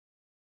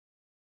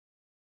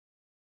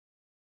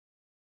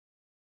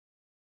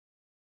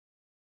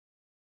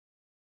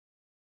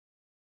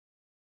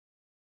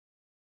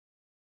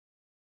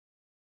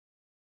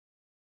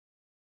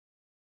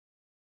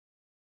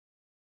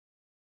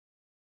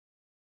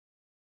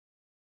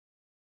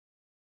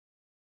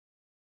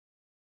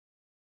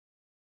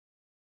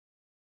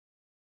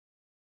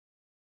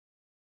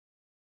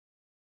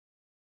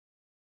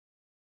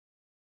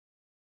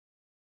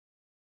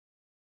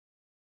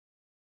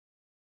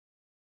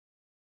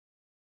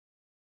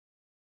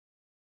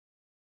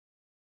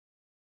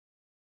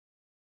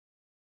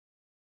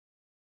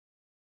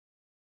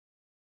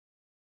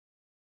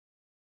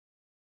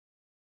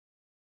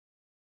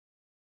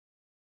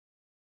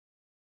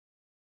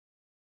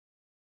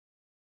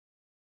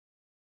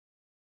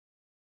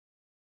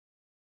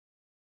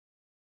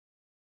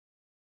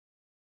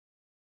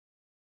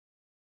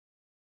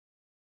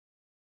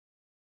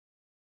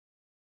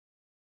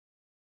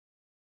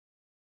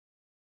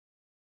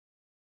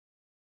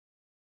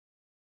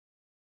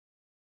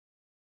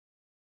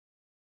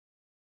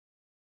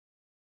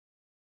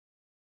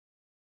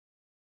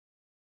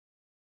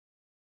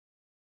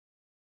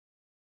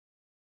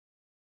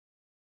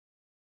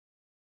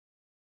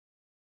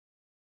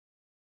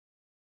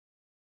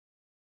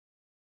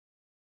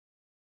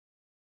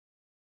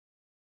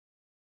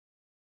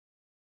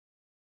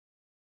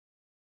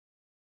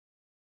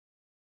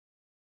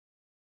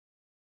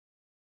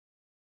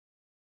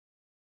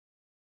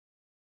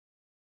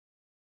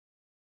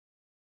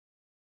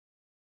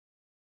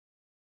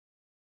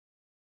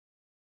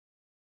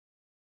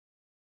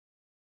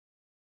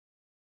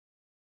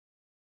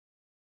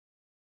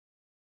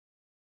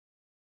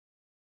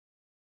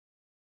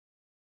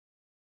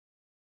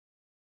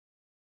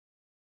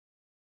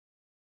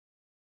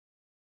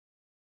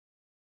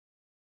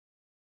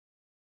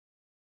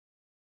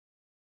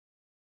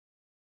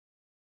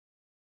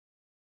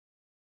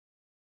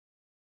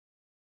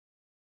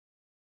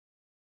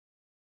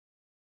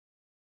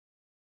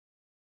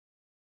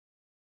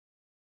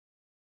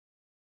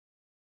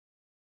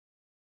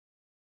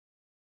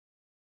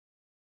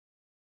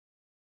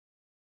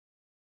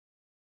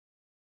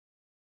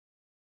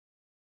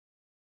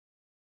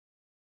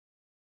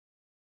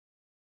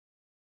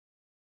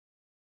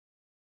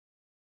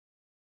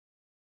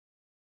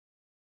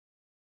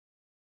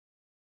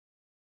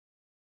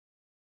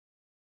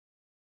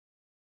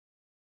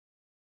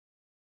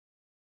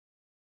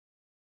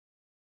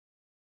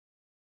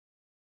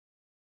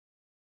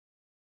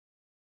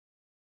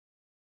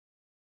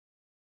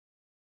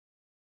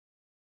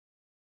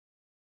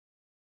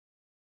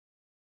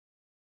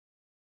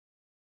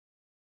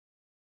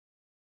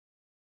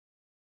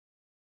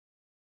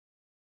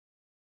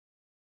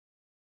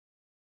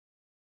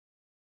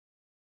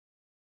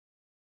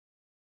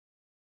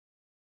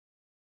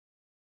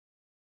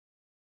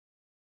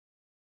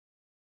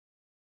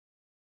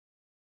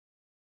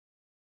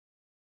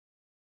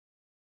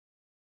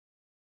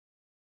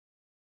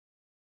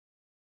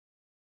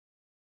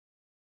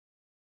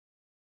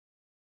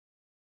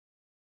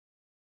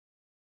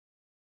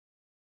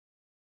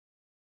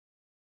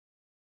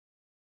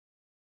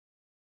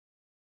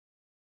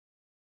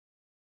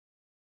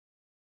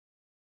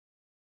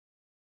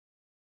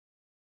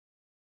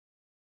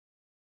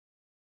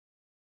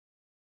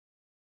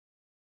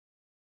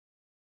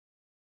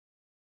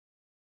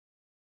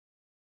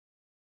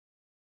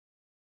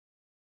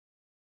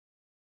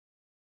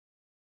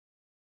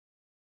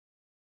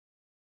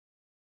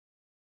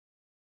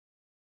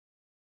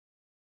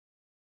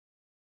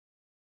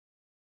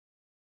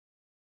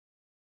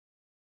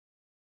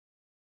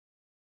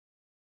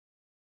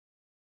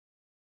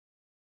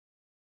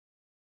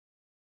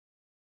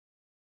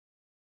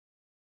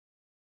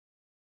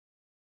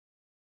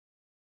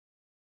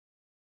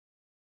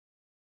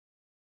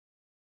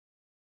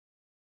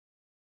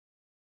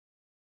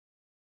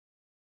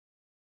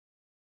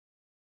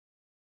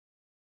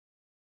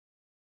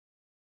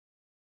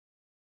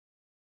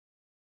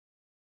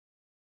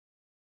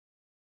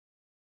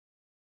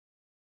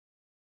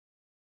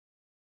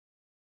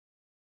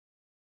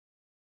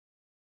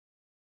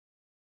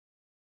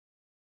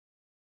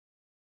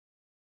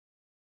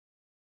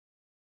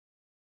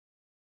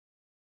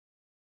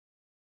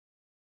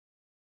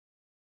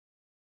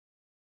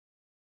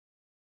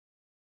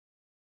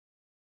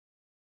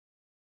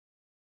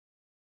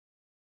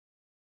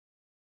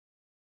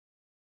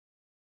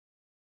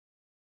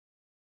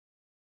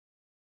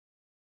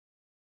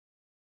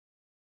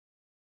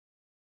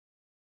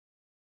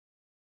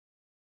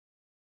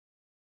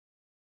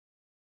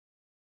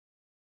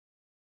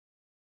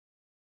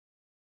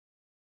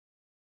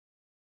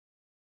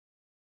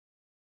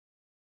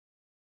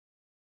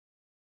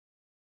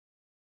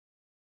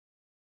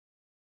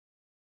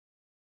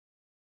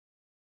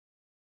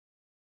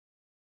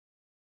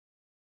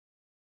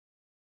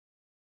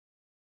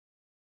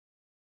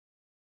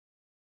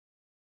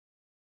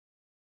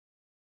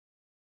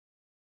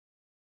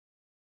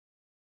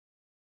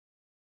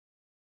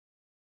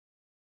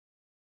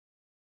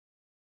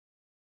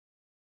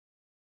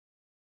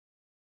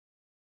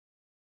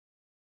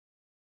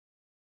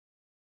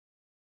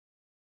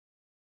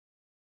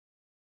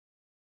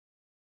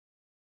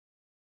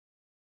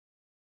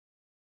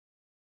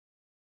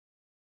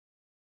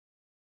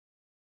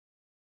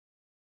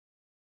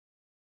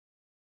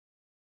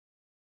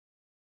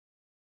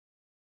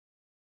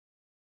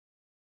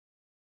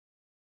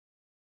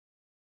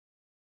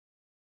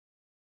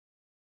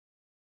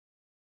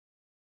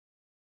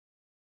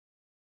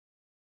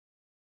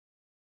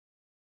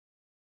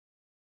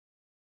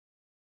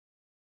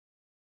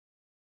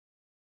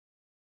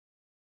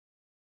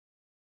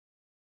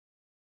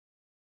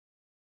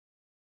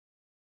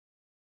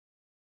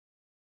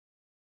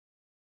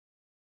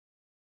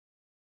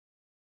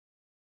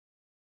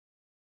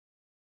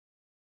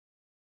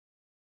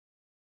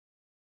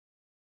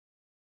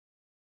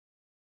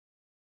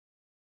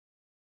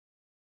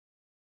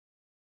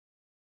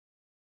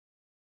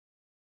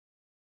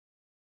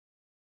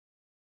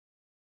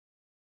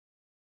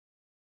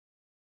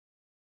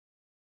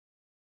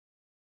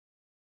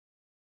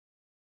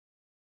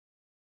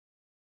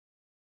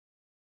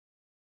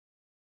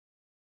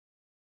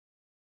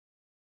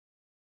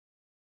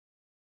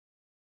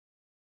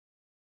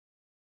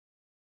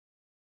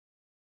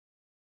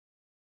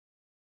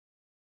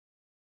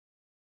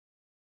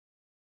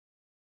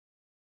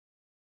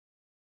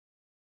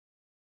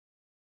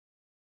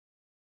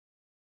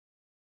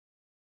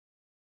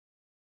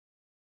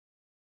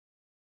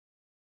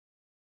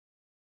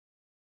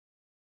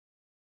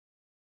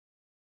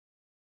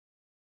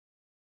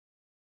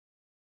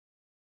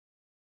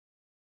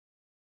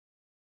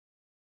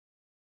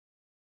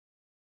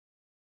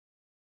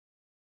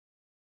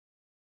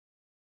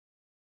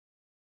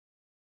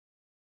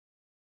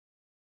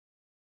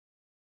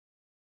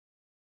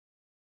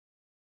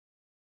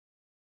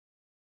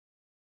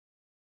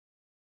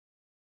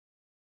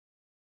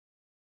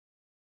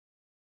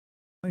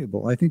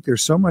valuable. I think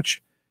there's so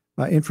much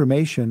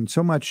information,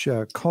 so much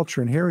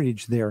culture and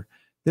heritage there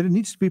that it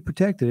needs to be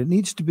protected. It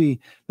needs to be,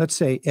 let's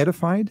say,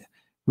 edified.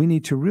 We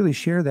need to really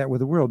share that with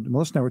the world.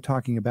 Melissa and I were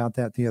talking about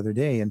that the other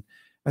day, and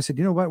I said,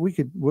 you know what we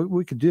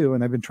could do,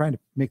 and I've been trying to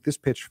make this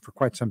pitch for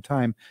quite some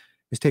time,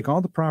 is take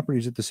all the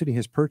properties that the city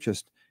has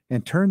purchased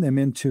and turn them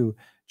into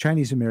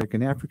Chinese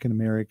American, African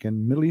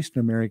American, Middle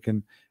Eastern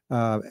American,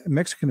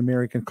 Mexican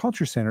American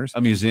culture centers.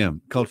 A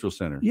museum, cultural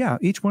center. Yeah,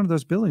 each one of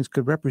those buildings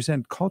could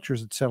represent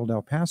cultures that settled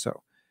El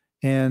Paso.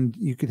 And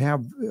you could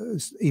have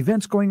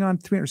events going on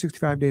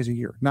 365 days a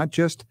year, not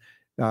just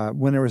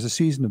when there was a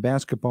season of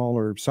basketball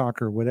or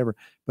soccer or whatever,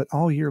 but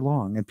all year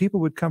long. And people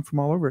would come from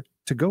all over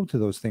to go to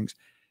those things.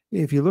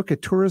 If you look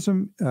at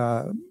tourism,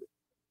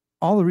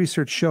 all the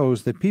research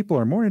shows that people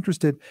are more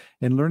interested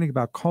in learning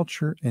about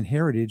culture and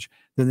heritage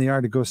than they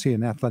are to go see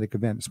an athletic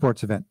event, a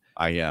sports event.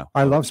 Yeah.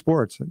 I love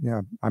sports.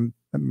 Yeah, I'm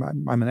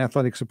an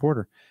athletic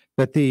supporter.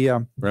 But the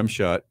rim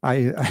shot.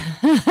 I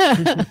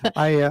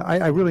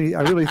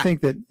really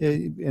think that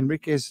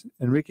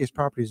Enrique's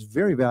property is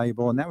very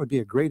valuable, and that would be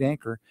a great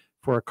anchor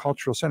for a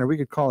cultural center. We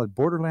could call it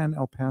Borderland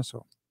El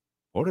Paso.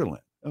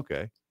 Borderland.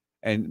 Okay.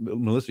 And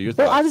Melissa, your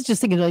thoughts? Well, I was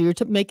just thinking, you're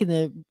making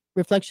the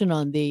reflection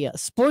on the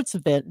sports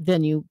event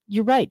venue.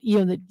 You're right.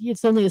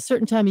 It's only a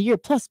certain time of year.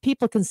 Plus,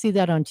 people can see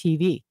that on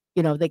TV.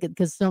 They could,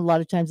 because a lot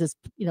of times it's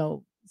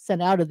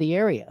sent out of the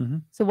area. Mm-hmm.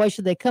 So why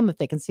should they come if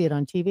they can see it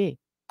on TV?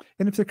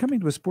 And if they're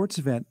coming to a sports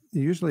event,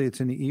 usually it's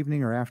in the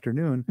evening or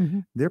afternoon. Mm-hmm.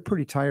 They're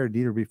pretty tired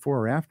either before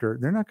or after.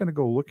 They're not going to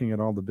go looking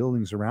at all the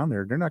buildings around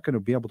there. They're not going to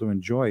be able to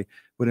enjoy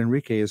what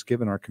Enrique has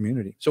given our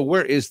community. So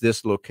where is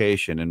this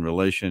location in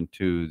relation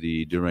to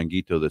the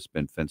Duranguito that's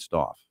been fenced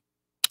off?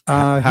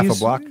 Half a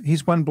block?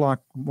 He's one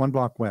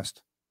block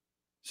west.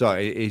 So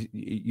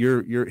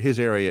his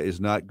area is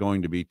not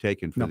going to be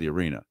taken for the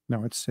arena.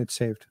 No, it's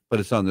saved.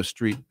 But it's on the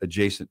street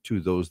adjacent to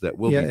those that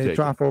will be taken. Yeah, it's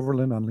off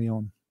Overland on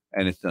Leon.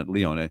 And it's on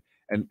Leon.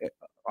 And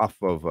off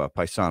of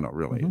Paisano,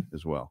 really,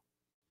 as well.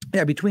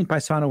 Yeah, between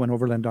Paisano and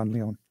Overland on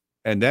Leon.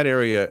 And that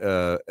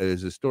area,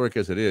 as historic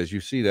as it is,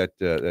 you see that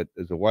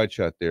there's a wide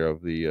shot there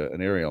of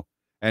an aerial.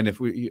 And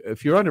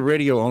if you're on the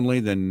radio only,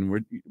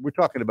 then we're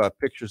talking about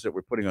pictures that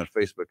we're putting on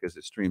Facebook as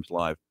it streams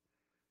live.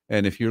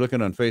 And if you're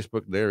looking on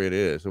Facebook, there it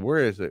is. So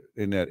where is it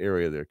in that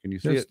area there? Can you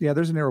see it? Yeah,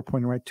 there's an arrow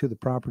pointing right to the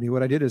property.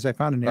 What I did is I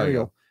found an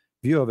aerial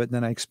view of it, and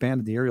then I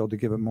expanded the aerial to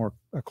give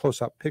a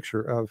close-up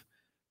picture of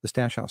the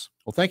stash house.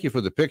 Well, thank you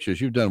for the pictures.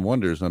 You've done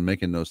wonders on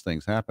making those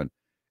things happen.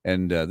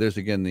 And there's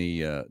again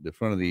the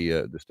front of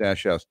the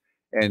stash house,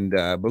 and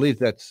I believe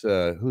that's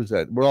who's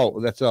that?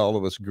 That's all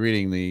of us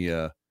greeting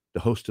the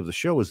host of the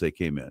show as they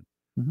came in.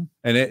 Mm-hmm.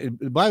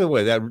 And by the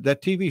way,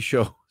 that TV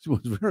show was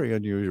very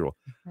unusual.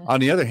 On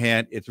the other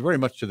hand, it's very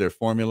much to their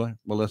formula,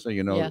 Melissa.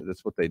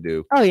 That's what they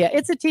do. Oh yeah,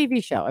 it's a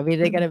TV show. I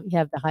mean, they got to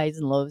have the highs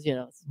and lows,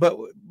 But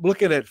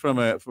look at it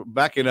from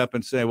backing up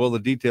and saying, well, the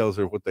details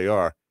are what they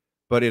are.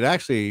 But it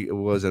actually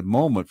was a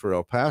moment for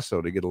El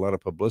Paso to get a lot of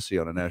publicity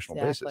on a national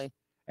basis.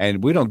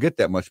 And we don't get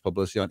that much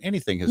publicity on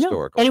anything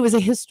historical. No. And it was a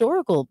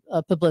historical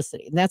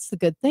publicity. And that's the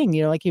good thing.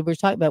 Like you were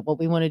talking about what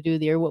we want to do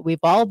there, what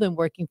we've all been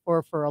working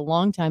for a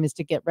long time is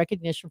to get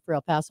recognition for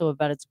El Paso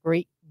about its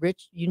great,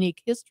 rich,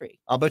 unique history.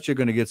 I'll bet you're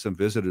going to get some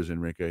visitors,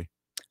 Enrique.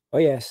 Oh,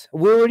 yes.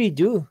 We already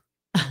do.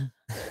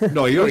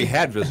 No, you already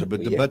had visitors,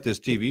 but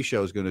this TV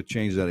show is going to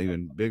change that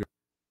even bigger.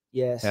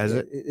 Yes. Has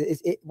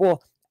it?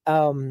 Well,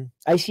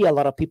 I see a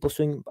lot of people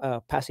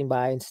passing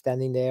by and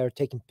standing there,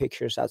 taking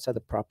pictures outside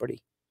the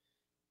property.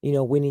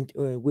 Willing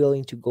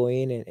to go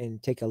in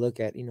and take a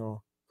look at,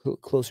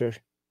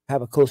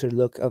 have a closer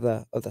look of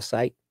the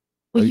site.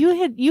 Well,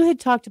 you had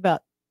talked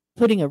about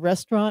putting a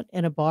restaurant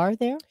and a bar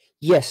there.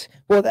 Yes.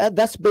 Well,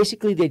 that's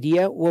basically the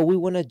idea. What we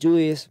want to do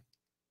is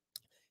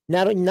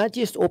not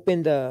just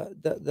open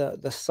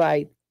the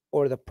site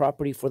or the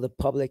property for the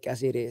public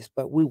as it is,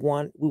 but we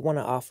want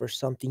to offer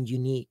something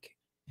unique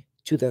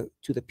to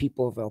the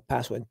people of El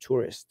Paso and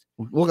tourists.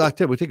 Well, I'll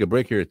tell you, we'll take a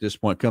break here at this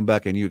point. Come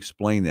back and you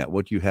explain that,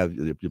 what you have,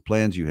 the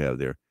plans you have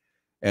there.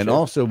 And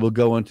also we'll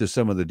go into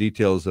some of the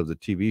details of the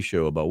TV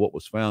show about what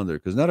was found there,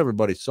 because not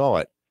everybody saw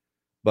it,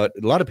 but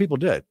a lot of people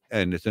did.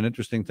 And it's an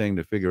interesting thing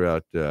to figure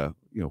out,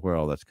 where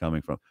all that's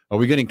coming from. Are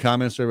we getting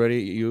comments already?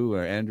 You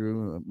or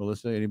Andrew,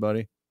 Melissa,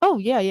 anybody? Oh,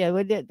 yeah.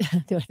 We did.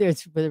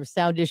 There's a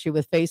sound issue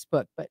with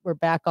Facebook, but we're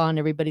back on.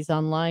 Everybody's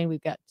online.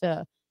 We've got,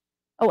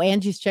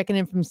 Angie's checking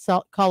in from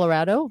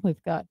Colorado.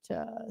 We've got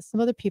some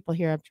other people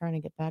here. I'm trying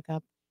to get back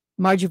up.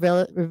 Margie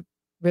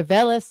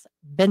Revelis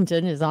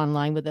Benton is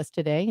online with us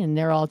today, and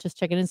they're all just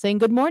checking in saying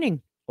good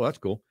morning. Well, that's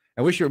cool.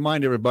 And we should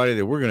remind everybody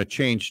that we're going to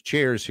change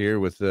chairs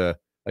here with a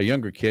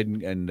younger kid,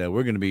 and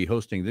we're going to be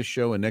hosting this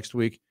show and next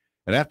week.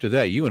 And after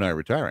that, you and I are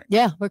retiring.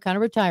 Yeah, we're kind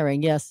of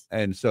retiring, yes.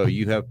 And so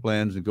you have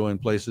plans of going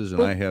places,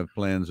 and I have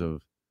plans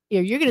of...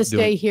 Yeah, you're going to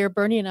stay here.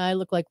 Bernie and I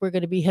look like we're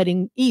going to be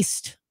heading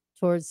east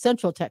towards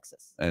Central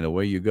Texas. And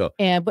away you go.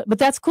 And but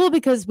that's cool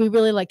because we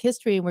really like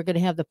history, and we're going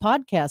to have the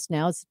podcast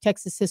now. It's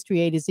Texas History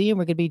A to Z, and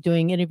we're going to be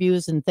doing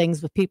interviews and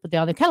things with people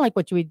down there, kind of like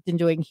what we've been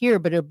doing here,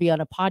 but it'll be on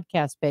a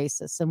podcast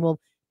basis. And we'll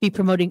be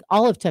promoting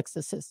all of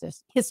Texas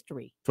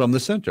history from the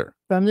center.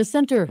 From the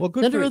center, Well,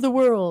 good center for of the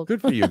world.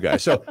 Good for you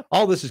guys. So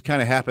all this is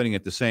kind of happening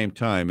at the same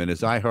time. And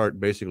as iHeart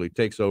basically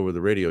takes over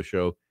the radio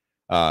show,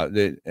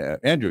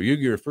 Andrew,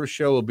 your first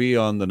show will be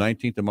on the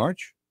 19th of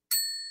March.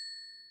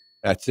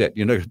 That's it.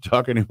 You're not going to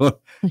talk anymore.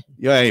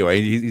 Yeah.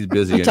 Anyway, he's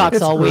busy. He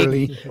talks all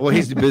week. Well,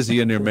 he's busy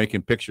in there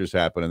making pictures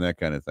happen and that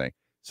kind of thing.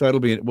 So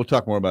we'll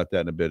talk more about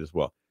that in a bit as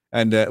well.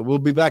 And we'll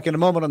be back in a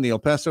moment on the El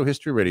Paso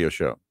History Radio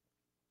Show.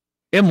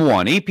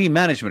 M1 EP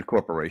Management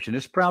Corporation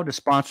is proud to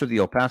sponsor the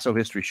El Paso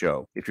History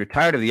Show. If you're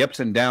tired of the ups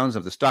and downs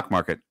of the stock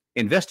market,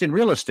 invest in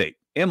real estate.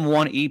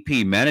 M1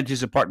 EP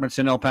manages apartments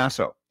in El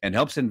Paso and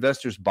helps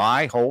investors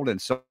buy, hold,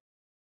 and sell.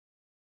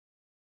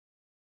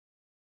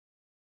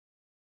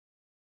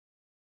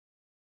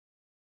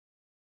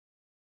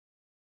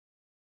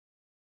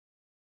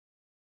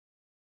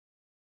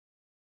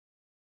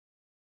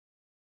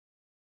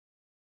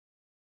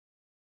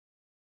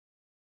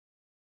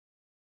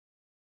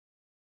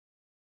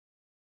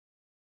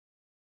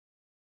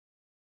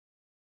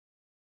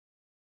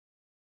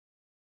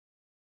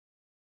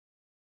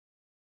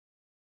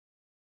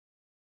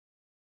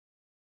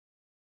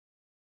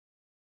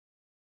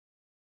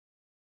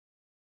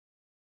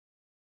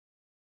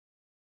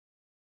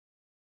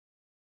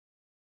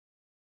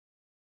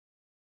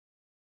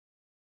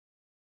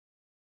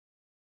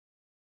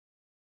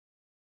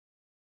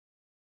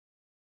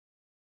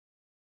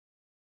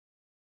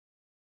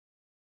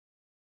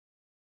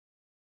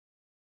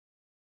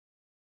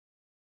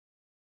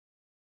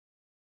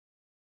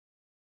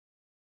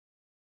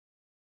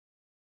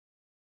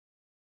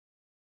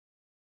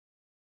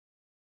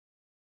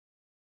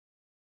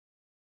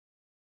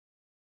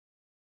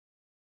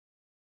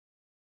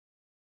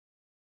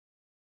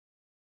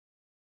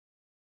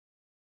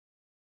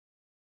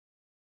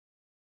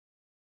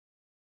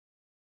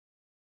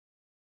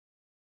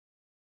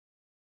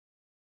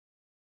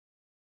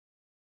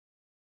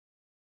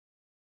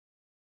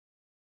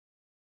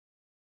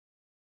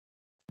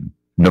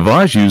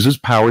 Navage uses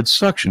powered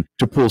suction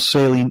to pull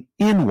saline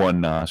in one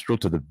nostril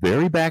to the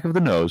very back of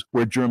the nose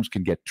where germs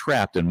can get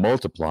trapped and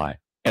multiply,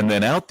 and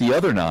then out the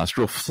other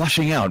nostril,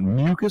 flushing out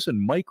mucus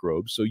and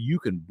microbes so you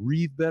can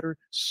breathe better,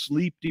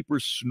 sleep deeper,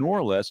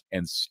 snore less,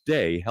 and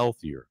stay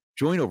healthier.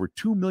 Join over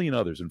 2 million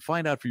others and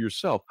find out for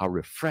yourself how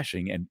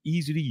refreshing and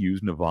easy to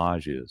use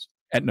Navage is.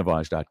 At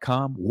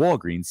Navage.com,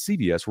 Walgreens,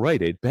 CVS,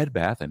 Rite Aid, Bed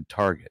Bath, and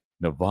Target.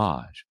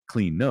 Navage.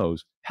 Clean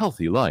nose,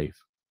 healthy life.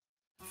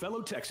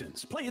 Fellow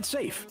Texans, play it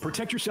safe.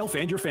 Protect yourself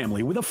and your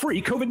family with a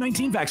free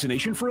COVID-19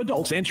 vaccination for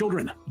adults and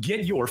children.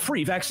 Get your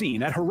free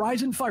vaccine at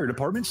Horizon Fire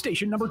Department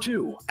Station Number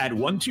 2 at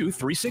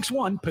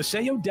 12361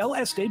 Paseo del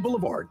Este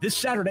Boulevard this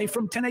Saturday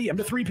from 10 a.m.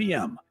 to 3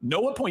 p.m.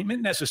 No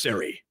appointment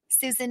necessary.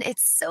 Susan,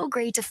 it's so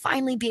great to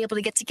finally be able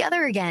to get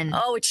together again.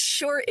 Oh, it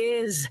sure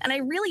is. And I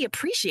really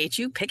appreciate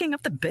you picking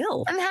up the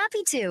bill. I'm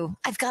happy to.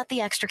 I've got the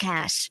extra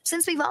cash.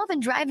 Since we've all been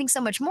driving so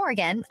much more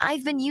again,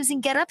 I've been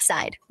using Get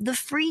Upside, the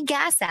free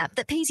gas app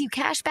that pays you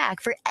cash back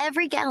for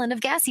every gallon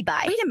of gas you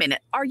buy. Wait a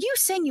minute. Are you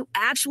saying you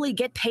actually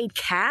get paid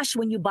cash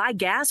when you buy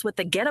gas with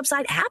the Get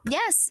Upside app?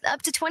 Yes,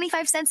 up to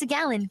 25 cents a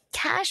gallon.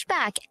 Cash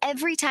back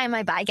every time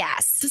I buy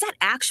gas. Does that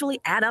actually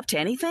add up to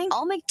anything?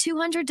 I'll make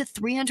 $200 to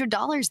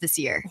 $300 this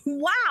year.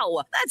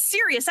 Wow, that's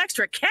serious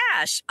extra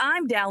cash.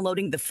 I'm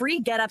downloading the free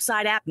Get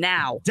Upside app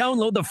now.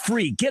 Download the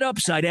free Get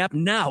Upside app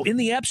now in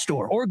the App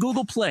Store or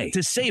Google Play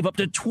to save up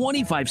to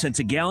 25 cents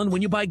a gallon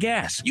when you buy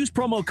gas. Use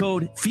promo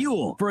code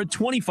FUEL for a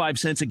 25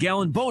 cents a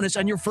gallon bonus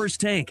on your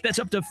first tank. That's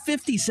up to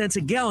 50 cents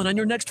a gallon on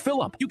your next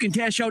fill up. You can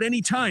cash out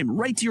anytime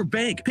right to your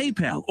bank,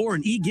 PayPal, or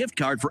an e-gift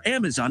card for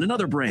Amazon and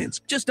other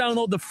brands. Just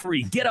download the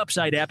free Get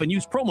Upside app and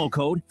use promo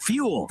code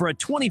FUEL for a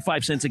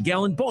 25 cents a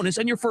gallon bonus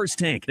on your first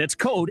tank. That's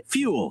code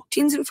FUEL.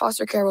 Teens in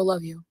foster care will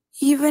love you,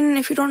 even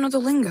if you don't know the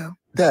lingo.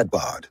 Dad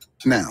bod,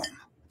 noun.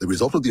 The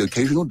result of the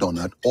occasional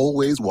donut,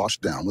 always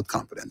washed down with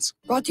confidence.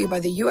 Brought to you by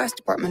the U.S.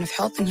 Department of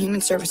Health and Human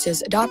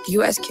Services, Adopt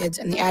U.S. Kids,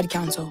 and the Ad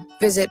Council.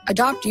 Visit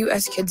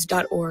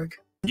adoptuskids.org.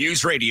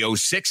 News Radio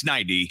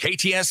 690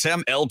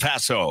 KTSM El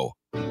Paso.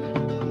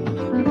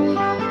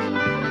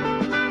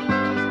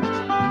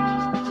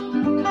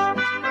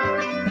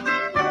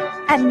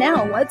 And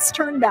now let's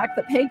turn back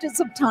the pages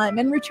of time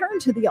and return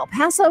to the El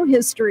Paso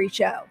History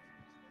Show.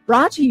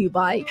 Brought to you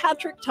by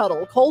Patrick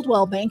Tuttle,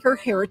 Coldwell Banker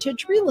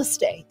Heritage Real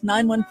Estate,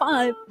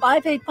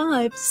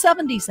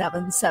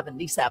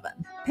 915-585-7777.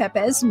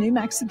 Pepe's New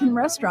Mexican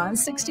Restaurant,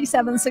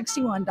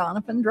 6761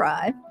 Donovan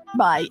Drive.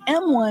 By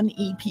M1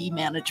 EP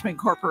Management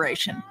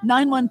Corporation,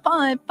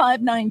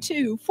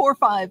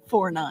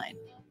 915-592-4549.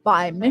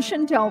 By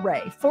Mission Del Rey,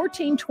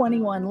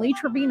 1421 Lee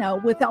Trevino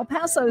with El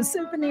Paso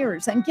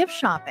souvenirs and gift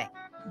shopping.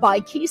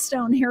 By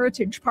Keystone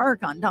Heritage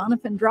Park on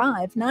Donovan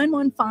Drive,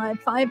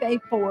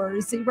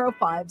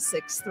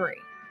 915-584-0563.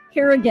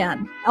 Here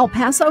again, El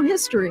Paso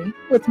History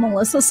with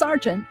Melissa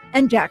Sargent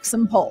and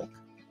Jackson Polk.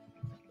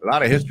 A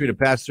lot of history to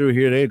pass through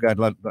here. They've got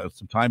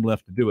some time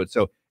left to do it.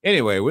 So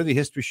anyway, we're the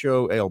History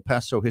Show, El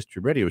Paso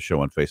History Radio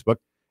Show on Facebook,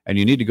 and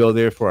you need to go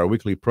there for our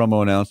weekly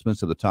promo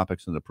announcements of the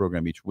topics in the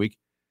program each week.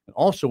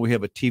 Also, we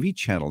have a TV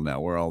channel now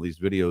where all these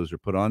videos are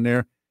put on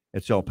there.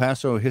 It's El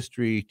Paso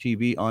History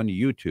TV on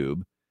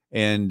YouTube,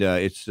 and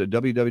it's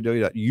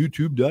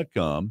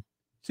www.youtube.com.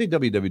 Say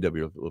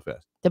www a little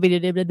fast.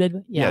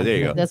 www. Yeah, there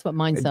you go. That's what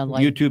mine sound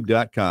like.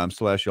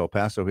 YouTube.com/El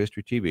Paso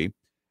History TV.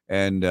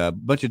 And a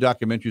bunch of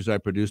documentaries I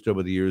produced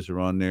over the years are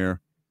on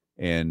there.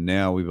 And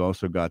now we've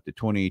also got the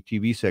 20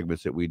 TV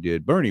segments that we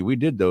did. Bernie, we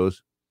did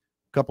those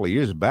a couple of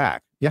years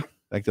back. Yeah.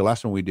 Like the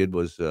last one we did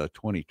was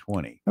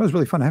 2020. That was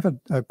really fun. I've had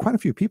quite a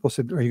few people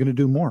said, "Are you going to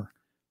do more?"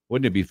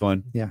 Wouldn't it be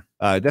fun? Yeah.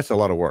 That's a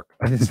lot of work.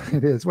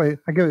 It is. Wait,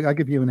 I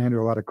give you and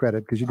Andrew a lot of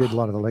credit because you did a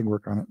lot of the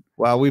legwork on it.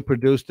 Well, we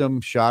produced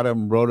them, shot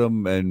them, wrote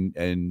them,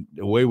 and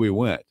away we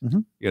went.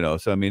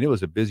 So I mean, it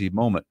was a busy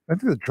moment. I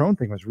think the drone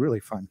thing was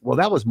really fun. Well,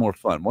 that was more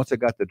fun once I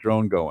got the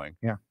drone going.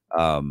 Yeah.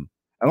 And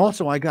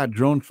also I got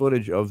drone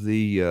footage of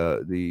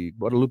the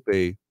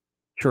Guadalupe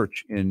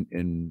church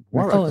in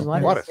Juarez. Oh, in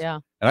Juarez,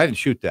 yeah. And I didn't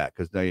shoot that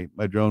because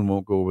my drone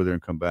won't go over there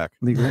and come back.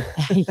 Legally.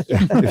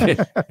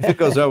 If it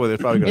goes over there,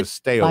 it's probably going to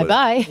stay over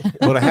bye-bye. there.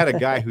 But I had a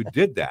guy who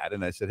did that,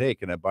 and I said, "Hey,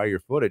 can I buy your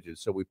footage?" And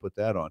so we put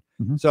that on.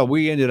 So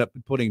we ended up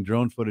putting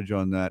drone footage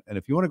on that. And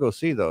if you want to go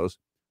see those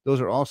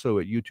are also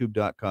at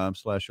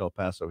youtube.com/El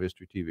Paso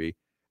History TV.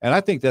 And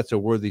I think that's a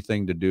worthy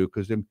thing to do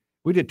because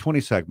we did 20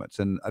 segments.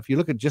 And if you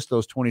look at just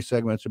those 20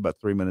 segments, about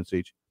 3 minutes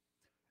each.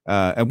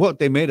 And what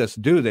they made us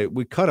do,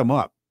 we cut them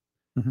up.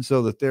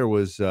 So that there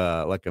was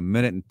like a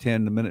minute and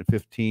 10, a minute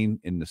 15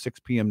 in the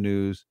 6 p.m.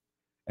 news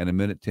and a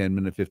minute 10,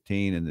 minute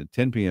 15 in the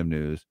 10 p.m.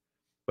 news.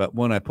 But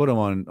when I put them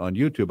on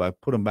YouTube, I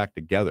put them back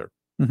together.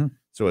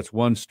 So it's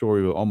one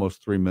story with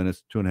almost 3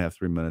 minutes, 2.5,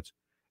 3 minutes.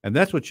 And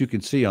that's what you can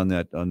see on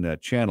that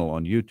channel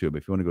on YouTube.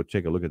 If you want to go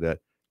take a look at that,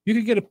 you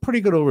can get a pretty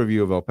good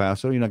overview of El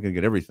Paso. You're not going to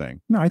get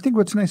everything. No, I think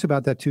what's nice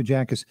about that too,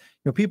 Jack, is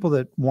people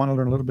that want to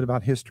learn a little bit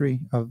about the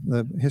history of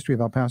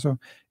El Paso,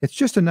 it's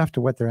just enough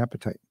to whet their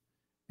appetite.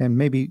 And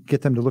maybe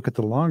get them to look at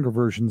the longer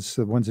versions,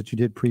 the ones that you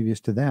did previous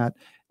to that,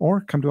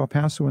 or come to El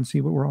Paso and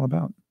see what we're all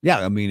about.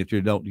 Yeah, I mean, if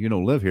you don't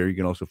live here, you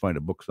can also find a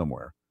book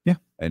somewhere. Yeah,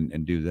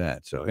 and do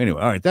that. So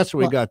anyway, all right, that's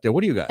what we got there. What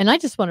do you got? And I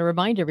just want to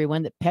remind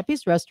everyone that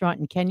Pepe's Restaurant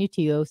in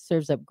Canutillo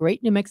serves up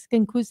great New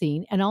Mexican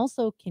cuisine and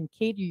also can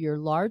cater your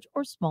large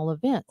or small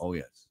events. Oh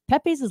yes,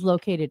 Pepe's is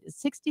located at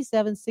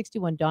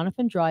 6761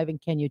 Donovan Drive in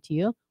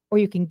Canutillo, or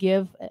you can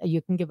give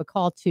a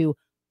call to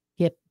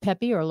get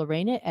Pepe or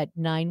Lorena at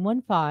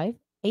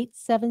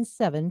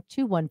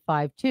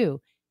 915-877-2152.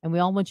 And we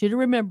all want you to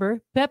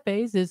remember,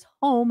 Pepe's is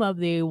home of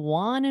the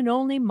one and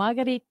only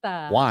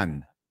Margarita.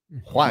 Juan.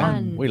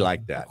 We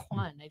like that.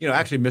 Juan.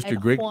 Actually, Mr.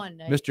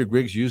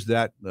 Griggs used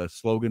that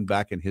slogan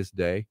back in his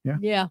day.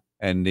 Yeah.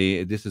 And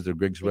this is the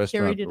Griggs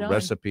restaurant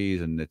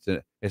recipes, and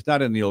it's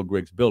not in the old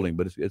Griggs building,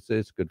 but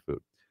it's good food.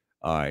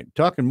 All right,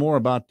 talking more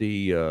about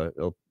the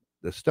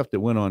stuff that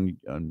went on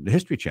the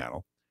History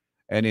Channel,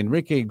 and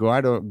Enrique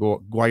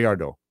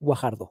Guajardo.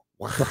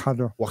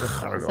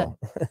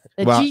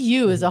 The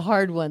GU is a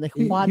hard one.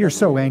 You're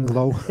so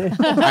Anglo.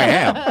 I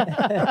am.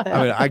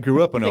 I mean, I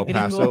grew up in El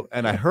Paso,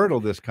 and I heard all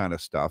this kind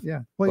of stuff.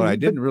 Yeah. Well, but I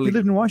didn't really. You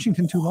lived in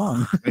Washington too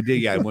long. I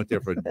did. Yeah, I went there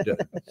for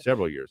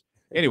several years.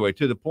 Anyway,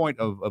 to the point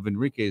of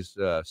Enrique's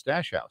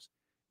stash house,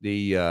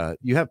 you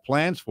have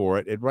plans for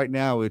it. And right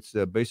now, it's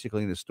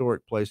basically an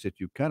historic place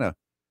that you've kind of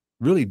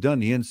really done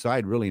the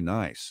inside really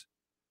nice.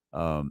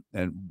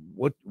 And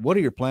what are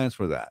your plans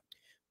for that?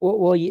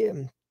 Well,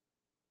 yeah.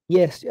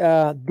 Yes,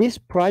 this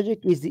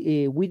project is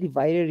we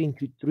divided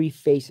into 3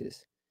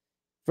 phases.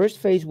 First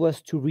phase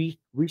was to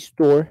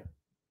restore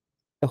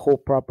the whole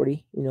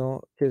property,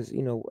 because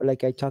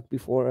like I said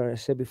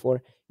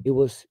before, it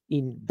was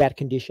in bad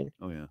condition.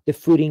 Oh yeah, the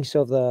footings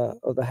of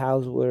the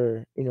house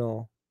were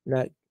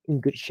not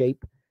in good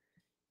shape,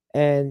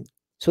 and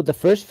so the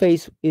first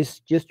phase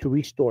is just to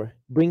restore,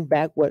 bring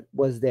back what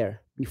was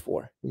there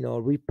before,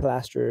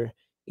 replaster,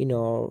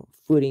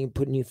 footing,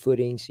 put new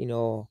footings,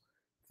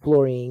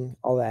 flooring,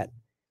 all that.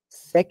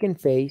 Second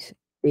phase,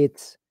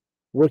 it's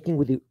working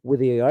with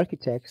the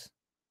architects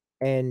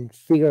and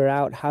figure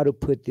out how to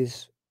put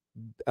this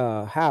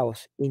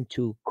house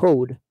into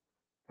code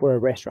for a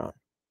restaurant.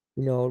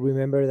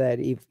 Remember that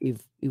if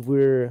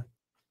we're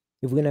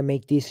gonna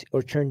make this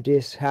or turn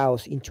this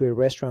house into a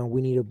restaurant,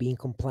 we need to be in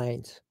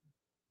compliance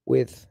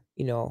with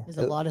there's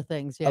a lot of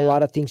things. A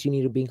lot of things you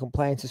need to be in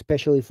compliance,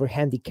 especially for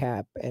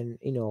handicap and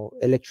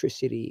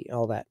electricity and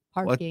all that.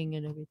 Parking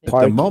and everything.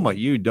 At the moment,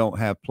 you don't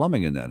have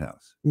plumbing in that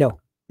house. No.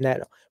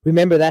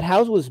 Remember, that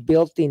house was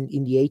built in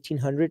the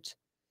 1800s,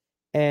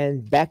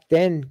 and back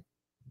then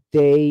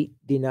they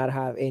did not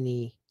have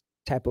any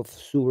type of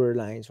sewer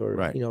lines or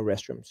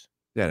restrooms.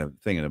 They had a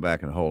thing in the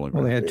back and a hole in.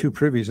 Well, they had 2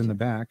 privies in the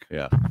back.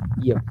 Yeah.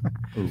 Yep.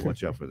 Ooh,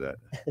 watch out for that.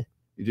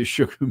 You just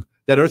shook him.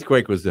 That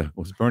earthquake was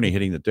Bernie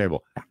hitting the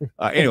table.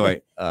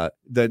 Anyway,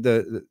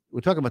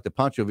 we're talking about the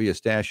Pancho Villa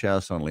Stash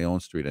House on Leon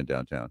Street in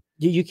downtown.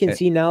 You can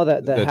see now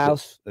that the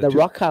house, the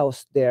rock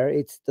house there,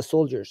 it's the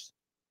soldiers'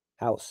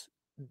 house.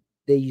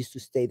 They used to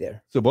stay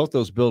there. So both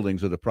those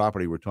buildings are the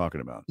property we're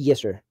talking about. Yes,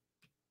 sir.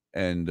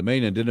 And the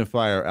main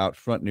identifier out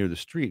front near the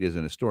street is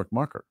an historic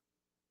marker.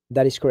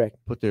 That is correct.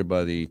 Put there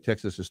by the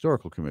Texas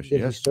Historical Commission.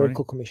 The Yes,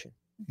 Historical Commission.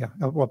 Yeah,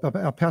 well,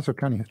 El Paso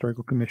County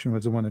Historical Commission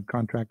was the one that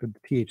contracted the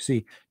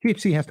THC.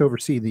 THC has to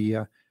oversee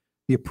the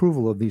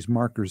approval of these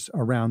markers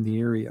around the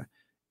area,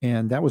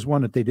 and that was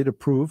one that they did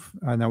approve.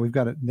 Now we've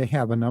got it. They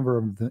have a number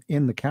of them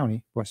in the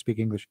county. Well, I speak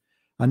English.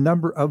 A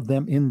number of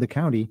them in the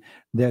county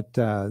that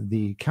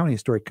the County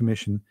Historic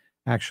Commission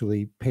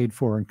actually paid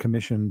for and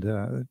commissioned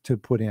to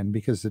put in,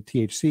 because the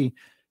THC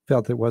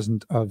felt it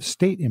wasn't of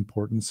state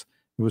importance.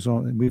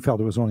 We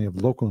felt it was only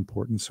of local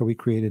importance, so we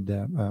created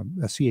a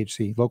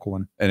CHC local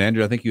one. And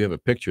Andrew, I think you have a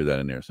picture of that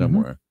in there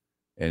somewhere.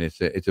 And it's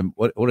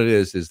what it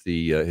is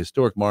the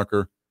historic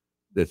marker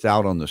that's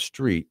out on the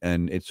street,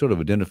 and it sort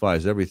of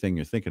identifies everything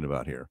you're thinking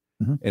about here,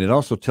 and it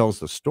also tells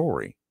the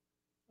story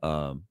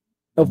of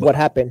what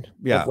happened.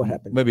 Yeah, of what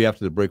happened. Maybe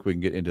after the break we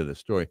can get into the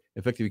story.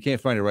 In fact, if you can't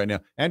find it right now,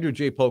 Andrew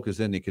J. Polk is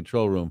in the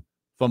control room,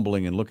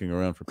 fumbling and looking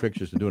around for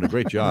pictures and doing a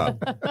great job.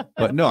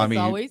 But no, I mean,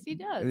 always he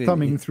does.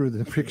 Thumbing through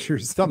the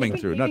pictures. Thumbing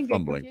through, not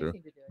fumbling through.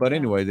 But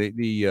anyway,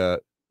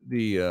 and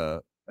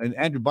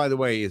Andrew, by the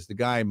way, is the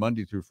guy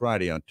Monday through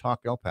Friday on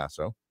Talk El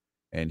Paso,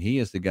 and he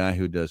is the guy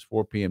who does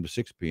 4 p.m. to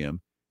 6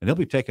 p.m. And he'll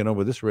be taking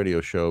over this radio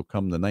show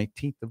come the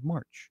 19th of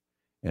March.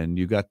 And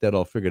you got that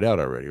all figured out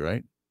already,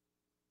 right?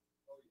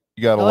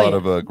 You got a lot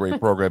of great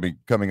programming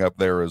coming up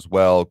there as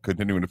well,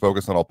 continuing to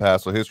focus on El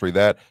Paso history.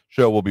 That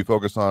show will be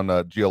focused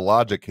on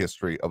geologic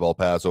history of El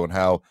Paso and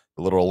how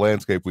the literal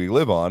landscape we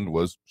live on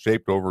was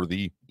shaped over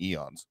the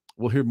eons.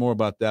 We'll hear more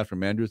about that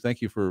from Andrew.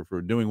 Thank you for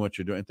doing what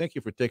you're doing. And thank you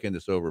for taking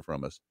this over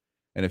from us.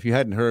 And if you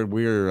hadn't heard,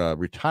 we're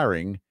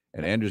retiring,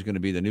 and Andrew's going to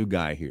be the new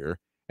guy here.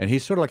 And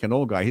he's sort of like an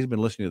old guy. He's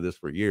been listening to this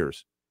for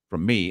years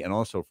from me, and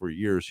also for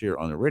years here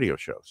on the radio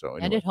show. So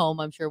anyway, and at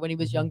home, I'm sure, when he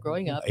was young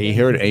growing up. He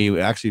heard, he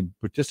actually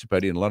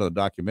participated in a lot of the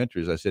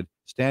documentaries. I said,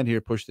 stand here,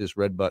 push this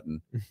red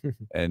button,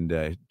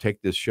 and take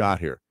this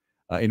shot here.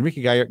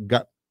 Enrique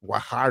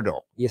Guajardo.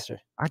 Yes, sir.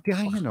 I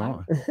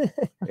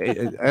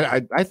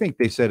think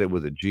they said it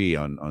with a G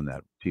on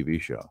that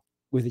TV show.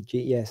 With a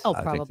G, yes. Oh,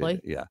 probably.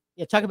 Yeah.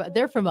 Yeah, talk about,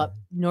 they're from up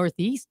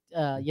northeast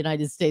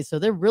United States, so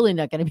they're really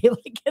not going to be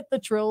able to get the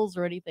trolls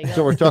or anything else.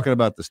 So we're talking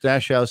about the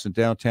Stash House in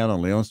downtown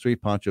on Leon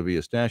Street, Pancho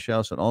Villa Stash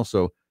House, and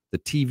also the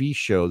TV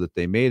show that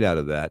they made out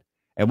of that.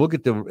 And we'll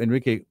get to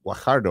Enrique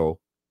Guajardo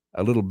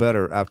a little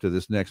better after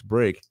this next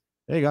break.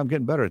 There you go. I'm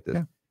getting better at this.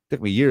 Yeah.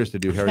 Took me years to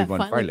do Harry Von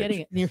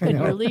Freilich.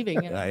 You're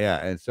leaving.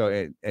 Yeah. And so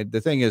and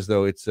the thing is,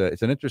 though, it's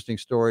an interesting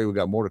story. We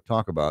got more to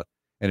talk about.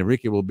 And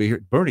Enrique will be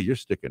here. Bernie, you're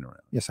sticking around.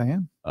 Yes, I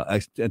am.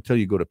 Until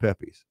you go to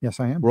Pepe's.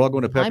 Yes, I am. We're all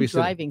going to Pepe's.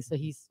 I'm driving, so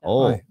he's.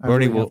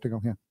 Bernie will will have to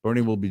go. Yeah.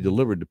 Bernie will be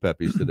delivered to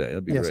Pepe's today. That'll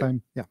be yes, great.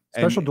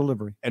 Special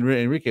delivery. And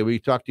Enrique, will you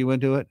talk you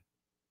into it?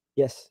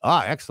 Yes.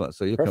 Excellent.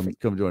 So you'll come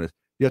join us.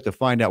 You have to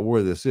find out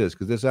where this is,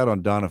 because it's out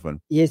on Donovan.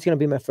 Yeah, it's gonna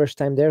be my first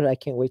time there. I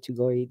can't wait to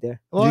go eat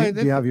there.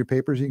 Do you have your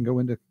papers? You can go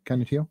into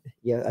Canutillo?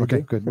 Yeah. Okay,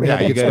 good.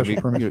 You got to be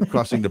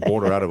crossing the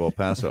border out of El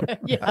Paso.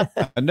 Yeah.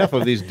 Enough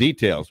of these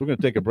details. We're going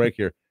to take a break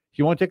here. Do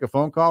you want to take a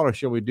phone call, or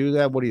shall we do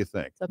that? What do you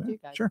think? It's up to you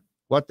guys. Sure.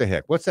 What the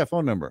heck? What's that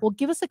phone number? Well,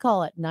 give us a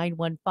call at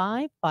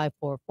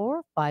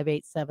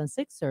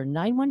 915-544-5876 or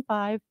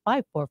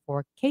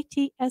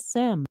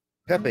 915-544-KTSM.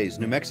 Pepe's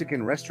New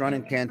Mexican Restaurant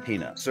and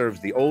Cantina serves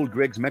the old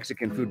Griggs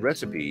Mexican food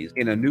recipes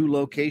in a new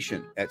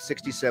location at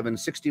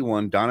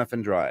 6761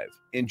 Donovan Drive.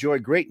 Enjoy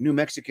great New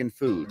Mexican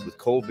food with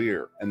cold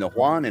beer and the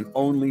one and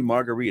only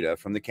margarita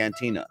from the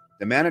cantina.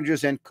 The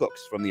managers and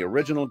cooks from the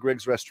original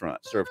Griggs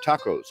restaurant serve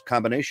tacos,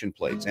 combination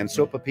plates, and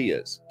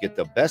sopapillas. Get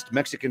the best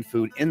Mexican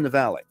food in the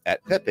valley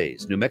at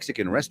Pepe's New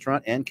Mexican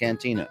Restaurant and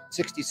Cantina,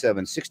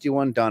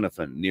 6761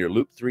 Donovan, near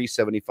Loop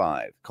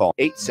 375. Call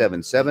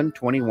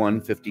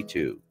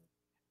 877-2152.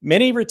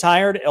 Many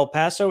retired El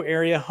Paso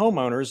area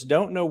homeowners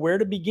don't know where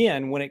to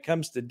begin when it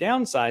comes to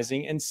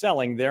downsizing and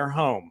selling their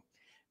home.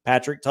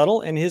 Patrick Tuttle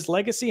and his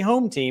Legacy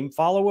Home team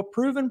follow a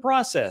proven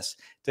process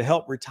to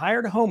help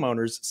retired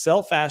homeowners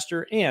sell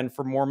faster and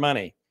for more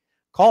money.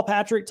 Call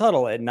Patrick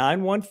Tuttle at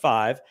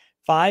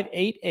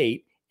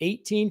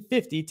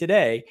 915-588-1850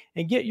 today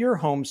and get your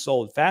home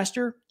sold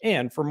faster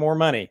and for more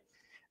money.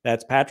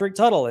 That's Patrick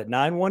Tuttle at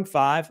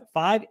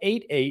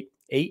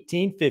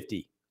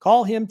 915-588-1850.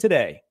 Call him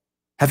today.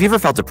 Have you ever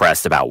felt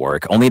depressed about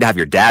work, only to have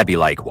your dad be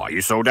like, "Why are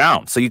you so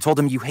down?" So you told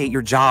him you hate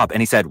your job,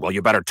 and he said, "Well,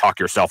 you better talk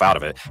yourself out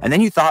of it." And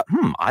then you thought,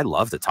 I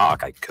love to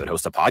talk. I could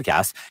host a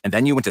podcast. And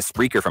then you went to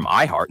Spreaker from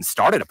iHeart and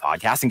started a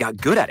podcast and got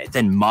good at it,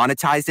 then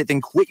monetized it, then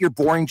quit your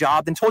boring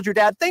job, then told your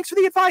dad, "Thanks for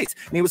the advice."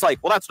 And he was like,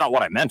 "Well, that's not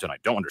what I meant, and I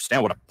don't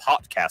understand what a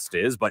podcast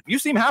is, but you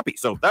seem happy,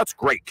 so that's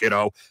great,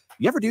 kiddo."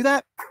 You ever do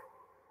that?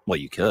 Well,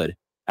 you could.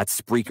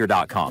 That's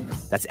Spreaker.com.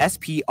 That's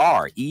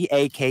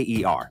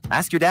Spreaker.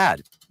 Ask your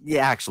dad.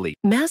 Yeah, actually.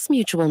 Mass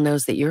Mutual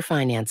knows that your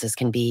finances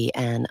can be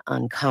an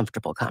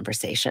uncomfortable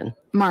conversation.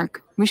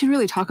 Mark, we should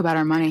really talk about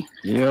our money.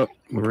 Yep,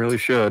 we really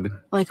should.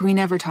 Like, we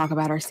never talk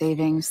about our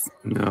savings.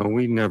 No,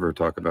 we never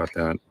talk about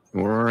that.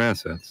 Or our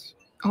assets.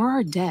 Or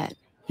our debt.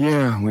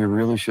 Yeah, we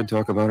really should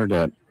talk about our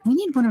debt. We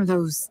need one of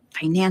those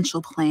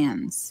financial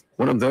plans.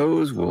 One of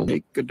those will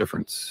make a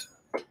difference.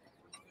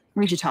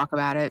 We should talk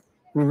about it.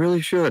 We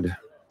really should.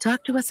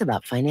 Talk to us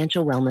about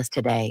financial wellness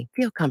today.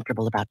 Feel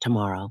comfortable about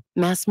tomorrow.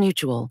 Mass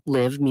Mutual.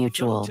 Live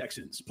Mutual.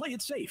 Texans, play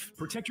it safe.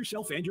 Protect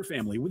yourself and your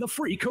family with a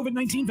free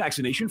COVID-19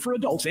 vaccination for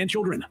adults and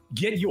children.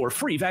 Get your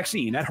free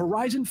vaccine at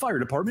Horizon Fire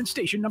Department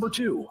Station number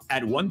 2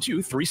 at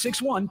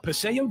 12361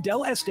 Paseo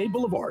del Este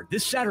Boulevard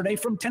this Saturday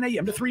from 10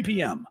 a.m. to 3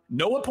 p.m.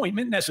 No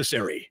appointment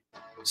necessary.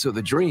 So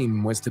the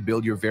dream was to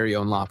build your very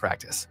own law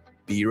practice.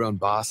 Be your own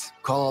boss,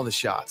 call all the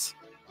shots.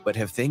 But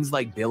have things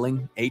like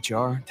billing,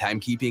 HR,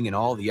 timekeeping, and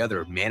all the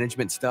other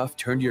management stuff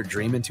turned your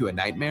dream into a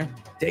nightmare?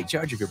 Take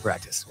charge of your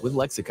practice with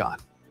Lexicon.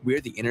 We're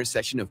the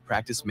intersection of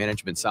practice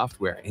management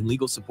software and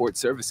legal support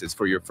services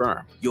for your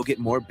firm. You'll get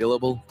more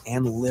billable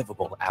and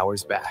livable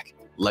hours back.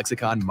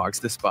 Lexicon marks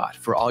the spot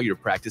for all your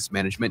practice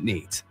management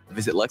needs.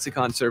 Visit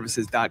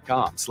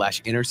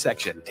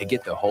lexiconservices.com/intersection to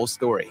get the whole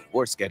story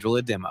or schedule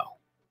a demo.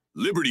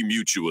 Liberty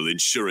Mutual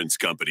Insurance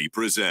Company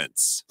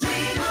presents.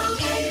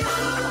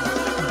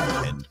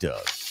 And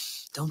Doug.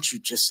 Don't you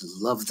just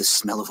love the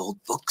smell of old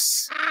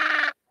books?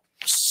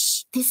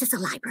 Shh, this is a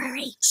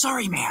library.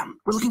 Sorry, ma'am.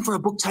 We're looking for a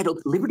book titled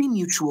Liberty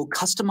Mutual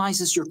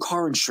Customizes Your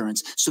Car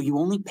Insurance so you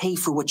only pay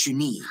for what you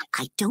need.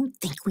 I don't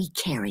think we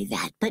carry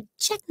that, but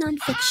check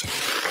nonfiction.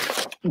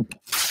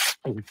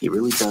 He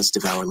really does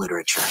devour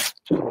literature.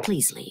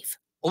 Please leave.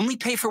 Only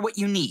pay for what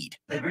you need.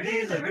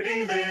 Liberty,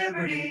 liberty,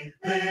 liberty,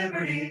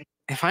 liberty.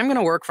 If I'm going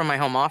to work from my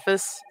home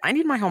office, I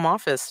need my home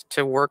office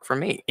to work for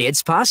me.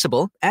 It's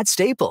possible at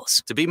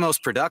Staples. To be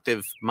most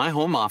productive, my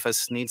home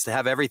office needs to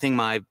have everything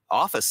my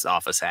office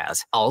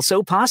has.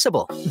 Also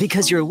possible,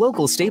 because your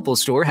local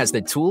Staples store has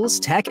the tools,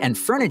 tech, and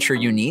furniture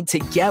you need to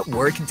get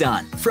work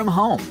done from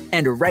home.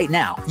 And right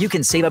now, you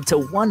can save up to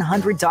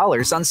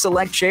 $100 on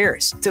select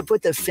chairs to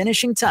put the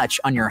finishing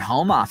touch on your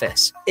home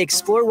office.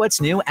 Explore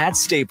what's new at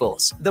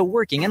Staples, the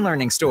working and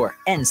learning store.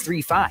 Ends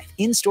 3/5,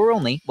 in-store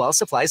only while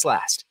supplies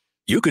last.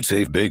 You could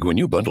save big when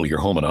you bundle your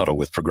home and auto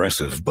with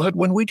Progressive, but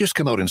when we just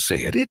come out and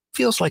say it, it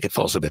feels like it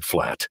falls a bit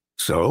flat.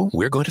 So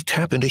we're going to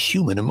tap into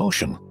human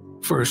emotion,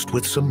 first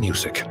with some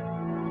music.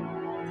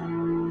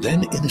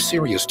 Then in a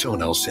serious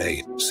tone, I'll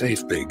say,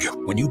 save big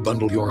when you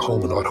bundle your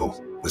home and auto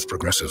with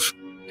Progressive.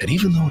 And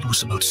even though it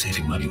was about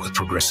saving money with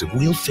Progressive,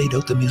 we'll fade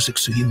out the music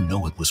so you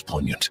know it was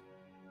poignant.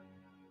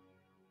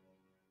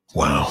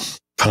 Wow,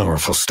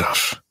 powerful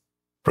stuff.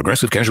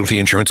 Progressive Casualty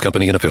Insurance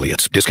Company and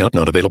Affiliates. Discount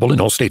not available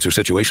in all states or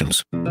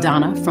situations.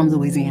 Donna from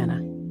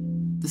Louisiana.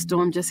 The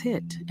storm just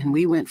hit, and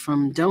we went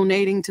from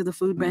donating to the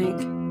food bank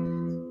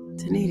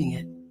to needing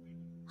it.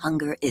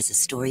 Hunger is a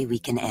story we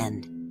can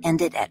end. End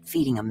it at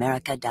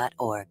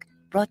feedingamerica.org.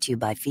 Brought to you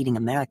by Feeding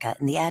America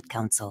and the Ad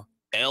Council.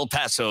 El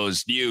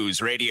Paso's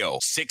News Radio,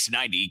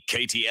 690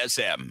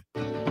 KTSM.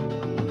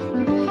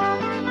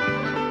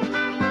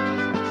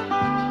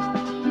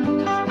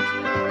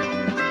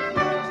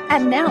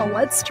 And now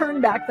let's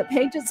turn back the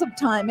pages of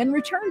time and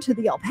return to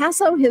the El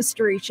Paso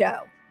History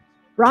Show.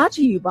 Brought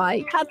to you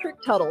by Patrick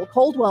Tuttle,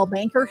 Coldwell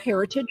Banker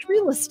Heritage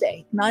Real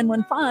Estate,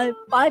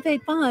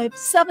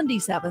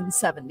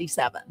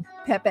 915-585-7777.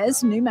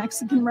 Pepe's New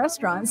Mexican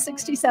Restaurant,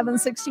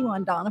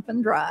 6761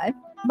 Donovan Drive.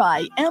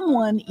 By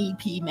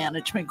M1EP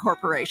Management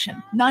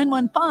Corporation,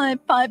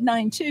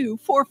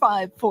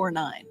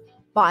 915-592-4549.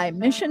 By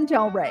Mission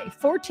Del Rey,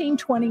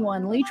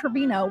 1421 Lee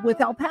Trevino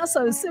with El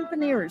Paso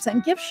souvenirs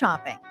and gift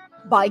shopping.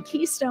 By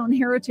Keystone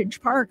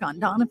Heritage Park on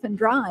Donovan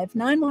Drive,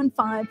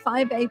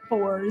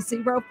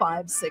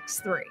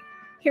 915-584-0563.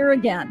 Here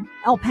again,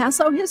 El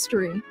Paso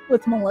History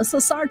with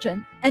Melissa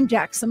Sargent and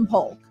Jackson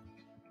Polk.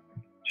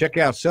 Check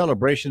out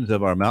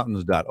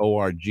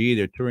celebrationsofourmountains.org.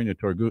 They're touring the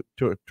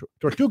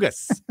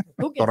Tortugas.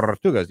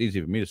 Tortugas, easy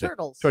for me to say.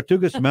 Turtles.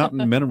 Tortugas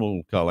Mountain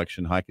Mineral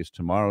Collection hike is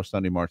tomorrow,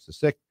 Sunday, March the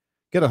 6th.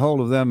 Get a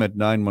hold of them at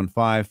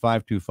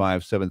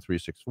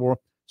 915-525-7364.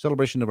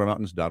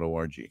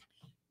 Celebrationofourmountains.org.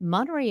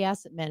 Monterey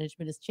Asset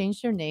Management has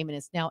changed their name and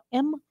is now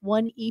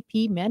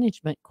M1EP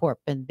Management Corp.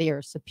 And they are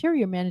a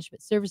superior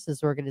management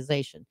services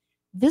organization.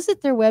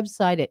 Visit their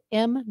website at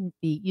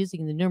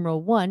using the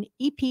numeral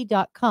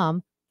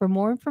 1ep.com for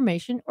more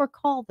information or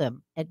call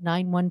them at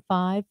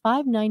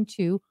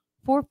 915-592-4549.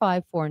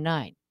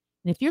 And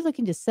if you're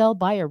looking to sell,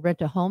 buy, or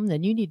rent a home,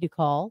 then you need to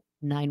call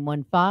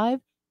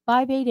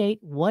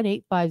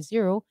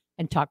 915-588-1850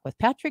 and talk with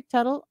Patrick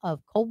Tuttle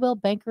of Coldwell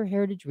Banker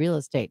Heritage Real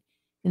Estate.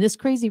 In this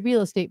crazy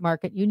real estate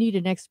market, you need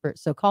an expert.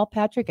 So call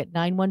Patrick at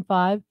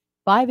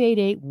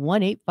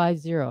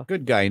 915-588-1850.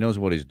 Good guy. He knows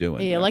what he's doing.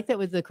 Hey, I like that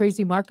with the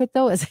crazy market,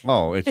 though.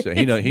 Oh, it's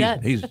he knows,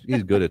 he's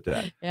good at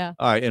that. Yeah.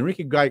 All right,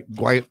 Enrique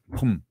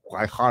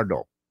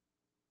Guajardo.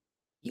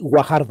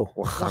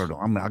 Guajardo.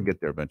 I'll get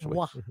there eventually.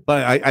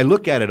 But I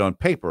look at it on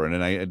paper and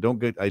then I don't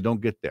get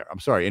there. I'm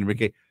sorry,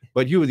 Enrique.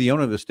 But you were the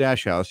owner of the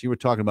Stash House. You were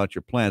talking about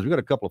your plans. We got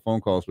a couple of phone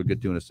calls we'll get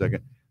to in a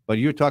second. But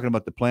you're talking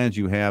about the plans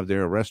you have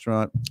there, a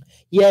restaurant.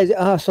 Yes.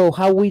 So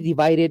how we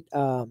divided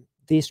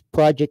this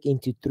project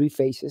into 3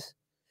 phases.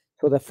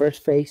 So the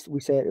first phase,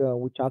 we said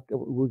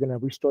we're gonna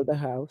restore the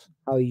house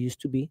how it used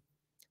to be.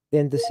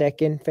 Then the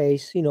second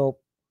phase, get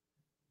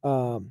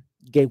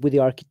with the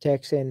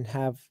architects and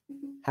have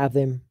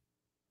them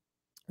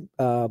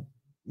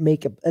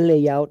make a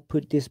layout,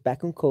 put this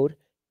back on code,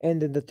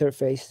 and then the third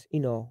phase,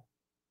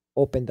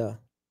 open the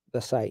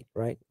site,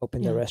 right?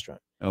 Open the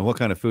restaurant. And what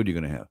kind of food are you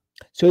going to have?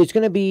 So it's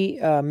going to be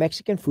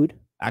Mexican food.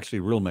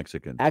 Actually, real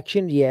Mexican.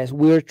 Actually, yes.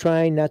 We're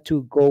trying not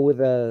to go with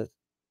a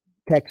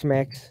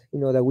Tex-Mex,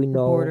 that we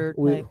know. Border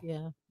type,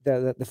 yeah.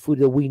 The food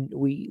that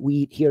we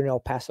eat here in El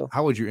Paso.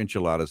 How would your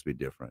enchiladas be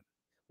different?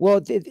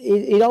 Well,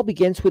 it all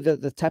begins with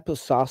the type of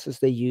sauces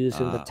they use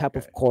and the type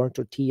of corn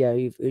tortilla.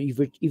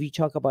 If you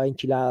talk about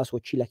enchiladas or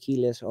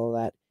chilaquiles, all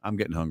that. I'm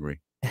getting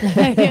hungry.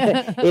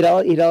 It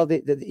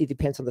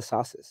depends on the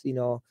sauces,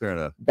 Fair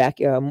enough. Back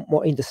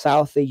more in the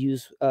South, they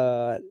use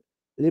a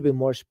little bit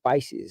more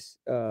spices,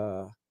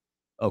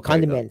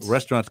 condiments.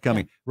 Restaurants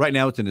coming right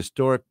now. It's an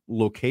historic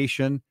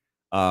location.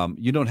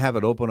 You don't have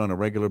it open on a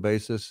regular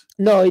basis.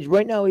 No,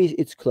 right now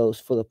it's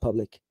closed for the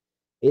public.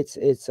 It's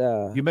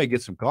You may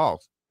get some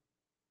calls.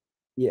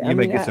 Yeah, you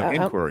may get some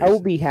inquiries. I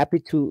will be happy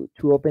to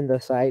open the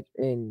site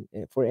and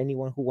for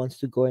anyone who wants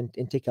to go and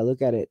take a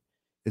look at it.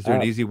 Is there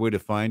an easy way to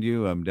find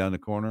you? Down the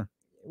corner.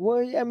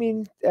 Well, I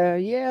mean,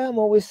 yeah, I'm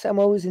always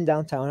in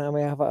downtown. I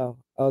mean, I have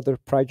other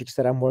projects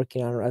that I'm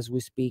working on as we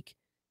speak,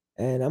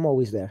 and I'm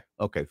always there.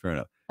 Okay, fair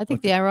enough. I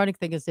think the ironic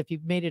thing is if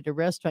you've made it a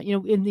restaurant,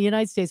 in the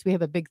United States, we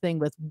have a big thing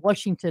with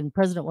Washington.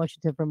 President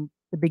Washington from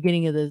the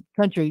beginning of the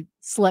country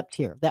slept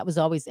here. That was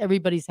always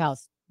everybody's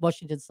house.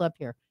 Washington slept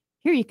here.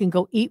 Here you can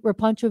go eat where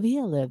Pancho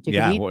Villa lived. You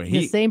can eat in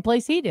the same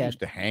place he did. Used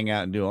to hang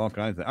out and do all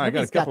kinds of things. All right, I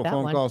got a couple of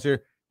phone calls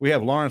here. We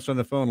have Lawrence on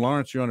the phone.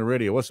 Lawrence, you're on the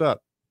radio. What's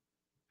up?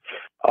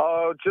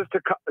 Oh, just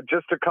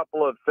a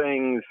couple of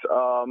things.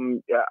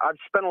 I've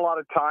spent a lot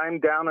of time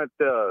down at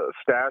the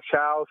Stash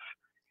House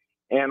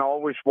and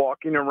always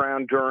walking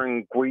around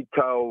during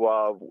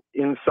Guito,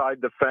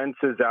 inside the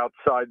fences,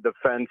 outside the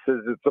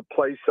fences. It's a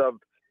place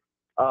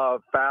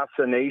of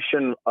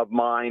fascination of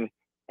mine.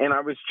 And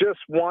I was just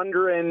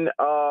wondering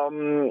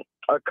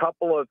a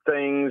couple of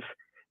things.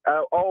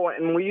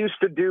 And we used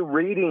to do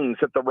readings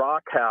at the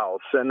Rock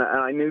House, and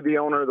I knew the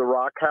owner of the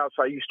Rock House.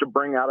 I used to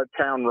bring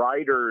out-of-town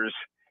writers,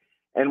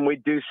 and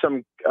we'd do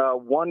some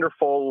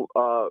wonderful,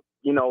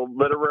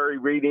 literary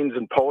readings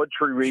and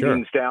poetry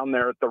readings down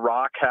there at the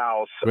Rock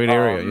House. Great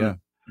area, yeah.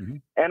 Mm-hmm.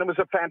 And it was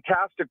a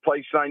fantastic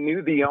place. I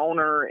knew the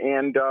owner,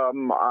 and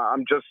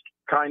I'm just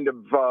kind of,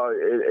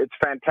 it's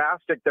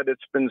fantastic that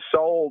it's been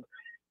sold.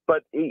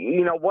 But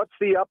what's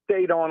the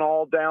update on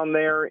all down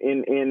there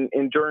in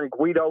during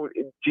Guido?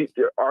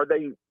 Are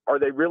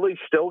they really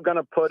still going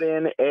to put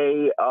in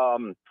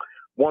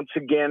once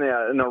again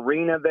an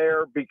arena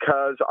there?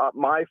 Because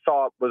my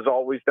thought was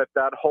always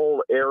that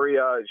whole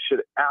area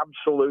should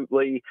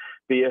absolutely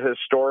be a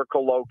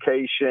historical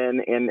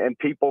location, and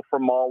people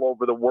from all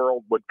over the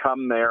world would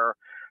come there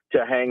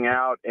to hang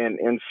out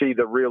and see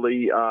the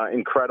really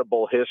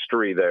incredible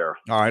history there.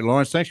 All right,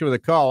 Lawrence, thanks for the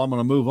call. I'm going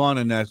to move on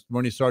and ask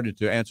Bernie Sargent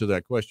to answer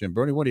that question.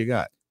 Bernie, what do you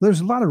got?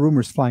 There's a lot of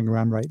rumors flying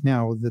around right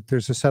now that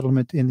there's a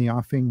settlement in the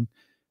offing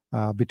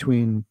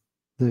between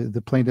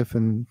the plaintiff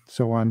and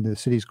so on. The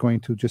city's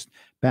going to just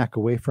back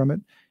away from it.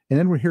 And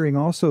then we're hearing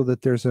also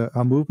that there's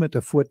a movement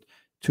afoot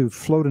to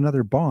float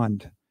another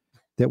bond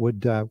that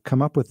would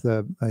come up with,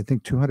 I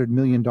think, $200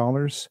 million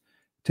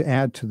to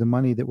add to the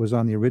money that was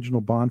on the original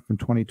bond from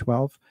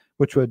 2012,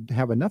 which would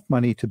have enough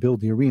money to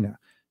build the arena.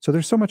 So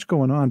there's so much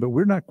going on, but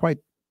we're not quite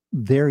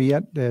there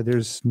yet.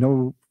 There's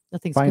no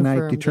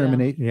finite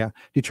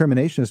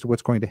determination as to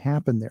what's going to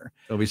happen there.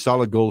 There'll be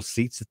solid gold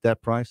seats at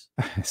that price.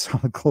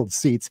 Solid gold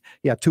seats,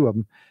 yeah, 2 of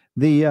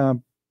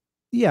them.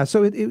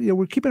 So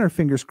we're keeping our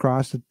fingers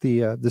crossed that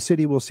the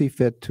city will see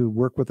fit to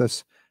work with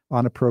us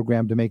on a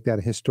program to make that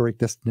a historic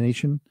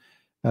destination,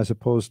 as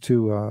opposed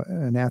to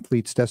an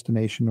athlete's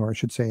destination, or I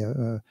should say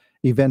a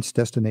events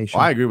destination.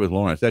 Well, I agree with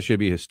Lawrence. That should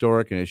be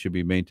historic, and it should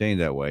be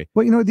maintained that way.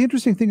 Well, the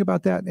interesting thing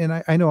about that,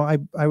 and I know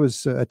I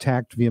was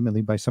attacked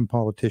vehemently by some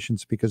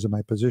politicians because of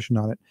my position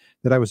on it,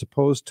 that I was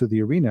opposed to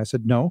the arena. I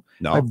said, no,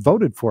 I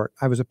voted for it.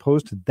 I was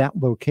opposed to that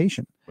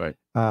location. Right.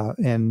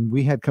 And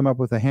we had come up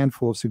with a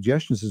handful of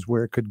suggestions as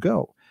where it could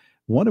go,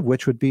 one of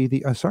which would be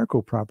the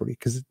Asarco property,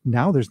 because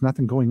now there's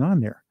nothing going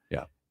on there.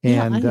 Yeah.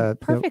 And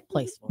perfect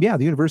place. Yeah,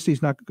 the university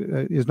is not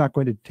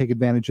going to take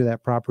advantage of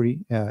that property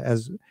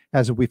as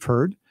we've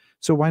heard.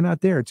 So why not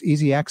there? It's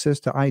easy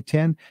access to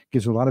I-10,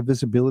 gives a lot of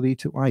visibility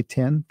to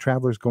I-10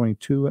 travelers going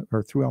to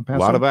or through El Paso. A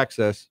lot of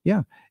access.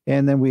 Yeah,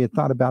 and then we had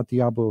thought about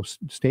Diablo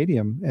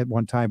Stadium at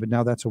one time, but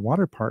now that's a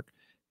water park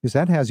because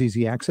that has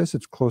easy access.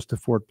 It's close to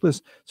Fort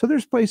Bliss. So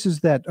there's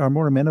places that are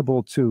more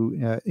amenable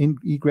to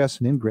egress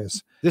and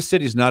ingress. This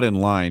city's not in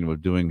line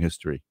with doing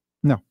history.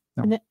 No.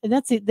 And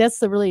that's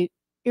the really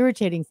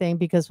irritating thing,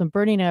 because when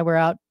Bernie and I were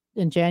out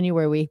in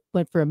January, we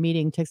went for a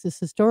meeting, Texas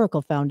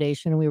Historical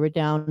Foundation, and we were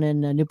down in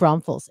New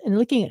Braunfels and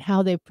looking at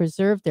how they've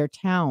preserved their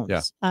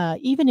towns. Yeah.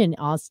 Even in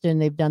Austin,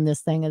 they've done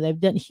this thing, and they've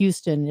done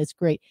Houston. It's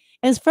great.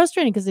 And it's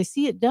frustrating because they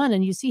see it done,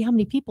 and you see how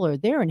many people are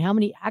there and how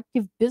many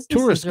active businesses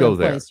tourists are go in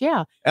there. place.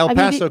 Yeah. El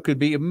Paso could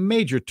be a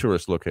major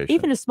tourist location.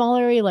 Even a small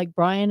area like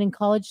Bryan and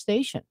College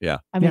Station. Yeah.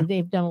 I mean,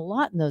 they've done a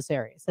lot in those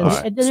areas.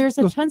 And there's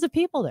tons of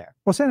people there.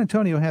 Well, San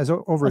Antonio has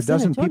over a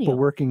dozen people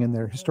working in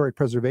their historic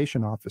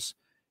preservation office.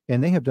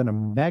 and they have done a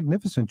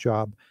magnificent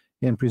job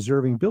in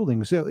preserving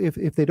buildings. So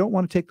if they don't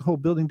want to take the whole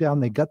building down,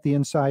 they gut the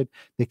inside,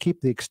 they keep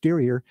the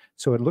exterior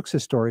so it looks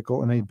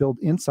historical, and they build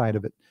inside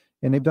of it.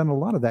 And they've done a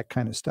lot of that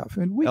kind of stuff.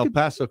 And El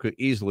Paso could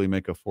easily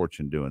make a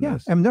fortune doing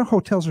this. I mean, their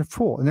hotels are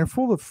full, and they're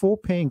full of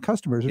full-paying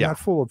customers. They're not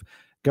full of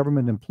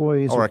government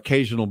employees or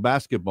occasional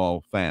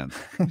basketball fans.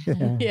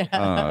 Don't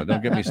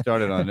get me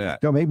started on that.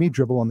 Don't make me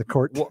dribble on the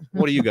court.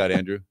 What do you got,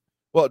 Andrew?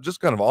 Well, just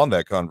kind of on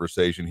that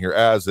conversation here,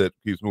 as it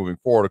keeps moving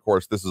forward, of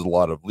course, this is a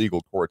lot of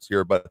legal courts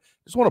here, but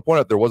just want to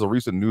point out there was a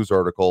recent news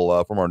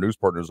article from our news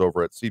partners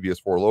over at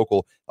CBS4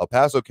 Local. El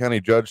Paso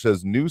County judge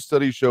says new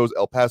study shows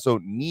El Paso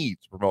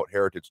needs to promote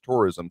heritage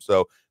tourism.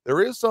 So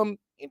there is some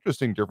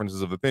interesting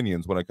differences of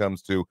opinions when it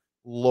comes to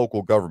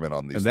local government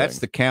on these and that's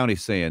things. The county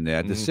saying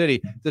that. The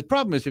city, the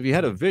problem is if you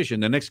had a vision,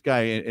 the next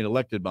guy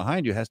elected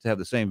behind you has to have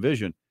the same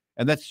vision.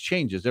 And that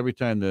changes every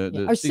time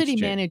the our city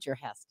manager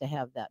has to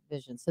have that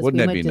vision. So Wouldn't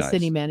we that went be to nice?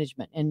 city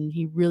management, and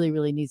he really,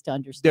 really needs to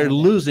understand. They're that.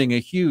 losing a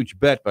huge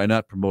bet by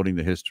not promoting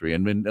the history.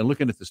 And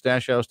looking at the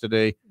Stash House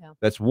today,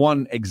 that's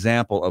one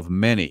example of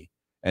many.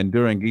 And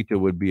Duranguito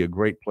would be a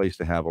great place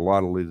to have a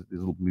lot of these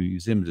little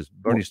museums, as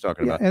Bernie's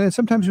talking about. And then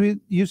sometimes we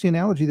use the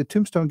analogy that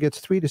Tombstone gets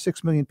 3 to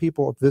 6 million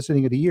people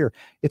visiting it a year.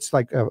 It's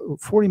like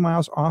 40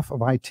 miles off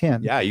of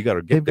I-10. Yeah, you got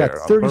to get They've there.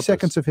 got 30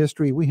 seconds of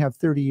history. We have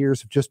 30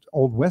 years of just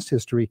Old West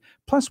history.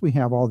 Plus, we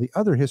have all the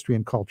other history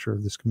and culture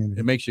of this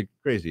community. It makes you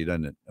crazy,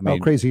 doesn't it? I mean,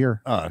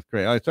 crazier. Oh, it's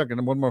great. I was talking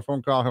to one more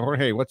phone call.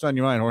 Jorge, what's on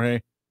your mind, Jorge?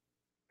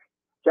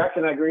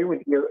 Jackson, I agree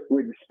with you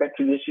with respect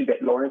to the issue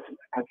that Lawrence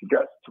has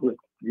addressed with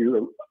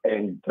you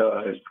and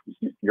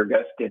your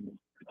guest and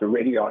the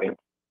radio audience.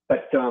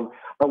 But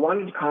I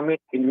wanted to comment,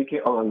 Enrique,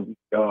 on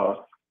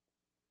Pancho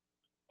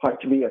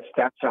Villa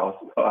Stash House.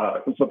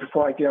 So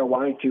before I do, I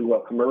wanted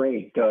to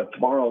commemorate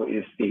tomorrow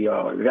is the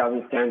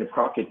Valiant Stand of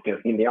Crockett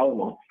in the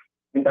Alamo.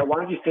 And I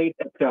wanted to say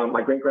that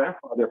my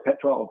great-grandfather,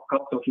 Petro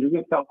Paso, he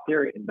lived out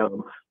there in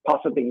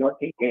Paso del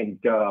Norte, and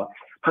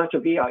Pancho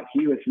Villa,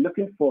 he was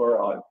looking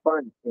for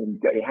funds, and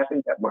it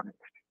happened that my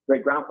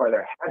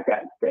great-grandfather had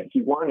that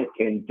he wanted,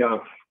 and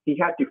he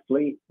had to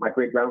flee my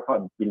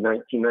great-grandfather in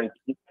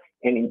 1919,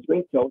 and in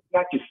doing so, he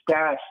had to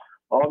stash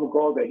all the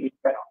gold that he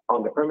had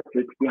on the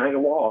premises behind a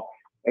wall.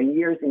 And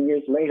years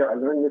later, I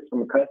learned this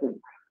from a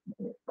cousin,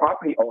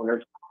 property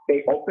owners.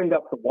 They opened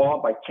up the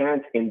wall by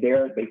chance, and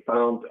there they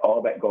found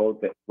all that gold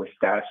that was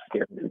stashed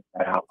there in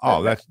that house.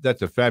 Oh,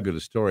 that's a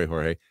fabulous story,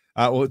 Jorge.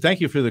 Well, thank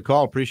you for the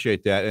call.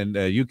 Appreciate that. And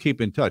you keep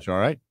in touch, all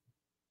right?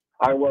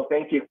 I will.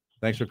 Thank you.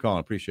 Thanks for calling.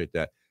 Appreciate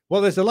that.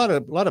 Well, there's a lot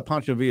of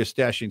Pancho Villa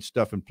stashing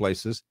stuff in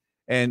places.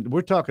 And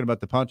we're talking about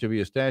the Pancho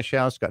Villa Stash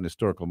House, got an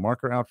historical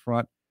marker out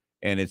front.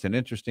 And it's an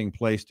interesting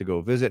place to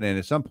go visit. And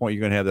at some point, you're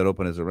going to have that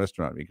open as a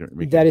restaurant.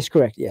 That is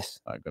correct. Yes.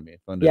 Going to be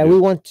fun to do. We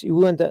want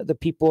the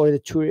people or the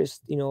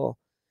tourists,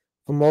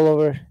 from all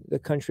over the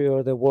country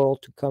or the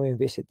world to come and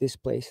visit this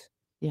place.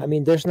 Yeah. I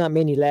mean, there's not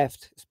many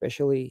left,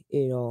 especially,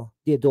 the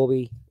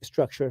adobe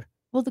structure.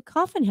 Well, the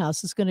Coffin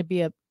House is going to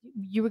be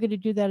you were going to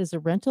do that as a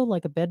rental,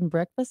 like a bed and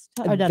breakfast?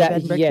 Or not a bed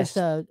and breakfast,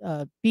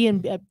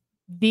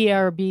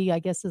 BRB, I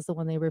guess is the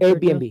one they refer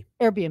Airbnb.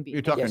 to. Airbnb.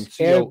 You're talking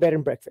bed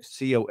and breakfast.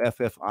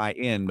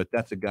 COFFIN, but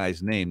that's a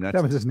guy's name.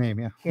 That was his name,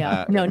 yeah.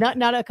 Yeah. No,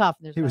 not a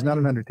coffin. He was not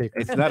an undertaker.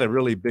 It's not a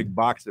really big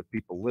box that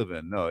people live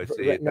in. No, it's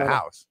a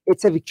house.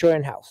 It's a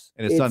Victorian house.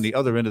 And it's on the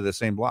other end of the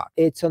same block.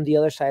 It's on the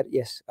other side,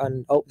 yes.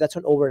 That's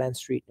on Overland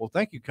Street. Well,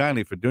 thank you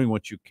kindly for doing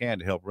what you can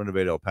to help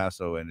renovate El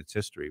Paso and its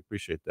history.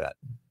 Appreciate that.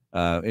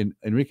 And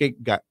Enrique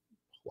Guajardo.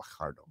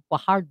 Am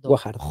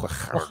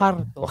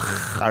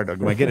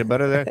I getting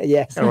better there?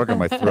 Yes. I work on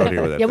my throat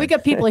here with that. Yeah, we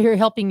got people here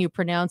helping you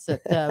pronounce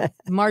it.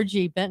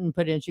 Margie Benton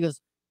put in. She goes,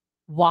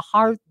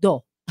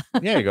 Guajardo.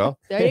 There you go.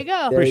 There you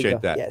go.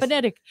 Appreciate that. Yes.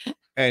 Phonetic.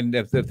 And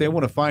if they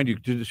want to find you,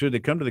 should they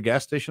come to the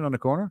gas station on the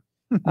corner?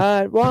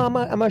 Well,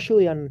 I'm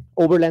actually on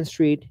Overland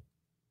Street,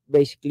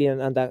 basically at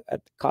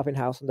the Coffin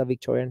House and the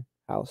Victorian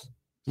House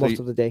most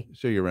of the day.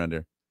 So you're around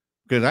there.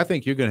 Because I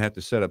think you're going to have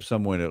to set up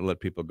some way to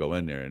let people go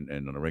in there and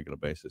on a regular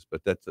basis.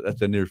 But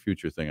that's a near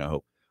future thing, I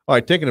hope. All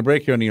right, taking a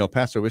break here on the El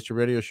Paso History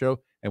Radio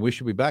Show, and we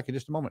should be back in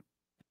just a moment.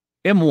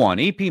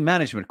 M1 EP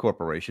Management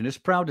Corporation is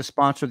proud to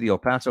sponsor the El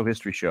Paso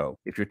History Show.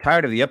 If you're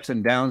tired of the ups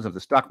and downs of the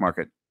stock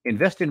market,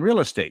 invest in real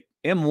estate.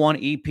 M1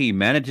 EP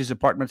manages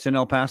apartments in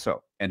El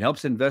Paso and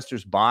helps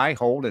investors buy,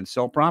 hold, and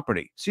sell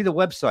property. See the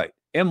website,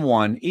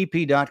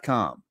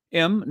 m1ep.com.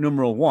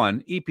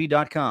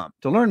 M1ep.com.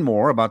 To learn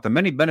more about the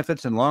many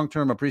benefits and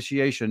long-term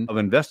appreciation of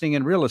investing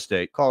in real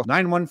estate, call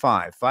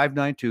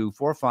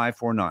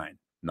 915-592-4549.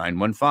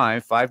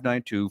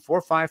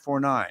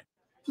 915-592-4549.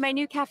 My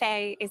new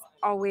cafe is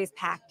always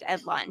packed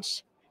at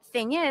lunch.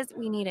 Thing is,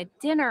 we need a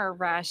dinner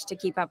rush to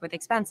keep up with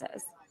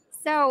expenses.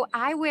 So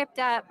I whipped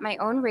up my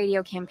own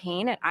radio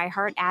campaign at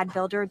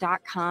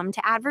iHeartAdBuilder.com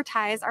to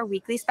advertise our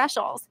weekly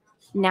specials.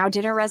 Now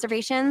dinner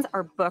reservations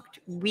are booked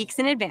weeks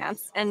in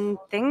advance, and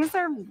things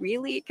are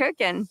really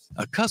cooking.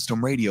 A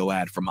custom radio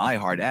ad from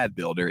iHeart Ad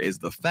Builder is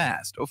the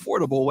fast,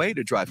 affordable way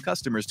to drive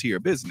customers to your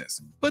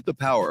business. Put the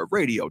power of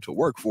radio to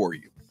work for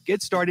you.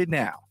 Get started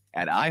now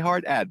at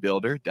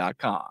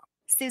iHeartAdBuilder.com.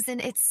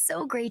 Susan, it's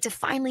so great to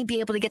finally be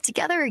able to get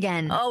together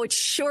again. Oh, it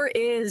sure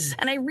is.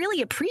 And I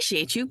really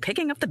appreciate you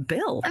picking up the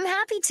bill. I'm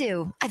happy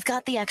to. I've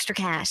got the extra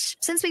cash.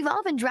 Since we've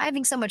all been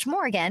driving so much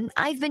more again,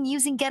 I've been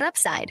using Get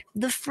Upside,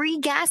 the free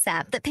gas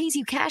app that pays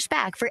you cash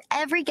back for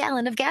every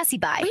gallon of gas you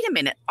buy. Wait a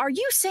minute. Are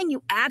you saying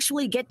you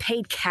actually get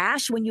paid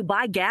cash when you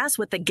buy gas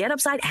with the Get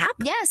Upside app?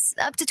 Yes,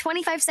 up to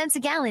 25 cents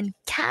a gallon.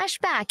 Cash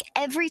back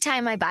every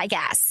time I buy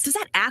gas. Does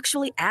that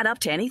actually add up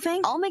to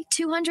anything? I'll make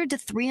 $200 to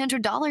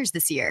 $300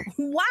 this year.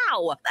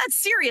 Wow, that's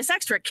serious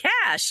extra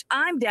cash.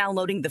 I'm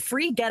downloading the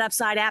free Get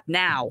Upside app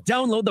now.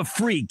 Download the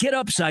free Get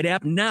Upside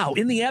app now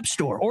in the App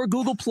Store or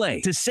Google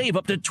Play to save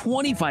up to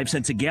 25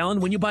 cents a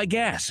gallon when you buy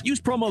gas. Use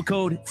promo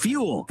code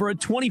FUEL for a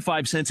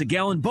 25 cents a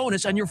gallon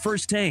bonus on your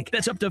first tank.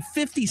 That's up to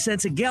 50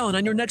 cents a gallon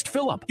on your next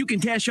fill up. You can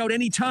cash out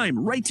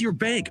anytime right to your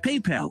bank,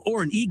 PayPal,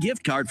 or an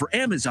e-gift card for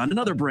Amazon and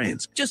other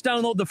brands. Just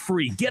download the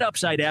free Get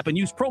Upside app and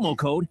use promo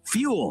code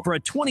FUEL for a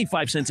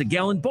 25 cents a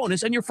gallon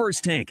bonus on your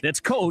first tank.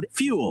 That's code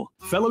FUEL.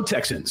 Fellow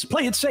Texans,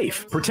 play it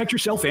safe. Protect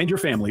yourself and your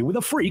family with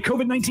a free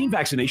COVID-19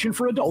 vaccination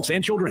for adults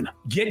and children.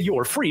 Get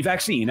your free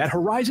vaccine at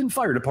Horizon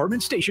Fire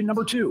Department Station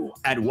Number 2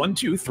 at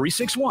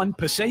 12361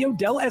 Paseo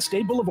del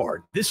Este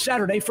Boulevard this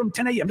Saturday from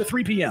 10 a.m. to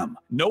 3 p.m.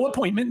 No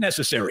appointment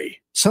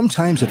necessary.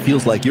 Sometimes it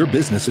feels like your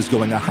business is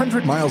going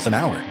 100 miles an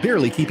hour,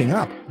 barely keeping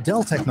up.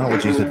 Dell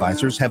Technologies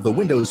advisors have the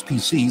Windows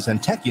PCs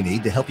and tech you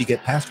need to help you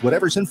get past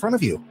whatever's in front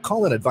of you.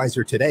 Call an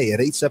advisor today at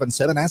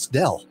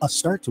 877-ASK-DELL. A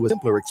start to a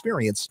simpler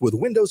experience with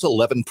Windows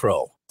 11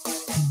 Pro.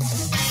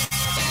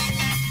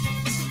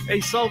 Hey,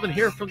 Sullivan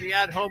here from the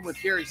At Home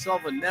with Gary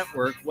Sullivan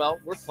Network. Well,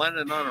 we're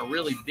planning on a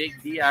really big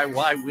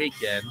DIY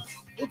weekend.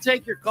 We'll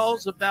take your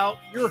calls about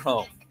your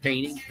home,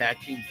 painting,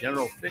 patching,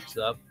 general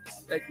fix-up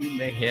that you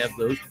may have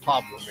those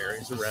problem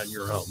areas around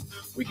your home.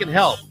 We can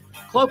help.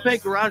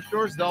 Clopay Garage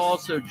Doors, they'll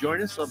also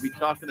join us. They'll be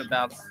talking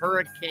about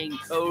Hurricane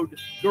Code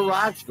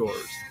garage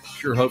doors.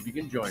 Sure hope you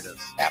can join us.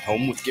 At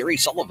Home with Gary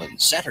Sullivan,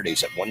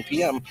 Saturdays at 1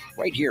 p.m.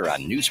 right here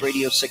on News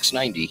Radio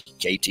 690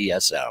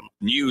 KTSM.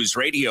 News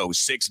Radio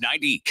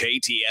 690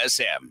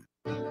 KTSM.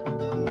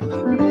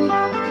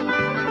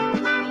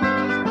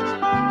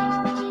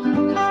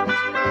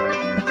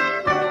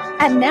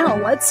 And now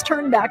let's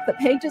turn back the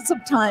pages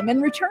of time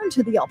and return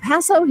to the El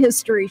Paso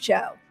History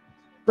Show.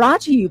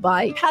 Brought to you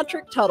by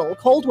Patrick Tuttle,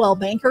 Coldwell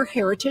Banker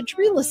Heritage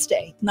Real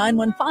Estate,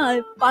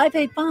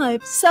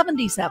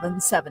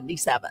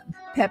 915-585-7777.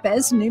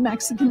 Pepe's New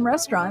Mexican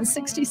Restaurant,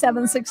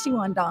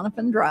 6761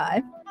 Donovan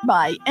Drive.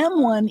 By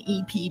M1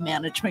 EP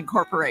Management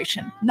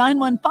Corporation,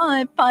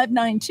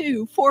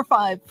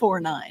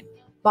 915-592-4549.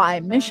 By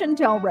Mission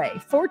Del Rey,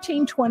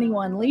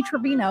 1421 Lee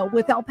Trevino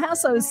with El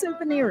Paso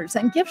souvenirs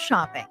and gift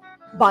shopping.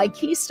 By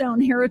Keystone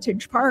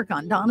Heritage Park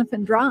on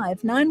Donovan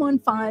Drive,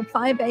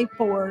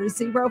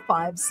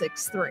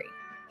 915-584-0563.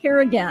 Here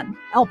again,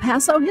 El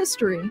Paso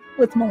History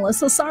with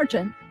Melissa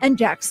Sargent and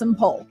Jackson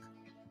Polk.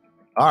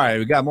 All right,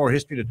 we got more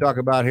history to talk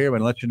about here. I'm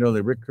going to let you know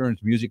that Rick Kern's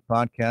music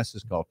podcast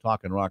is called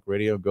Talkin' Rock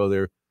Radio. Go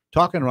there,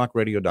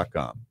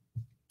 talkinrockradio.com.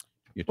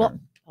 Your turn.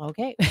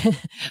 Okay.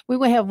 We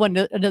will have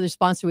another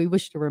sponsor we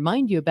wish to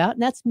remind you about,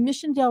 and that's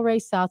Mission Del Rey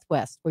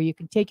Southwest, where you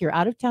can take your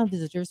out-of-town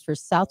visitors for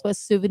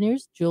Southwest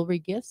souvenirs, jewelry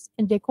gifts,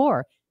 and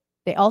decor.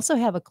 They also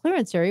have a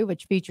clearance area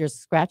which features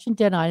scratch and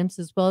dent items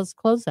as well as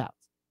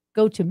closeouts.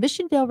 Go to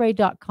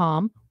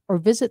missiondelrey.com or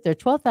visit their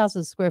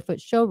 12,000 square foot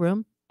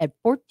showroom at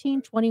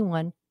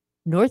 1421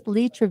 North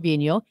Lee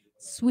Trevino,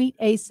 Suite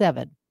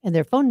A7. And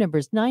their phone number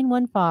is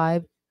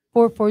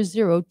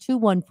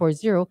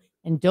 915-440-2140.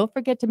 And don't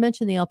forget to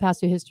mention the El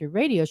Paso History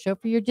Radio Show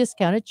for your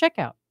discount at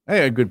checkout.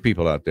 Hey, good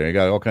people out there. You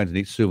got all kinds of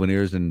neat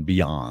souvenirs and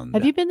beyond.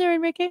 Have you been there,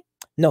 Enrique?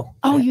 No.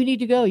 Oh, you need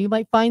to go. You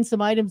might find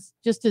some items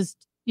just as,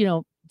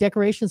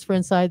 decorations for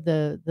inside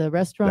the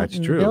restaurant. That's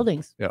and true.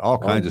 buildings. Yeah, all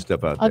kinds of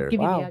stuff out I'll there.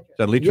 give you the address. It's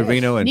at Lee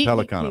Trevino and Neat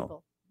Pelicano.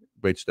 people.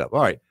 Great stuff.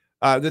 All right.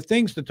 The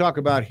things to talk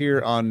about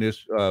here on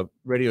this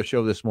radio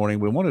show this morning,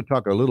 we want to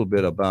talk a little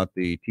bit about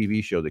the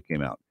TV show that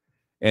came out.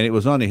 And it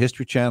was on the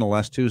History Channel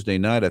last Tuesday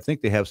night. I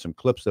think they have some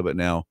clips of it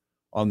now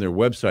on their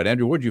website.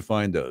 Andrew, where'd you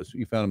find those?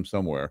 You found them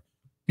somewhere.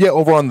 Yeah,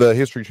 over on the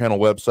History Channel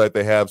website,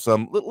 they have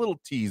some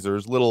little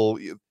teasers, little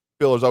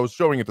fillers. I was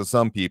showing it to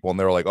some people, and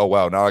they were like, oh,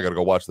 wow, now I got to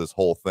go watch this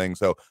whole thing.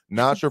 So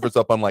not sure if it's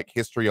up on,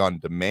 History on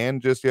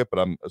Demand just yet,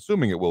 but I'm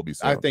assuming it will be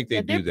soon. I think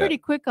they do that. They're pretty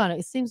quick on it.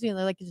 It seems to me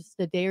like just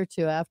a day or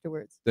two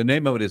afterwards. The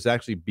name of it is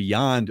actually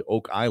Beyond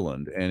Oak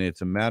Island, and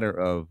it's a matter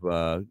of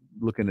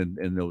looking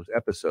in those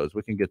episodes.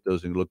 We can get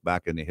those and look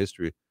back in the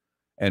history.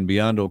 And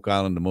Beyond Oak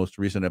Island, the most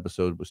recent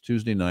episode was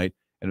Tuesday night,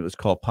 and it was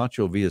called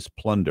Pancho Villa's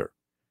Plunder.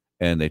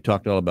 And they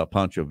talked all about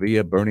Pancho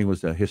Villa. Bernie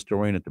was a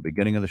historian at the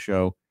beginning of the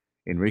show.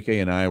 Enrique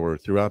and I were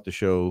throughout the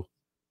show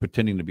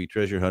pretending to be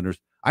treasure hunters.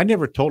 I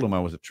never told him I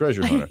was a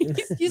treasure hunter.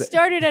 You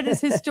started out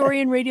as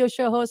historian radio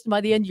show host, and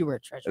by the end you were a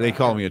treasure hunter. They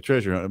call me a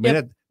treasure hunter. I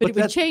mean, but it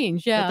would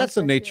change, yeah. But that's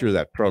the nature of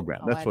that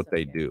program. That's what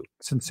they do.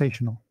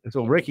 Sensational.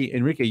 So,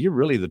 Enrique, you're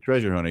really the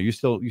treasure hunter. You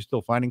still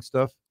finding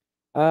stuff?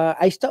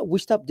 We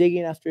stopped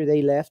digging after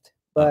they left,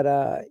 but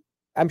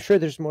I'm sure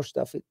there's more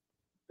stuff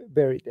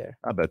buried there.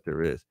 I bet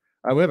there is.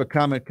 We have a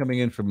comment coming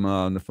in from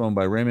on the phone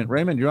by Raymond.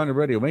 Raymond, you're on the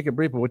radio. Make it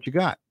brief. What you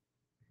got?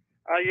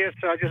 Yes,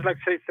 I'd just like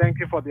to say thank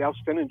you for the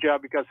outstanding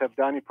job you guys have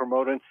done in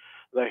promoting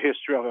the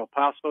history of El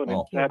Paso,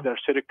 and that their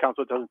city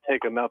council doesn't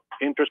take enough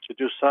interest to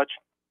do such.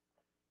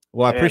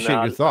 Well, I appreciate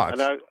your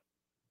thoughts.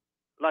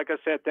 Like I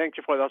said, thank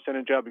you for the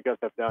outstanding job you guys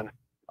have done.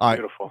 All right.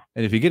 Beautiful.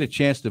 And if you get a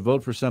chance to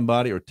vote for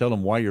somebody or tell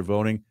them why you're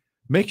voting,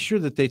 make sure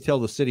that they tell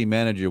the city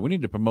manager, we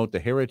need to promote the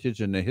heritage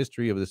and the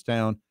history of this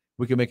town.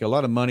 We can make a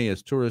lot of money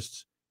as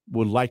tourists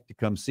would like to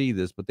come see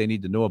this, but they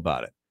need to know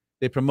about it.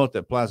 They promote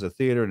that Plaza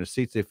Theater and the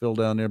seats they fill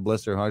down there.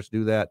 Bless their hearts,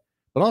 do that.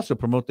 But also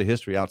promote the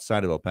history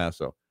outside of El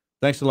Paso.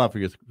 Thanks a lot for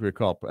your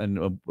call.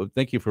 And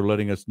thank you for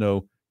letting us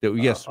know that,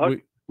 yes,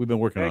 we've been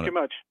working on it. Thank you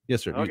much.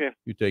 Yes, sir. Okay.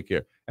 You take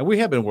care. And we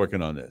have been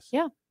working on this.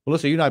 Yeah.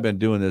 Melissa, you and I have been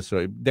doing this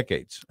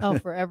decades. Oh,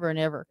 forever and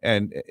ever.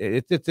 And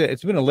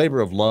it's been a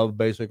labor of love,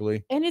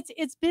 basically. And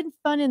it's been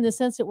fun in the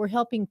sense that we're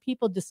helping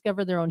people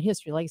discover their own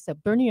history. Like I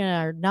said, Bernie and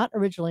I are not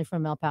originally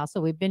from El Paso.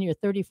 We've been here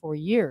 34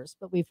 years,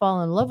 but we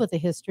fall in love with the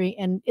history.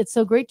 And it's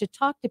so great to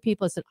talk to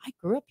people. I said, I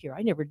grew up here.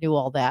 I never knew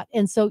all that.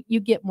 And so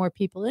you get more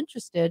people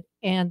interested,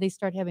 and they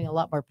start having a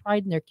lot more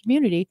pride in their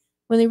community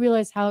when they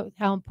realize how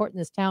important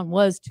this town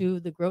was to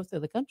the growth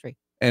of the country.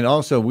 And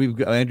also, we've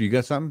got, Andrew, you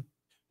got something?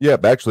 Yeah,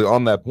 actually,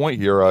 on that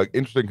point here,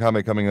 interesting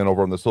comment coming in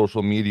over on the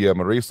social media.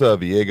 Marisa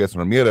Villegas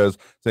Ramirez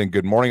saying,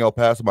 "Good morning, El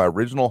Paso. My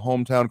original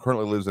hometown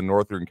currently lives in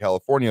Northern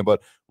California,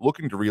 but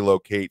looking to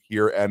relocate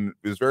here, and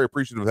is very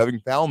appreciative of having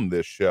found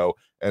this show,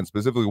 and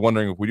specifically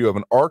wondering if we do have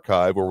an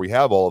archive where we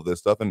have all of this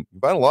stuff. And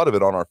you find a lot of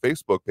it on our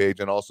Facebook page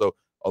and also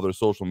other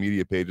social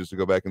media pages to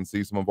go back and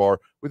see some of our,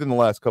 within the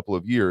last couple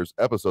of years,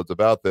 episodes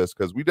about this,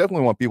 because we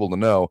definitely want people to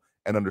know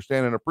and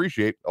understand and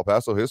appreciate El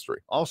Paso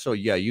history. Also,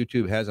 yeah,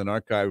 YouTube has an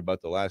archive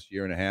about the last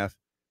year and a half,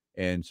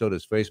 and so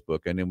does Facebook.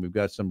 And then we've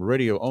got some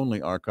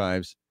radio-only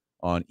archives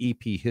on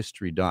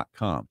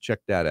ephistory.com. Check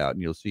that out,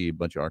 and you'll see a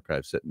bunch of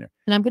archives sitting there.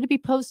 And I'm going to be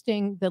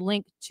posting the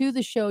link to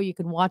the show you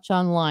can watch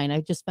online.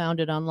 I just found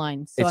it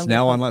online. So It's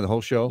now online, the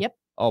whole show? Yep.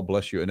 Oh,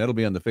 bless you. And that'll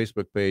be on the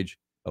Facebook page,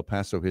 El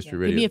Paso History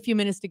Radio. Give me a few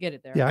minutes to get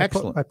it there. Yeah,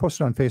 Excellent. I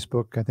posted on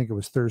Facebook. I think it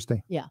was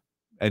Thursday. Yeah.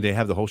 And they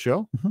have the whole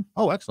show? Mm-hmm.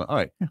 Oh, excellent. All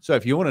right. So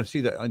if you want to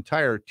see the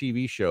entire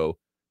TV show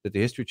that the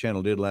History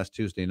Channel did last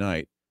Tuesday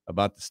night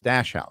about the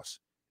Stash House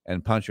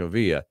and Pancho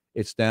Villa,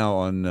 it's now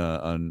on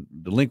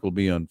the link will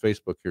be on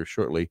Facebook here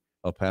shortly,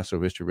 El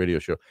Paso History Radio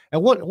Show.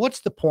 And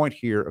what's the point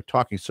here of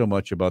talking so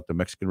much about the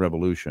Mexican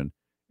Revolution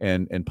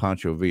and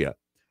Pancho Villa?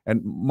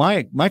 And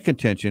my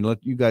contention,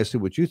 let you guys see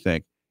what you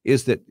think,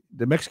 is that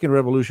the Mexican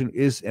Revolution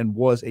is and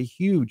was a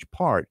huge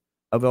part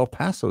of El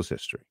Paso's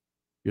history.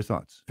 Your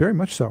thoughts? Very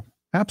much so.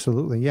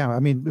 Absolutely. Yeah. I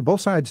mean,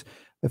 both sides,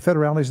 the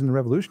Federales and the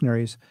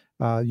Revolutionaries,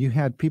 you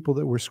had people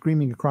that were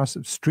streaming across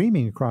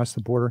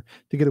the border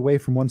to get away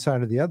from one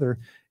side or the other.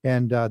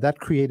 And that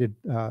created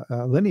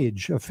a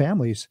lineage of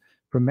families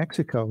from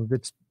Mexico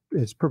that's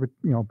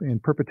in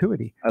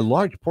perpetuity. A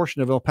large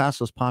portion of El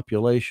Paso's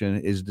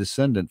population is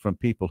descendant from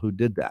people who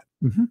did that.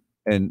 Mm-hmm.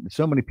 And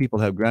so many people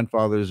have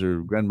grandfathers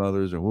or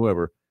grandmothers or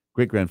whoever,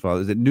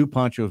 great-grandfathers that knew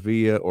Pancho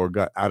Villa or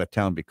got out of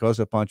town because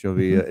of Pancho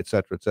Villa, et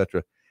cetera, et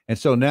cetera. And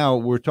so now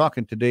we're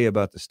talking today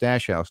about the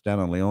Stash House down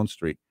on Leon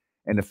Street,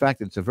 and the fact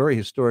that it's a very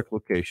historic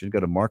location.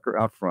 Got a marker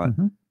out front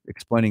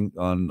explaining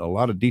on a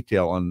lot of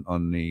detail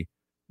on the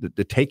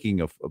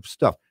taking of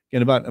stuff.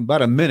 In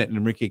about a minute,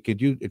 Enrique,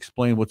 could you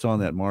explain what's on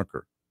that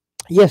marker?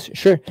 Yes,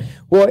 sure.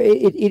 Well,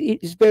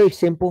 it's very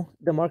simple.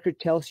 The marker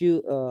tells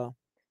you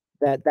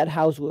that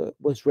house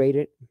was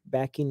raided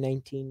back in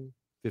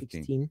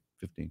 1915,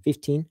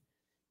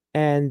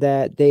 and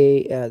that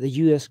the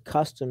U.S.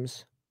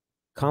 Customs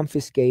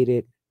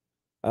confiscated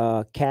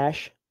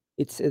cash.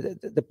 It's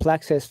the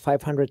plaque says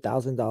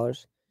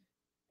 $500,000,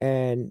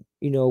 and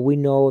we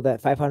know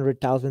that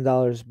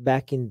 $500,000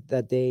 back in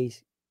that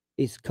days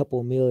is a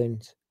couple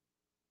millions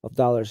of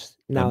dollars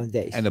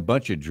nowadays, and a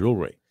bunch of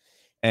jewelry.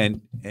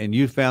 And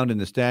you found in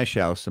the Stash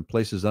House some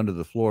places under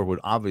the floor where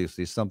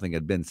obviously something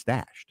had been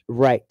stashed.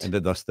 Right. And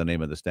thus the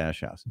name of the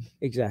Stash House.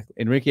 Exactly.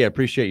 Enrique, I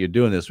appreciate you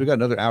doing this. We got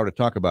another hour to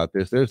talk about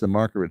this. There's the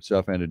marker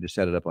itself, and I just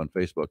set it up on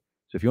Facebook.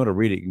 So if you want to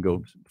read it, you can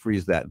go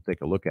freeze that and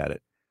take a look at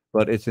it.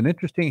 But it's an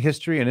interesting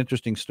history, an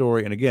interesting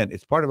story. And again,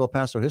 it's part of El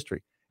Paso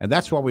history. And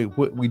that's why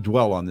we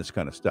dwell on this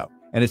kind of stuff.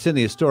 And it's in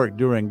the historic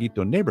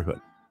Duranguito neighborhood.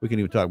 We can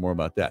even talk more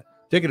about that.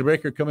 Taking a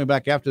break, coming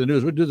back after the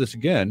news. We'll do this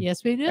again.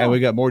 Yes, we do. And we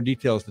got more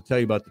details to tell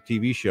you about the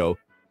TV show,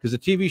 because the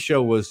TV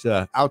show was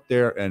out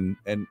there and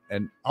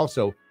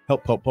also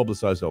helped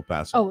publicize El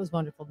Paso. Oh, it was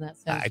wonderful in that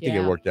sense. I think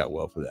it worked out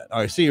well for that. All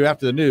right, see you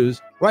after the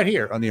news right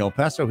here on the El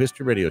Paso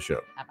History Radio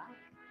Show. Bye-bye.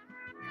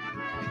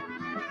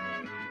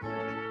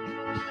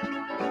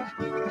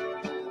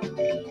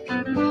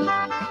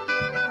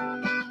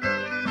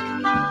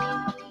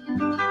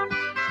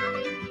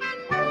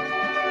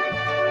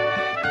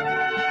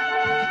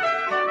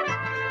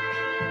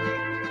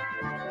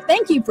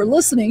 Thank you for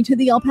listening to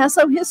the El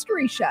Paso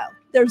History Show.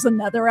 There's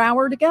another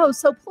hour to go,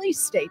 so please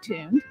stay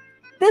tuned.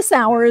 This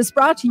hour is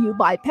brought to you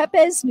by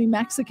Pepe's New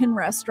Mexican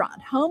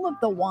Restaurant, home of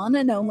the one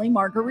and only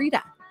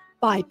margarita.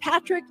 By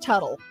Patrick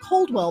Tuttle,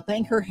 Coldwell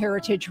Banker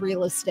Heritage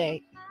Real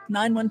Estate,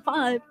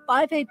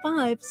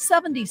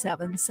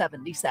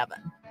 915-585-7777.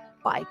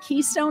 By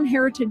Keystone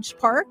Heritage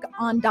Park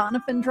on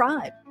Donovan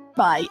Drive.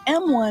 By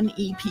M1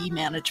 EP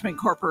Management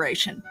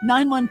Corporation,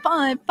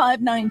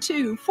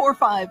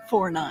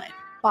 915-592-4549.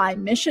 By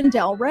Mission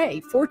Del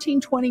Rey,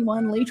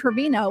 1421 Lee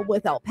Trevino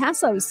with El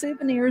Paso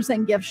souvenirs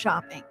and gift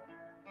shopping.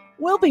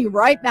 We'll be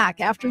right back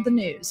after the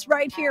news,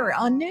 right here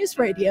on News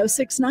Radio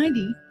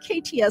 690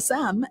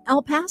 KTSM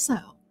El Paso.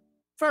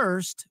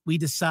 First, we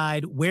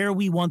decide where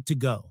we want to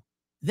go.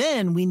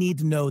 Then we need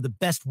to know the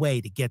best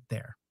way to get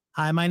there.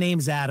 Hi, my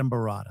name's Adam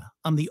Barada.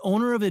 I'm the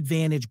owner of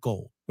Advantage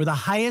Gold. We're the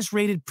highest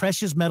rated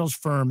precious metals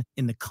firm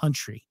in the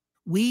country.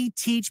 We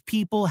teach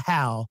people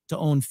how to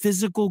own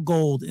physical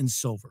gold and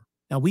silver.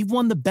 Now, we've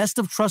won the Best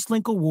of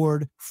TrustLink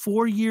Award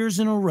 4 years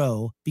in a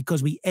row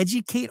because we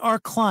educate our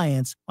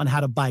clients on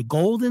how to buy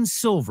gold and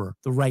silver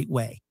the right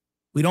way.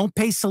 We don't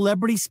pay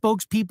celebrity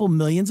spokespeople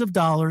millions of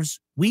dollars.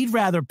 We'd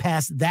rather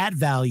pass that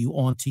value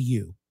on to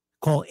you.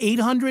 Call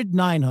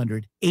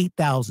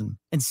 800-900-8000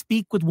 and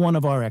speak with one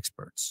of our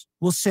experts.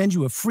 We'll send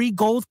you a free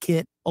gold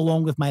kit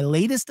along with my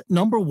latest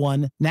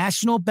 #1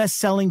 national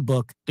best-selling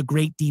book, The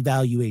Great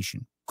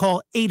Devaluation.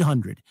 Call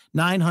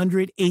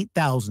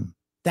 800-900-8000.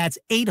 That's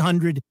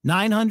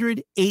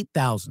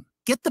 800-900-8000.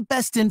 Get the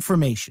best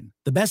information,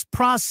 the best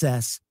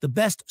process, the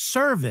best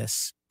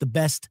service, the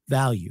best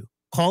value.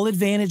 Call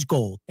Advantage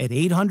Gold at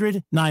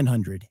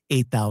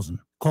 800-900-8000.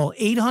 Call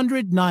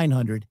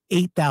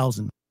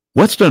 800-900-8000.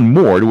 What's done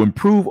more to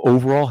improve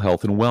overall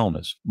health and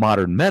wellness,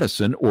 modern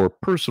medicine or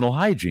personal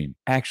hygiene?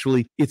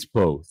 Actually, it's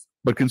both.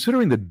 But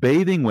considering that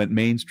bathing went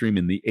mainstream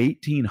in the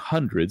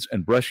 1800s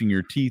and brushing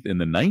your teeth in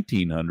the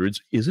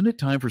 1900s, isn't it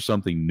time for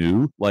something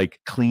new,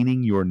 like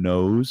cleaning your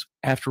nose?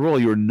 After all,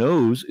 your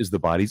nose is the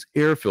body's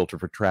air filter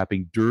for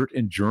trapping dirt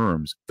and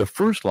germs, the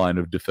first line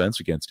of defense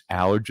against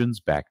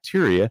allergens,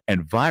 bacteria,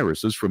 and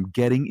viruses from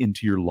getting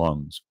into your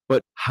lungs.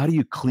 But how do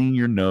you clean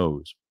your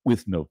nose?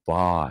 With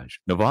Navage.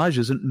 Navage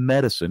isn't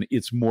medicine,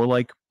 it's more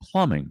like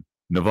plumbing.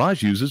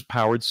 Navage uses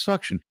powered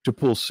suction to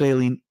pull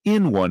saline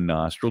in one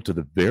nostril to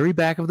the very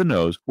back of the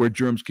nose where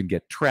germs can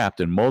get trapped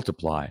and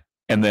multiply,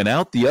 and then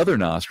out the other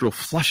nostril,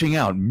 flushing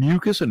out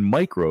mucus and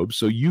microbes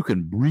so you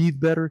can breathe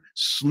better,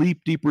 sleep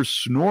deeper,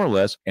 snore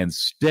less, and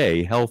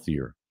stay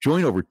healthier.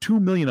 Join over 2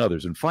 million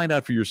others and find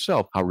out for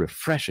yourself how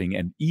refreshing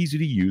and easy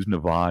to use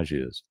Navage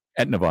is.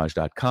 At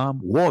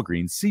Navage.com,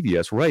 Walgreens,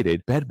 CVS, Rite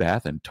Aid, Bed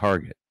Bath, and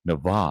Target.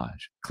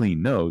 Navage.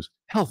 Clean nose,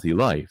 healthy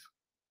life.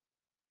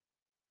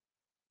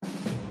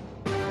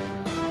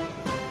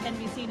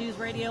 NBC News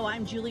Radio,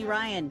 I'm Julie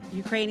Ryan.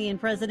 Ukrainian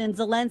President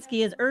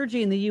Zelensky is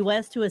urging the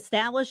U.S. to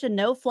establish a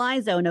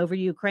no-fly zone over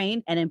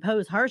Ukraine and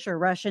impose harsher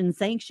Russian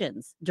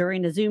sanctions.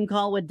 During a Zoom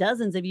call with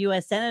dozens of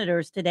U.S.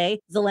 senators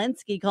today,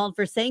 Zelensky called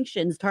for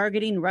sanctions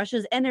targeting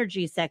Russia's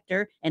energy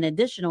sector and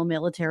additional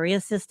military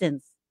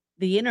assistance.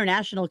 The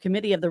International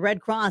Committee of the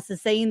Red Cross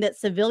is saying that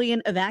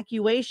civilian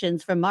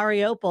evacuations from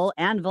Mariupol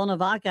and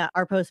Volnovakha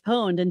are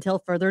postponed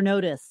until further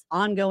notice.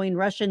 Ongoing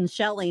Russian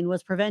shelling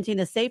was preventing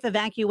a safe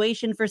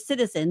evacuation for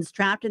citizens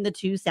trapped in the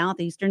two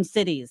southeastern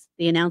cities.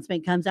 The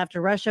announcement comes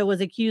after Russia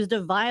was accused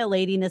of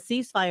violating a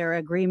ceasefire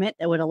agreement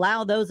that would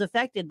allow those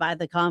affected by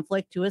the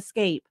conflict to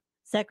escape.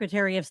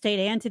 Secretary of State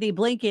Antony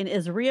Blinken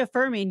is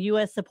reaffirming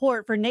U.S.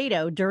 support for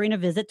NATO during a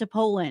visit to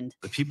Poland.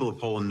 The people of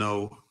Poland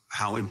know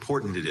how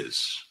important it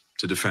is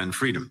to defend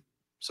freedom.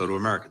 So do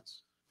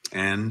Americans.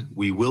 And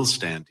we will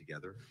stand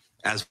together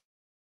as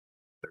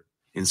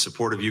in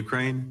support of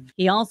Ukraine.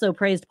 He also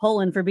praised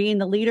Poland for being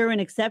the leader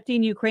in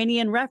accepting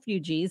Ukrainian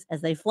refugees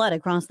as they fled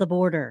across the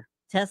border.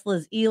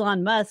 Tesla's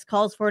Elon Musk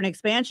calls for an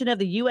expansion of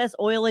the U.S.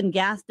 oil and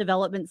gas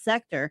development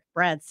sector.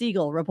 Brad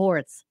Siegel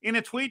reports. In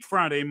a tweet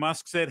Friday,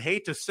 Musk said,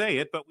 "Hate to say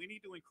it, but we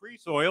need to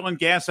increase oil and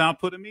gas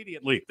output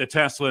immediately." The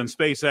Tesla and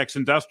SpaceX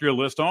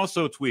industrialist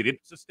also tweeted,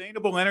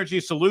 "Sustainable energy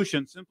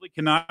solutions simply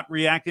cannot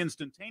react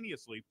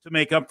instantaneously to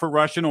make up for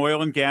Russian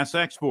oil and gas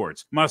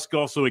exports." Musk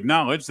also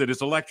acknowledged that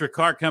his electric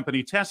car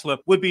company Tesla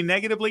would be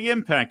negatively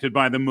impacted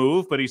by the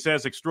move, but he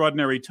says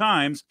extraordinary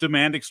times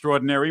demand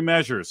extraordinary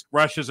measures.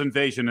 Russia's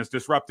invasion has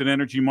disrupted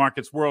energy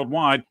markets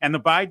worldwide, and the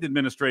Biden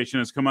administration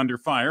has come under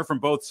fire from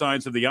both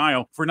sides of the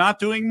aisle for not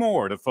doing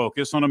more to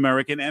focus on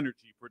American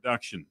energy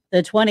production.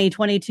 The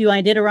 2022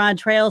 Iditarod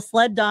Trail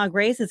sled dog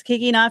race is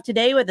kicking off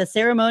today with a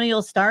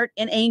ceremonial start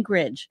in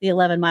Anchorage. The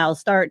 11-mile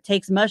start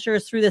takes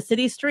mushers through the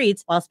city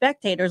streets while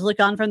spectators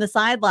look on from the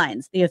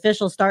sidelines. The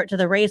official start to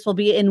the race will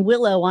be in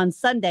Willow on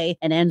Sunday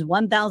and ends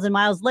 1,000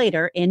 miles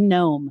later in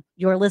Nome.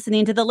 You're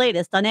listening to the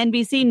latest on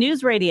NBC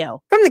News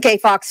Radio. From the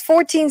KFOX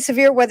 14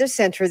 Severe Weather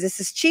Center, this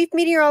is Chief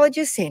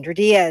Meteorologist Sandra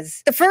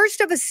Diaz. The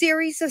first of a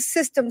series of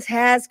systems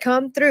has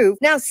come through.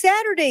 Now,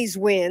 Saturday's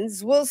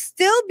winds will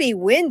still be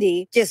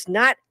windy, just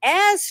not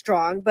as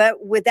strong,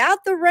 but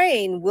without the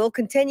rain, we'll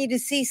continue to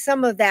see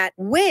some of that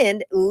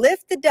wind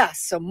lift the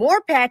dust. So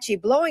more patchy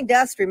blowing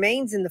dust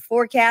remains in the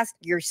forecast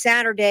your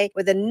Saturday,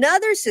 with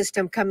another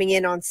system coming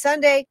in on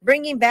Sunday,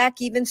 bringing back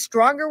even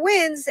stronger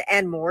winds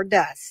and more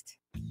dust.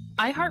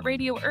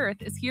 iHeartRadio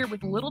Earth is here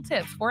with little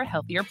tips for a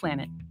healthier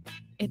planet.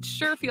 It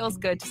sure feels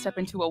good to step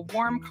into a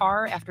warm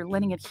car after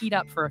letting it heat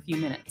up for a few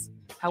minutes.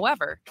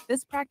 However,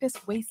 this practice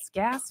wastes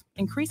gas,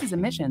 increases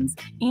emissions,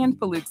 and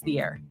pollutes the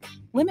air.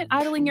 Limit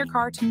idling your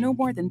car to no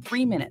more than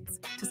 3 minutes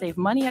to save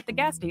money at the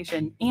gas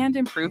station and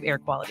improve air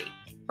quality.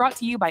 Brought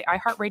to you by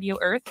iHeartRadio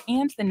Earth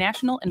and the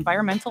National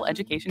Environmental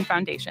Education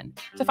Foundation.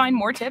 To find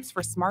more tips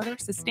for smarter,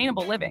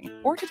 sustainable living,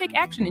 or to take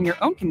action in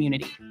your own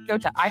community, go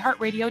to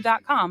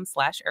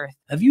iHeartRadio.com/Earth.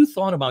 Have you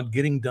thought about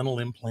getting dental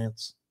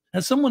implants?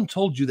 Has someone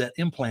told you that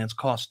implants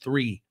cost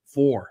 $3,000,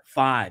 $4,000,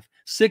 $5,000,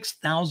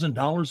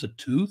 $6,000 a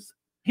tooth?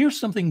 Here's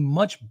something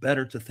much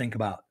better to think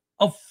about.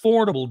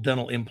 Affordable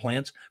dental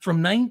implants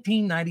from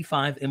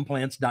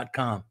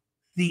 1995implants.com.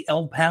 The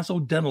El Paso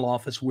dental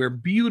office where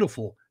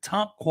beautiful,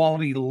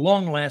 top-quality,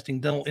 long-lasting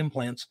dental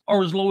implants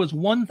are as low as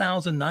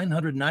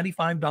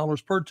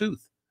 $1,995 per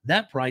tooth.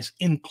 That price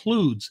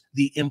includes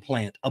the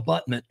implant,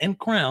 abutment, and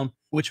crown,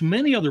 which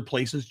many other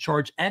places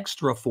charge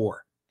extra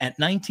for. At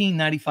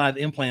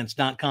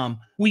 1995implants.com,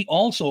 we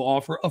also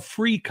offer a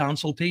free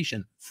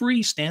consultation,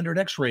 free standard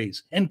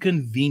x-rays, and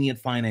convenient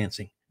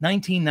financing.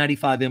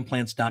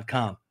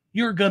 1995implants.com.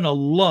 You're going to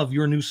love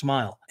your new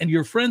smile, and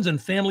your friends and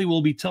family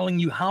will be telling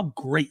you how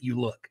great you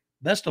look.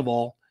 Best of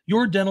all,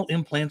 your dental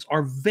implants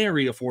are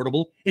very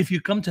affordable if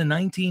you come to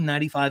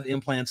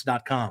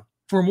 1995implants.com.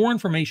 For more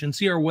information,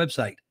 see our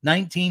website,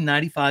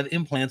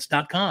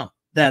 1995implants.com.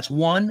 That's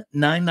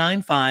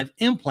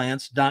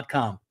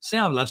 1995implants.com. Se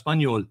habla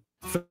español.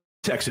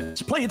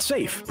 Texans, play it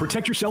safe.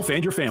 Protect yourself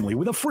and your family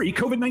with a free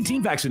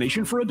COVID-19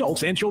 vaccination for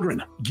adults and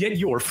children. Get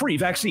your free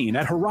vaccine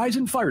at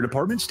Horizon Fire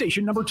Department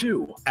Station Number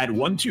 2 at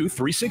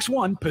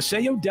 12361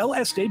 Paseo del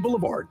Este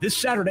Boulevard this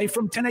Saturday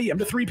from 10 a.m.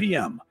 to 3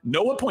 p.m.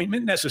 No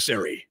appointment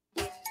necessary.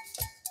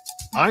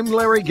 I'm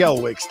Larry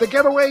Gelwicks, the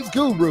getaway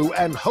guru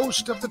and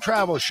host of The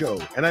Travel Show,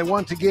 and I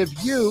want to give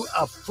you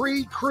a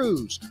free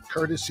cruise,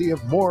 courtesy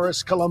of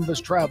Morris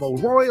Columbus Travel,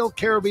 Royal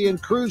Caribbean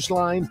Cruise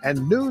Line,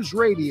 and News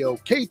Radio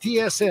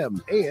KTSM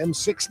AM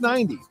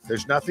 690.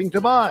 There's nothing to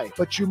buy,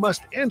 but you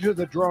must enter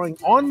the drawing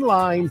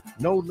online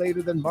no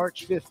later than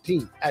March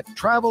 15th at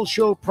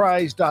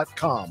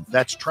TravelShowPrize.com.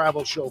 That's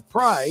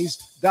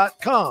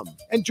TravelShowPrize.com.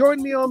 And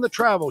join me on The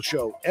Travel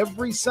Show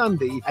every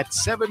Sunday at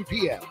 7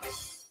 p.m.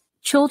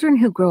 Children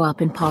who grow up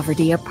in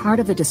poverty are part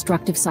of a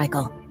destructive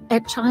cycle.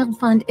 At Child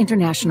Fund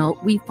International,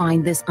 we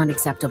find this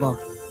unacceptable.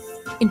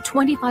 In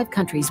 25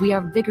 countries, we are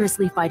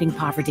vigorously fighting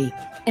poverty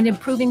and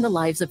improving the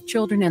lives of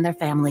children and their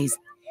families.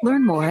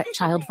 Learn more at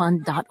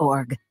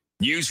childfund.org.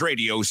 News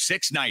Radio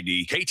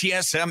 690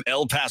 KTSM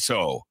El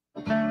Paso.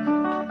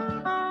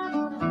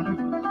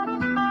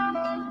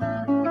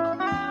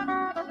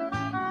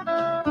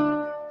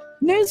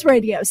 News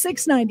Radio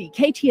 690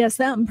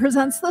 KTSM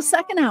presents the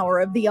second hour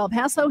of the El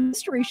Paso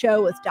History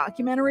Show with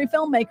documentary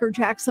filmmaker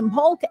Jackson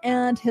Polk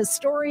and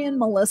historian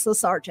Melissa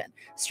Sargent,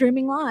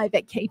 streaming live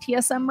at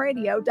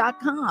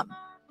ktsmradio.com.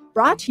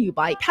 Brought to you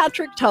by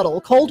Patrick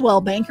Tuttle, Coldwell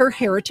Banker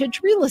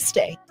Heritage Real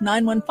Estate,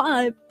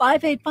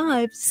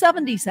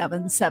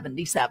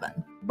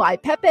 915-585-7777. By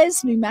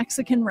Pepe's New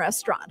Mexican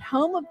Restaurant,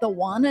 home of the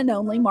one and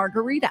only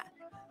margarita.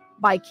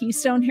 By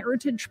Keystone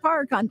Heritage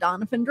Park on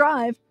Donovan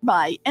Drive.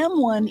 By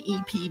M1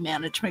 EP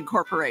Management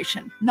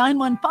Corporation,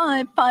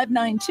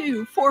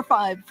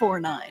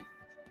 915-592-4549.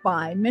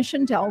 By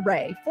Mission Del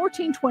Rey,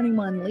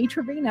 1421 Lee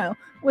Trevino,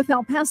 with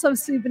El Paso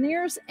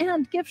souvenirs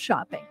and gift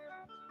shopping.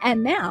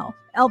 And now,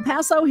 El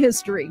Paso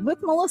History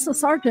with Melissa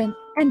Sargent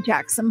and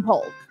Jackson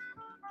Polk.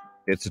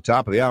 It's the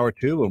top of the hour,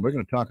 too, and we're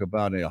going to talk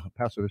about a El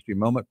Paso History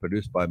Moment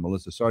produced by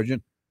Melissa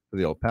Sargent for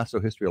the El Paso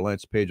History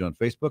Alliance page on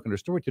Facebook. And her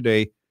story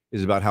today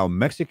is about how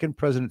Mexican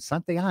President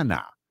Santa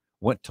Anna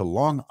went to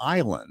Long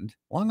Island,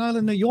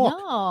 New York.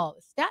 No,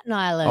 Staten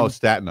Island. Oh,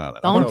 Staten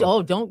Island.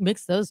 Don't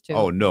mix those two.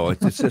 Oh, no,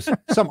 it's just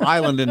some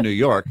island in New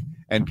York,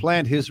 and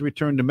planned his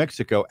return to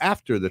Mexico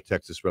after the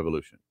Texas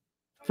Revolution.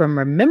 From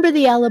Remember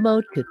the Alamo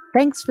to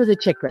Thanks for the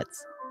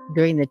Chiclets.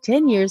 During the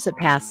 10 years that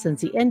passed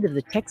since the end of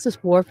the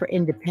Texas War for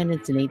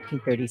Independence in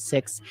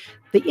 1836,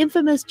 the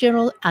infamous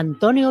General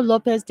Antonio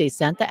Lopez de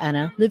Santa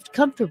Anna lived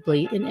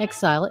comfortably in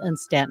exile on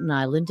Staten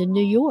Island in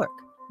New York.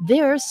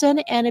 There,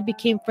 Santa Anna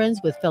became friends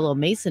with fellow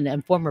Mason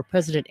and former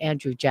President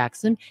Andrew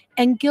Jackson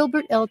and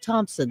Gilbert L.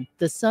 Thompson,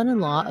 the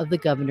son-in-law of the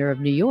governor of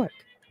New York.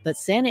 But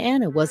Santa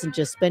Anna wasn't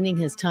just spending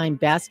his time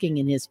basking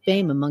in his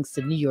fame amongst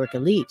the New York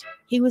elite.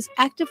 He was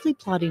actively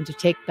plotting to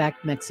take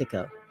back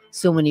Mexico.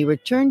 So when he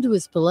returned to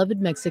his beloved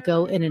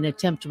Mexico in an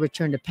attempt to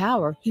return to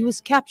power, he was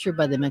captured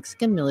by the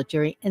Mexican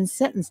military and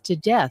sentenced to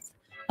death.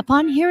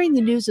 Upon hearing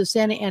the news of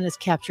Santa Anna's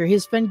capture,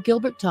 his friend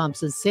Gilbert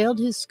Thompson sailed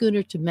his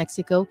schooner to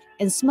Mexico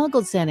and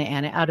smuggled Santa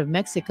Anna out of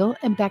Mexico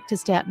and back to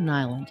Staten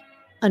Island.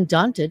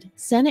 Undaunted,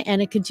 Santa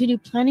Anna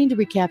continued planning to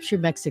recapture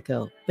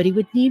Mexico, but he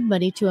would need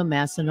money to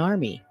amass an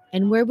army.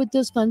 And where would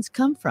those funds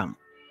come from?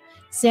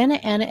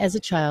 Santa Anna as a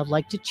child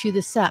liked to chew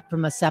the sap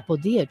from a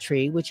sapodilla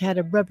tree, which had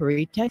a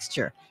rubbery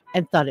texture,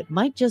 and thought it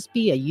might just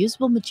be a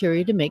usable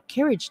material to make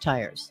carriage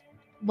tires.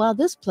 while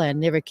this plan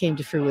never came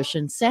to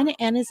fruition, Santa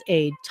Anna's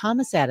aide,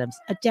 Thomas Adams,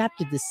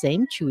 adapted the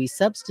same chewy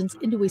substance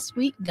into a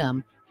sweet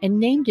gum and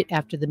named it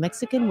after the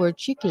Mexican word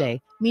chicle,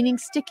 meaning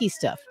sticky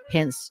stuff.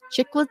 Hence,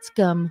 Chiclets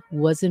gum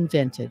was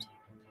invented.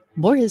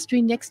 More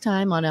history next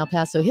time on El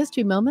Paso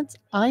History Moments.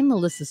 I'm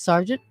Melissa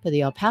Sargent for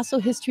the El Paso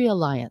History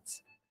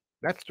Alliance.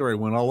 That story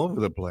went all over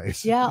the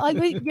place. Yeah,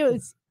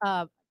 is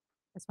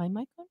my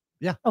mic on?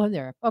 Yeah. Oh,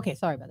 there. Okay,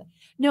 sorry about that.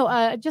 No,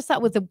 I just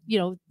thought with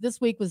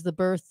this week was the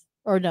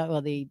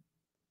the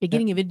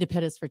beginning of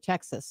independence for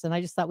Texas, and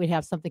I just thought we'd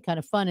have something kind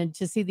of fun and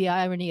to see the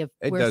irony of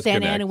where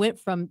Santa Anna went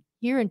from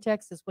here in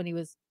Texas when he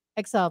was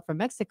exiled from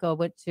Mexico,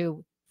 went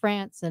to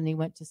France, and he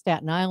went to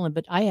Staten Island.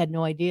 But I had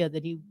no idea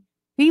that he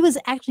was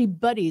actually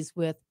buddies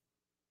with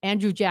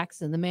Andrew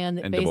Jackson, the man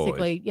that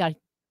basically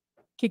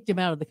kicked him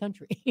out of the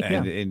country.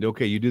 And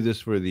okay, you do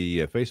this for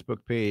the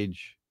Facebook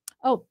page.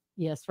 Oh,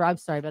 yes. I'm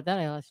sorry about that.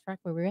 I lost track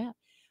where we were at.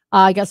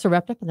 I got so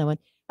wrapped up in that one.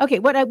 Okay,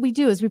 what we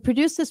do is we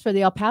produce this for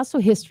the El Paso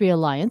History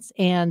Alliance,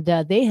 and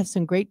they have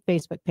some great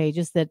Facebook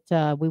pages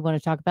that we want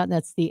to talk about. And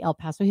that's the El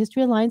Paso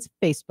History Alliance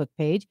Facebook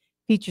page.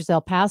 Features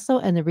El Paso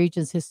and the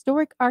region's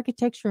historic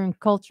architecture and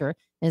culture,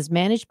 and is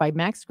managed by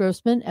Max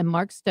Grossman and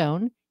Mark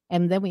Stone.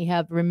 And then we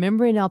have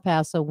Remembering El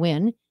Paso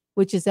When,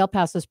 which is El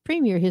Paso's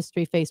premier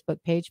history Facebook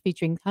page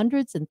featuring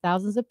hundreds and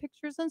thousands of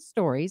pictures and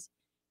stories.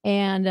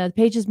 And the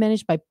page is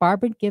managed by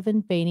Barbara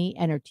Given Bainey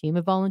and her team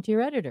of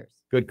volunteer editors.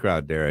 Good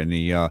crowd there. And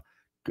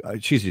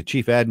she's the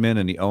chief admin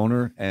and the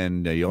owner.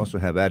 And you also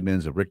have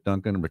admins of Rick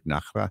Duncan, Rick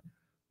Nachra,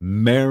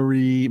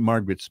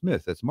 Margaret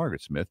Smith. That's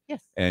Margaret Smith.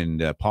 Yes.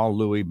 And Paul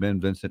Louie,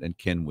 Ben Vincent, and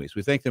Ken Weiss.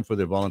 We thank them for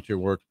their volunteer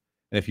work.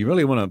 And if you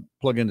really want to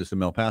plug into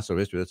some El Paso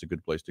history, that's a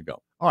good place to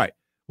go. All right.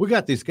 We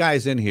got these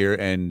guys in here,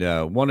 and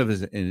one of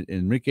is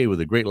Enrique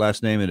with a great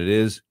last name, and it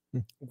is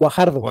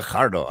Guajardo.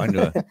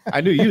 Guajardo.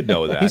 I knew you'd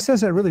know that. He says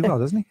that really well,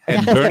 doesn't he?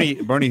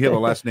 And Bernie have a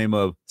last name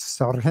of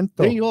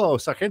Sargento.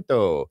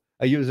 Sargento.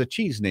 There's a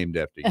cheese named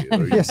after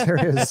you. Yes,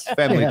 there is.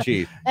 Family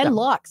cheese. And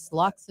locks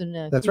and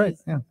that's cheese. right.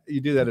 Yeah.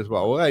 You do that as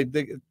well. Well,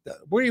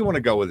 where do you want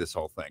to go with this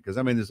whole thing? Because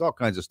I mean, there's all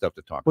kinds of stuff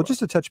to talk about. Well, just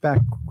to touch back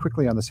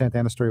quickly on the Santa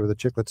Ana story with the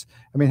chiclets.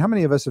 I mean, how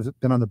many of us have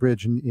been on the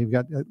bridge and you've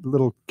got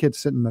little kids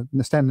standing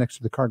next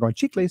to the car going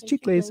chicles?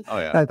 Oh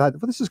yeah. And I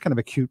thought, well, this is kind of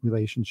a cute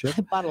relationship.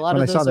 I bought a lot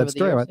when of I those saw that over the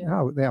story, years,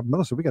 I went, oh yeah,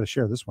 Melissa, we got to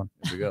share this one.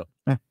 There we go.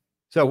 Yeah.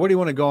 So, where do you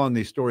want to go on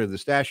the story of the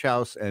Stash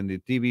House and the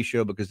TV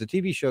show? Because the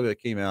TV show that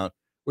came out,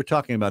 we're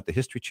talking about the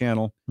History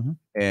Channel,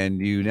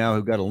 and you now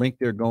have got a link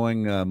there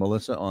going,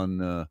 Melissa,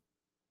 on.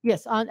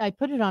 Yes, I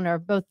put it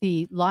on both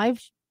the live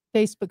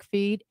Facebook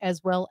feed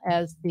as well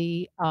as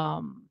the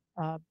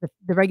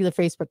regular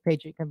Facebook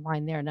page. You can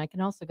find there, and I can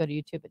also go to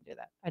YouTube and do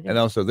that. And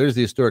also, there's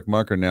the historic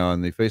marker now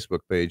on the Facebook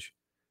page,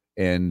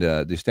 and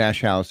the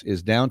Stash House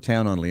is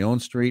downtown on Leon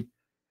Street,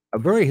 a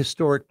very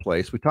historic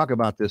place. We talk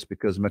about this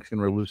because the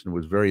Mexican Revolution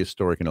was very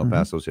historic in El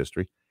Paso's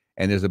history.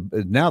 And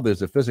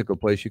there's a physical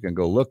place you can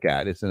go look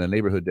at. It's in a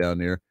neighborhood down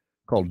there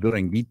called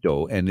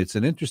Duranguito, and it's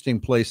an interesting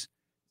place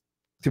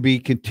to be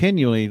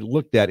continually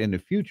looked at in the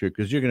future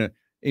because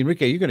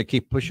Enrique, you're gonna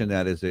keep pushing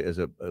that as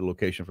a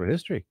location for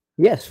history.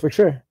 Yes, for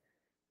sure.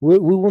 We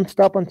won't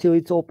stop until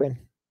it's open.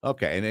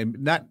 Okay, and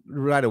not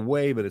right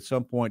away, but at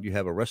some point you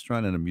have a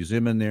restaurant and a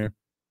museum in there.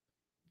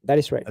 That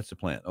is right. That's the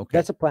plan. Okay,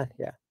 that's a plan.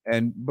 Yeah.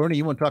 And Bernie,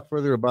 you want to talk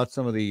further about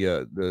some of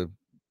the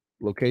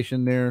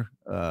location there?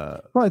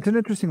 Well, it's an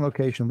interesting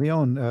location.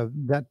 Leon,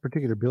 that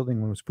particular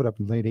building was put up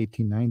in the late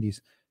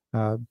 1890s.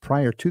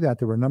 Prior to that,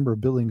 there were a number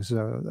of buildings,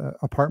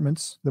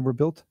 apartments that were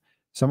built,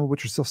 some of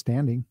which are still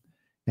standing.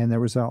 And there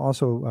was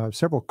also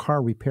several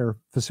car repair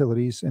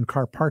facilities and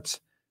car parts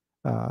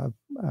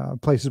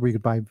places where you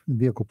could buy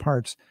vehicle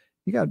parts.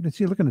 You're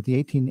looking at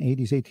the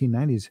 1880s,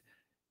 1890s,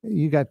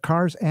 you got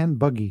cars and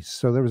buggies.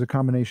 So there was a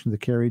combination of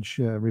the carriage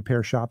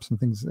repair shops and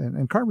things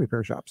and car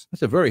repair shops.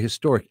 That's a very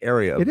historic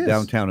area of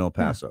downtown El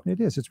Paso. Yeah,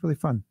 it is. It's really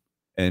fun.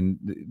 And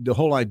the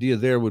whole idea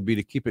there would be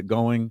to keep it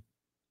going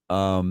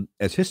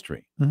as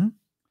history.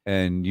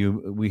 And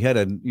you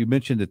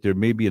mentioned that there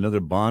may be another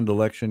bond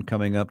election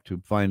coming up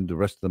to find the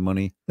rest of the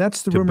money.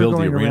 That's the rumor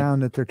going around,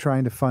 that they're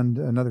trying to fund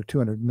another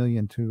 $200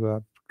 million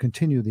to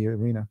continue the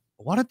arena.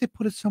 Why don't they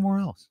put it somewhere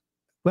else?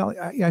 Well,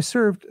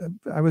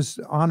 I was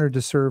honored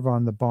to serve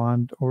on the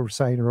bond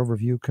oversight or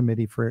overview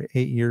committee for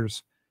 8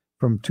 years,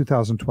 from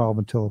 2012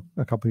 until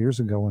a couple of years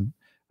ago, and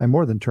I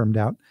more than termed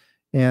out.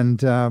 And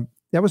that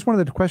was one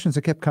of the questions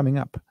that kept coming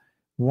up.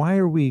 Why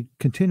are we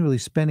continually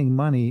spending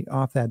money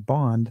off that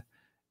bond?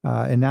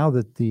 And now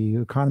that the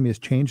economy has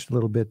changed a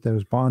little bit,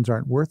 those bonds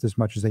aren't worth as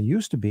much as they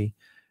used to be.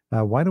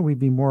 Why don't we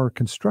be more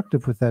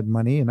constructive with that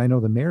money? And I know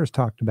the mayor's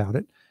talked about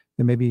it,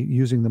 and maybe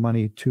using the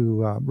money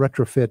to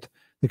retrofit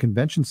the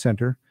convention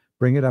center,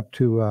 bring it up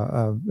to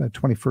a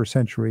 21st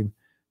century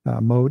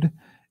mode,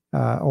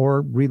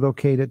 or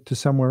relocate it to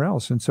somewhere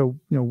else. And so,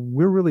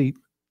 we're really,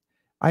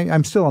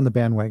 I'm still on the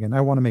bandwagon.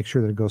 I want to make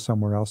sure that it goes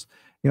somewhere else.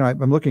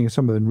 I'm looking at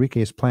some of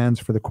Enrique's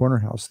plans for the corner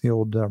house, the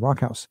old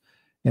rock house,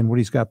 and what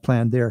he's got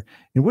planned there.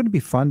 And wouldn't it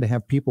be fun to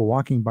have people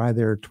walking by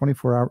there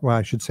 24 hours, well,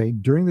 I should say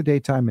during the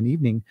daytime and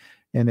evening,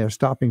 and they're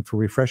stopping for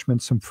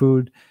refreshments, some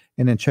food,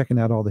 and then checking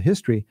out all the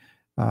history.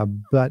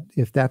 But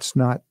if that's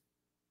not,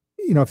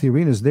 if the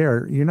arena's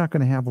there, you're not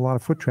going to have a lot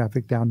of foot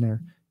traffic down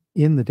there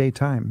in the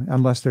daytime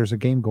unless there's a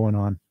game going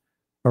on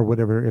or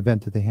whatever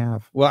event that they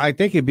have. Well, I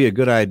think it'd be a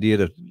good idea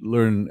to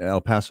learn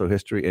El Paso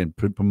history and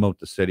promote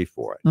the city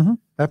for it.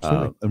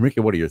 Absolutely.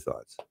 Enrique, what are your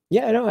thoughts?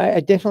 Yeah, no, I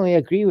definitely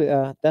agree with.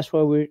 That's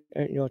why we're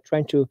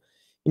trying to,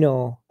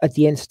 at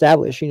the end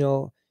establish,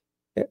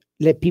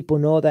 let people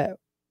know that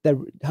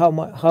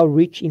how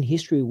rich in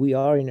history we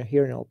are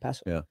here in El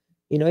Paso. Yeah.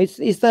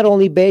 It's not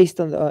only based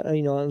on the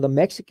on the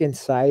Mexican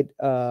side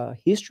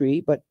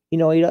history, but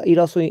it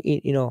also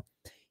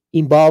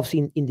involves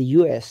in the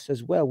U.S.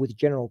 as well, with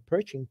General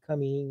Pershing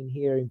coming in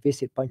here and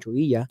visit Pancho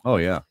Villa. Oh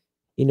yeah.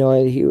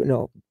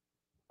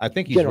 I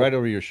think he's right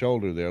over your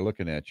shoulder there,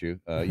 looking at you.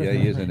 Yeah,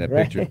 he is in that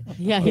Right. picture.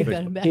 Yeah, you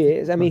got him back. He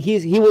is. I mean,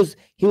 he was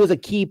a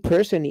key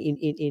person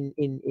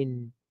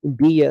in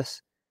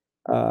Villa's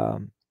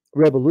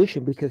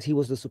revolution, because he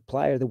was the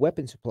supplier, the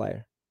weapon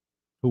supplier,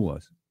 Who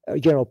was?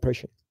 General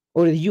Pershing,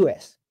 or the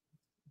U.S.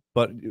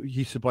 But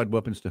he supplied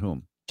weapons to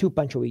whom? to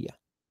Pancho Villa.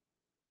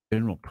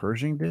 General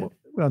Pershing did?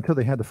 Well, until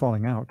they had the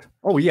falling out.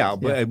 Oh yeah,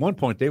 but at one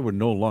point they were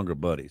no longer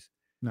buddies.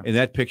 No. In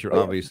that picture,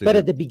 obviously. But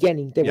at the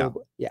beginning, they Yeah.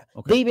 were. Yeah.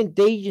 Okay.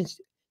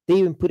 They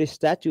even put a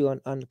statue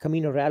on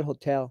Camino Real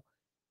Hotel,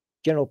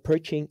 General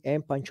Pershing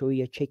and Pancho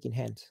Villa shaking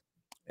hands.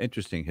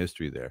 Interesting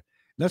history there.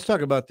 Let's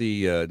talk about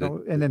the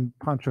And then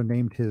Pancho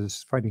named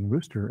his fighting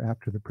rooster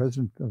after the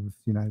president of the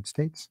United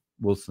States.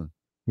 Wilson.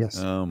 Yes.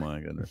 Oh my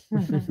goodness.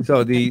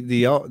 So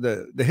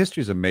the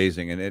history is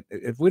amazing, and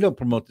if we don't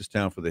promote this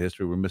town for the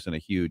history, we're missing a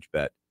huge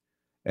bet.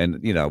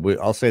 And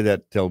I'll say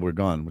that till we're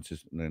gone, which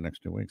is in the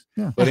next 2 weeks.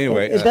 Yeah. But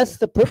anyway, That's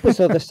the purpose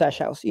of the stash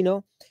house.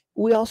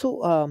 We also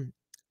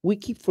we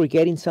keep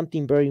forgetting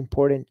something very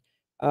important.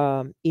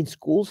 In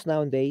schools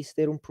nowadays,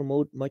 they don't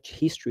promote much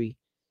history,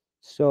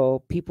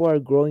 so people are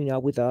growing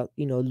up without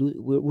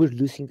we're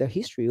losing the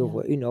history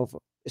of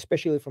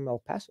especially from El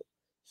Paso.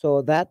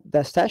 So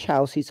the stash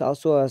house is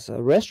also as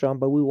a restaurant,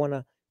 but we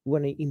wanna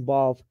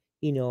involve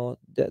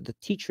the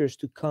teachers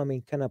to come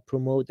and kind of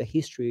promote the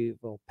history of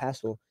El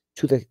Paso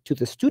to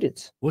the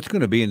students. what's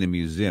going to be in the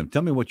museum?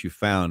 Tell me what you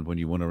found when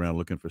you went around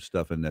looking for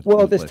stuff in that.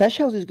 Well, in the place. stash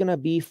house is gonna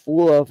be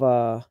full of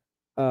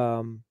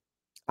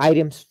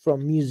items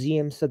from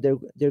museums that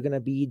they're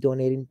gonna be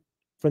donating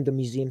from the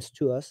museums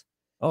to us.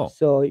 Oh.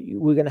 So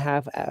we're gonna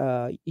have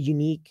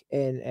unique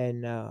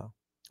and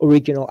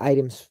original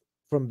items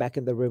from back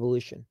in the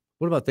Revolution.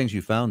 What about things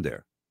you found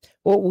there?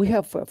 Well, we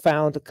have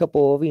found a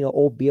couple of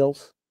old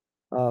bills,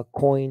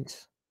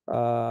 coins,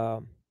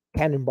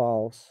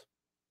 cannonballs,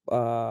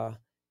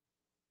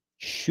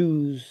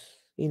 shoes,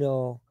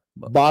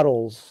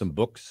 bottles, Some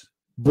books.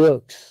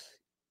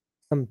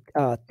 some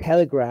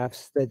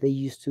telegraphs that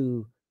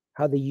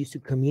how they used to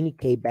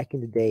communicate back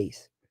in the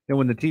days. And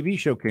when the TV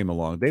show came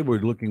along, they were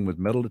looking with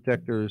metal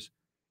detectors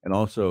and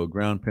also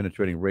ground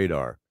penetrating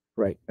radar.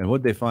 Right. And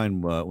what did they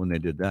find when they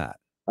did that?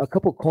 A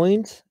couple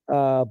coins,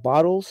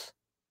 bottles,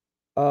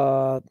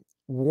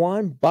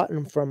 one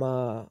button from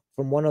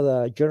one of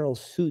the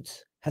general's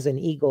suits has an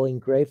eagle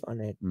engraved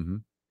on it. Mm-hmm.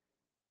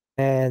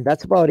 And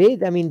that's about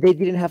it. I mean, they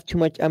didn't have too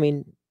much. I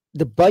mean,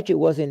 the budget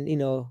wasn't,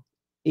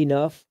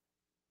 enough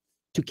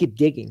to keep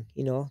digging,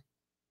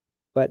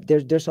 but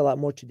there's a lot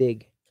more to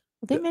dig.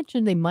 Well, they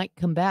mentioned they might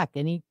come back.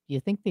 Do you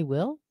think they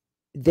will?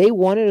 They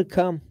wanted to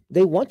come.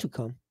 They want to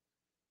come.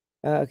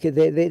 Okay,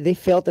 they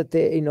felt that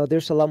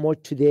there's a lot more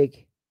to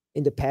dig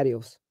in the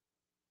patios.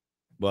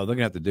 Well, they're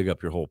gonna have to dig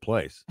up your whole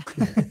place.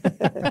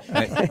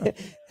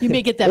 You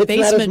may get that It's not a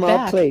basement small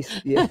back.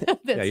 place. Yeah.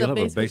 That's you'll the have a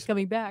basement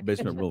coming back.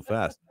 basement real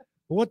fast.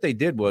 Well, what they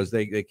did was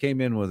they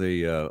came in with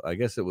I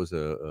guess it was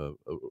a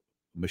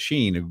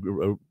machine,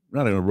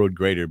 not a road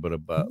grader, but a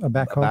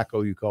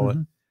backhoe you call it.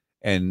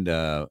 And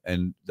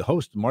the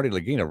host, Marty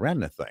Lagina, ran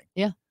the thing.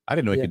 Yeah. I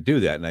didn't know he could do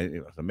that, and I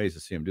was amazed to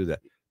see him do that.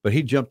 But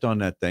he jumped on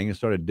that thing and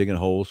started digging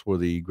holes where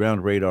the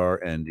ground radar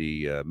and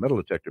the metal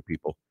detector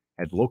people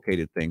had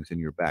located things in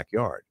your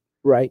backyard.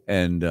 Right.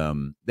 And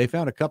they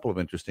found a couple of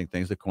interesting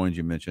things, the coins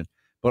you mentioned,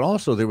 but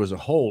also there was a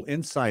hole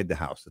inside the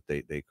house that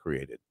they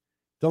created.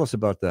 Tell us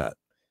about that.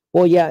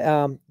 Well,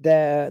 yeah,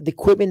 the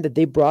equipment that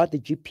they brought, the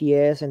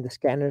GPS and the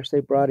scanners they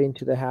brought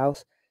into the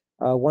house,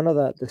 one of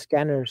the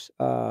scanners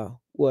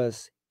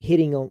was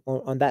hitting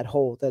on that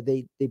hole that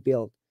they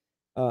built,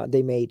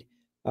 they made.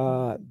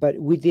 But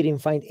we didn't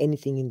find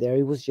anything in there.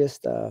 It was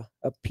just a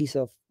piece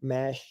of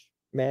mesh,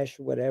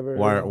 whatever,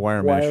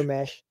 wire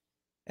mesh,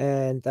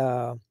 and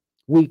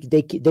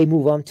they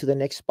move on to the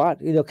next spot,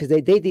 because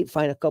they did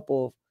find a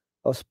couple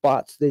of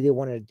spots that they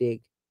wanted to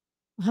dig.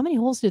 How many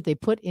holes did they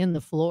put in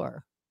the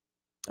floor?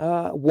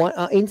 One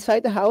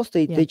inside the house,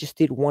 they just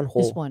did one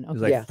hole. Just one. Okay.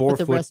 like yeah. 4 But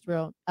the foot. rest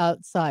were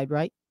outside,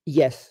 right?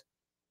 Yes,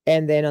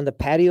 and then on the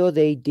patio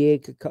they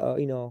dig,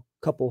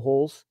 couple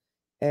holes,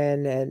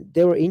 and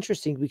they were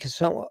interesting because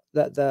some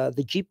the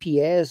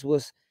GPS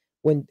was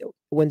when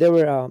they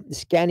were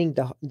scanning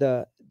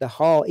the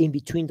hall in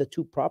between the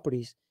two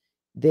properties,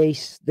 they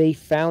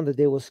found that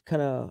there was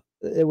kind of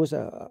there was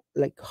a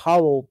like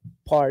hollow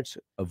parts.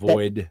 A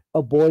void.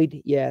 A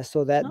void, yeah.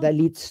 So that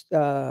leads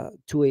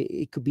to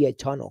it could be a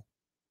tunnel.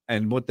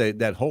 And what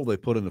that hole they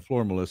put in the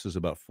floor, Melissa, is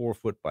about 4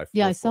 foot by 4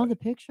 Yeah, I foot. saw the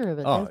picture of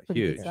it. Oh, That's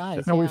pretty huge. good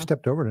size. No, we've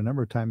stepped over it a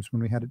number of times when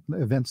we had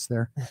events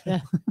there. Yeah.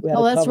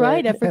 Oh, that's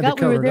right. I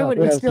forgot we were there when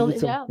it was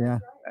filled out. Yeah.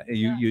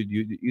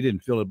 You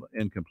didn't fill it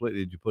in completely.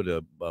 Did you put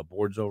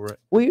boards over it?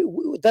 We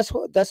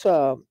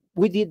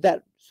did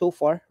that so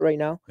far right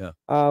now. Yeah.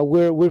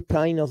 We're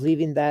planning on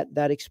leaving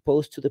that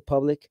exposed to the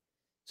public,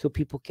 so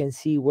people can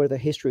see where the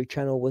History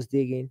Channel was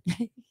digging.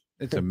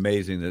 It's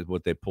amazing that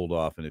what they pulled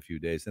off in a few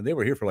days, and they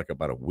were here for like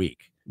about a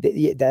week.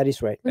 Yeah, that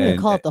is right. We're gonna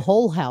call it the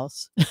Hole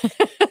House.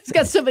 It's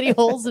got so many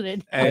holes in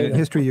it. And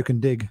history you can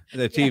dig.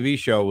 The TV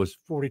show was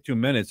 42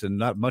 minutes and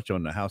not much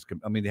on the house.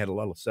 I mean, they had a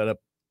lot of setup,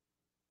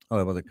 a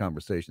lot of other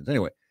conversations.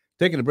 Anyway,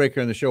 taking a break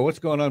here on the show. What's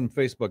going on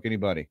Facebook?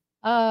 Anybody?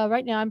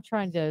 Right now I'm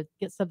trying to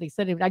get something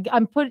set.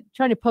 I'm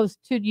trying to post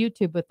to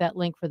YouTube with that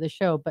link for the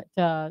show, but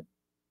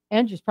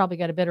Andrew's probably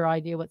got a better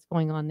idea what's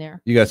going on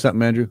there. You got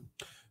something, Andrew?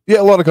 Yeah,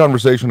 a lot of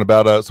conversation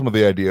about some of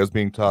the ideas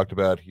being talked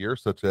about here,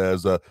 such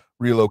as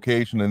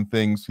relocation and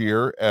things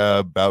here,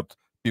 about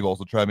people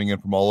also chiming in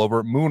from all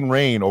over. Moon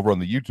Rain over on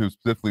the YouTube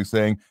specifically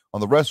saying,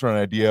 on the restaurant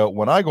idea,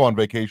 when I go on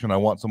vacation, I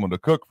want someone to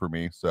cook for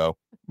me. So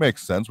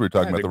makes sense. We're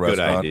talking about the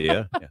restaurant. Good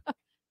idea. Yeah.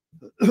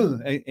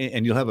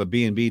 And you'll have a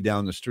B&B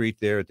down the street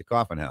there at the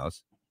Coffin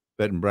House,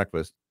 bed and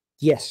breakfast.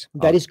 Yes,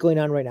 that is going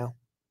on right now.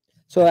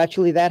 So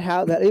actually, that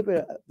house, I'm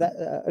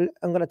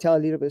going to tell a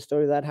little bit of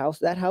story of that house.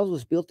 That house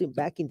was built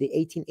back in the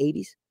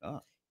 1880s,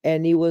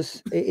 and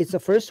it's the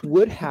first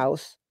wood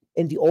house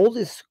and the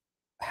oldest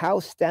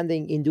house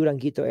standing in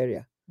Duranguito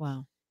area.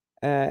 Wow.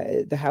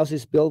 The house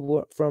is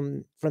built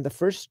from the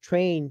first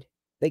train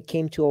that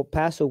came to El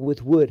Paso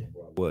with wood.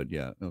 Wood,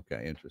 yeah.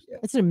 Okay, interesting.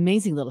 It's an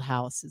amazing little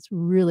house. It's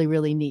really,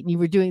 really neat. And you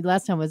were doing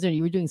last time I was there.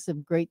 You were doing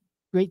some great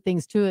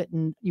things to it,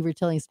 and you were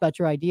telling us about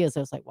your ideas. I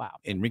was like, wow.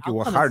 Enrique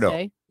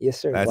Guajardo. Yes,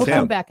 sir. That's we'll him.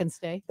 come back and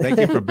stay. Thank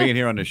you for being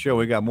here on the show.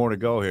 We got more to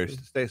go here.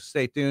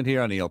 Stay tuned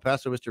here on the El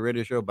Paso History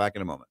Radio Show. Back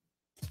in a moment.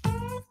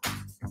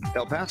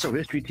 El Paso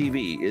History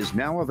TV is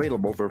now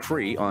available for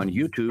free on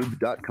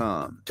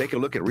YouTube.com. Take a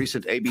look at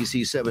recent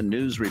ABC 7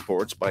 news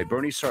reports by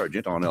Bernie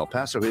Sargent on El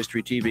Paso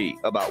History TV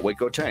about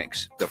Waco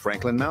tanks, the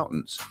Franklin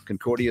Mountains,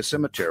 Concordia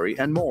Cemetery,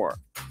 and more.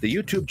 The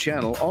YouTube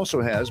channel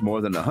also has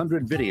more than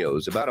 100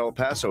 videos about El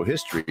Paso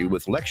history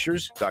with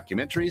lectures,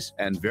 documentaries,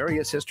 and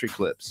various history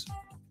clips.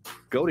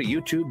 Go to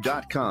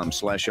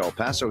youtube.com/El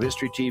Paso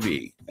History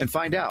TV and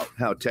find out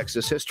how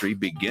Texas history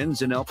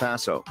begins in El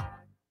Paso.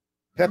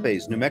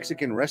 Pepe's New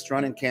Mexican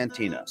Restaurant and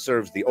Cantina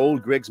serves the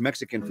old Griggs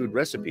Mexican food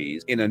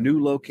recipes in a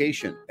new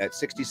location at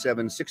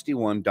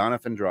 6761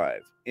 Doniphan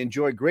Drive.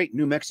 Enjoy great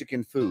New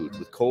Mexican food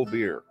with cold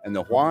beer and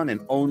the Juan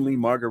and only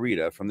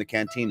margarita from the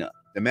cantina.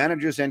 The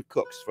managers and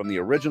cooks from the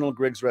original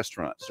Griggs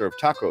restaurant serve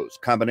tacos,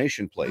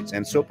 combination plates,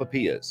 and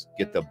sopapillas.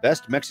 Get the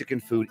best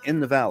Mexican food in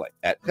the valley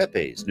at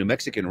Pepe's New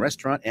Mexican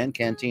Restaurant and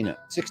Cantina,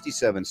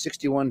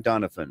 6761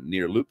 Doniphan,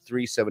 near Loop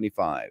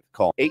 375.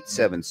 Call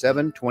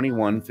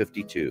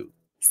 877-2152.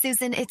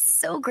 Susan, it's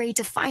so great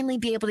to finally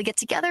be able to get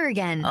together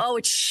again. Oh,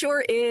 it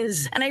sure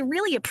is. And I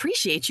really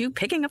appreciate you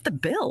picking up the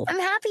bill. I'm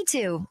happy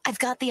to. I've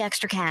got the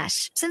extra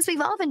cash. Since we've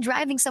all been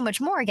driving so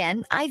much more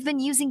again, I've been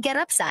using Get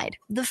Upside,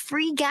 the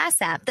free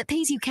gas app that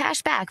pays you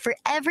cash back for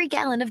every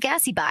gallon of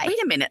gas you buy.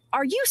 Wait a minute.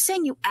 Are you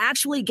saying you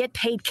actually get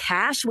paid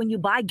cash when you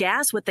buy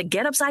gas with the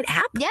Get Upside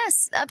app?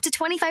 Yes, up to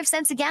 25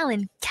 cents a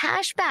gallon.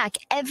 Cash back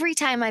every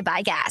time I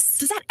buy gas.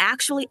 Does that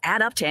actually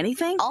add up to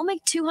anything? I'll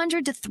make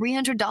 $200 to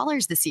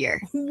 $300 this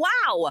year.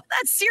 Wow,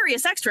 that's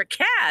serious extra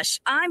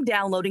cash. I'm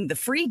downloading the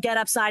free Get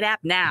Upside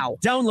app now.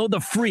 Download the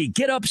free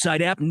Get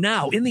Upside app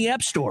now in the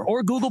App Store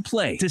or Google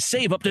Play to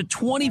save up to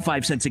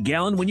 25 cents a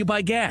gallon when you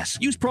buy gas.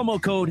 Use promo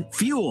code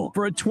FUEL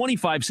for a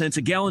 25 cents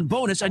a gallon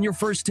bonus on your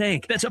first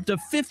tank. That's up to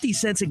 50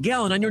 cents a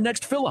gallon on your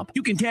next fill up.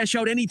 You can cash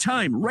out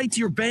anytime right to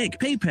your bank,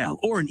 PayPal,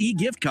 or an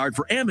e-gift card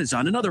for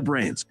Amazon and other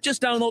brands.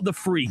 Just download the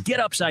free Get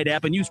Upside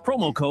app and use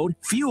promo code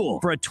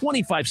FUEL for a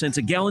 25 cents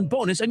a gallon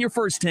bonus on your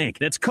first tank.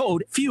 That's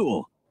code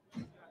FUEL.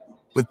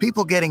 With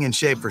people getting in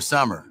shape for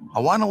summer,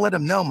 I want to let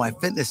them know my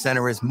fitness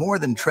center is more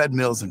than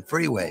treadmills and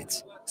free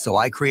weights. So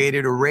I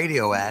created a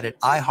radio ad at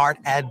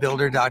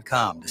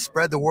iHeartAdBuilder.com to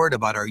spread the word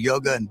about our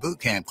yoga and boot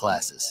camp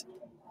classes.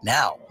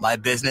 Now, my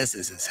business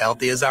is as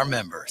healthy as our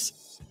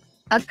members.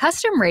 A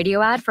custom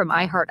radio ad from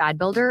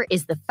iHeartAdBuilder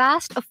is the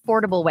fast,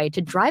 affordable way to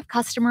drive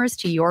customers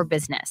to your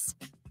business.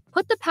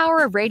 Put the power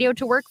of radio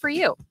to work for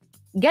you.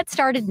 Get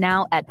started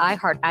now at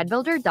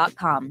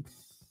iHeartAdBuilder.com.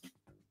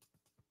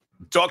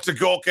 Dr.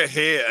 Gorka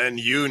here, and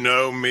you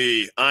know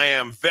me. I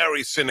am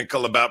very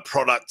cynical about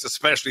products,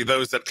 especially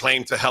those that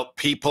claim to help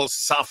people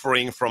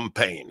suffering from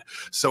pain.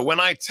 So when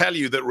I tell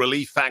you that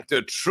Relief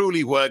Factor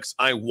truly works,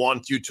 I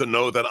want you to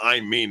know that I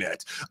mean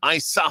it. I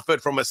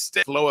suffered from a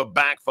stiff lower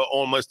back for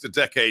almost a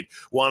decade,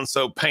 one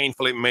so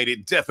painful it made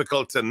it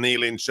difficult to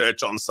kneel in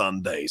church on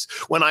Sundays.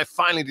 When I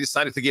finally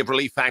decided to give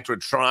Relief Factor a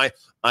try,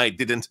 I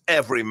didn't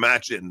ever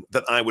imagine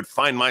that I would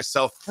find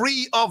myself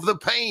free of the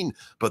pain,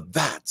 but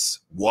that's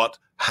what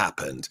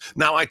happened.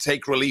 Now I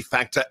take Relief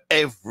Factor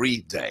every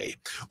day.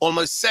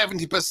 Almost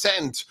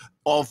 70%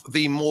 of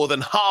the more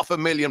than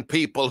 500,000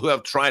 people who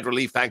have tried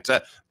Relief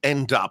Factor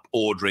end up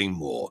ordering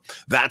more.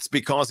 That's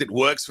because it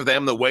works for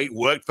them the way it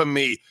worked for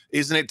me.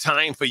 Isn't it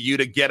time for you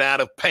to get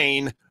out of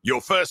pain?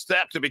 Your first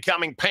step to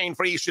becoming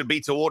pain-free should be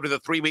to order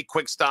the 3-week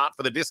quick start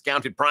for the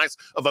discounted price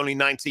of only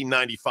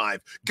 $19.95.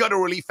 Go to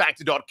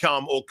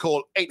relieffactor.com or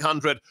call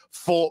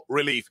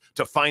 800-4RELIEF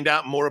to find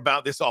out more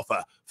about this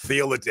offer.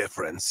 Feel the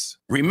difference.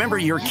 Remember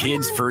your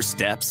kids' first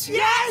steps?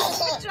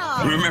 Yes!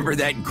 Remember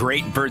that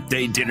great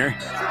birthday dinner?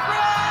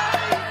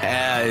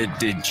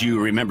 Did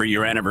you remember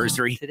your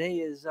anniversary? Today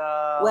is,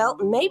 Well,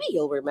 maybe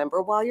you'll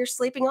remember while you're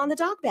sleeping on the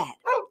dog bed.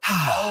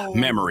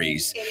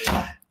 Memories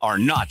are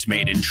not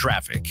made in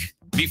traffic.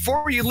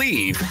 Before you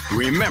leave,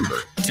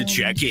 remember to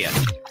check in.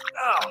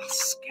 Oh,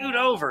 scoot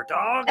over,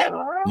 dog.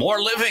 More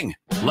living,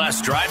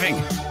 less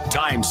driving.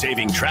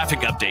 Time-saving traffic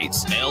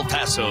updates. El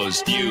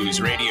Paso's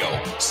News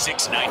Radio,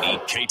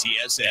 690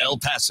 KTSM. El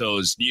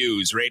Paso's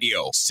News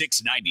Radio,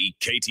 690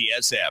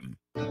 KTSM.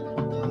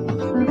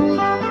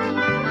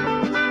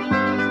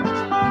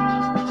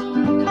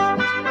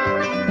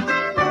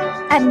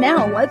 And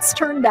now let's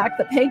turn back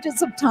the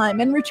pages of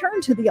time and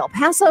return to the El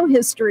Paso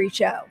History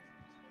Show.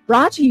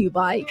 Brought to you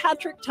by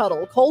Patrick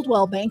Tuttle,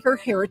 Coldwell Banker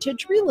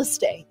Heritage Real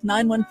Estate,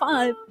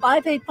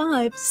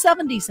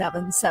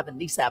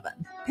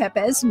 915-585-7777.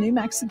 Pepe's New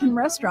Mexican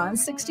Restaurant,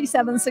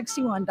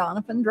 6761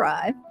 Donovan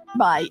Drive.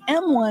 By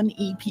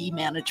M1EP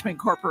Management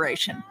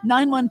Corporation,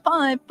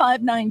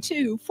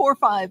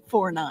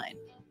 915-592-4549.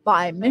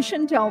 By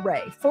Mission Del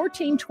Rey,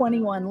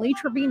 1421 Lee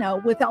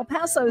Trevino with El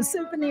Paso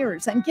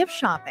souvenirs and gift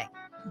shopping.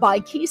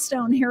 By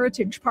Keystone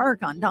Heritage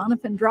Park on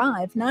Donovan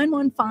Drive,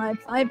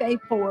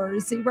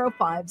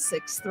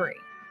 915-584-0563.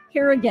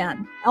 Here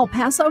again, El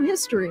Paso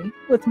History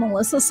with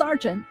Melissa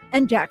Sargent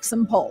and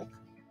Jackson Polk.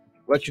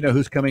 Let you know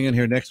who's coming in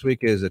here next week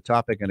is a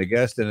topic and a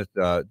guest, and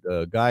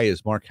the guy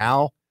is Mark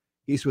Howell.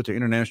 He's with the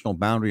International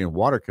Boundary and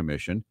Water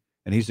Commission,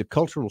 and he's a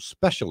cultural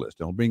specialist.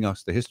 And he'll bring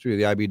us the history of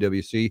the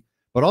IBWC,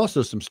 but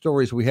also some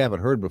stories we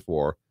haven't heard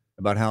before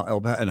about how El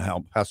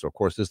Paso, of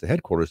course, is the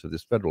headquarters of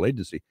this federal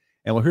agency.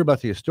 And we'll hear about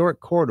the historic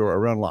corridor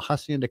around La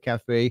Hacienda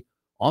Cafe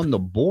on the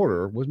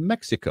border with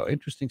Mexico.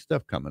 Interesting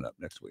stuff coming up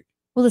next week.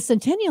 Well, the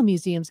Centennial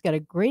Museum's got a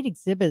great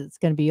exhibit that's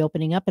going to be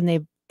opening up, and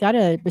they've got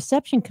a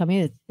reception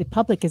coming that the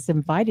public is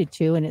invited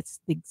to. And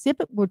it's the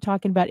exhibit we're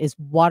talking about is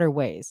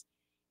waterways.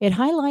 It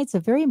highlights a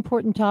very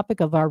important topic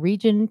of our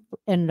region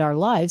and our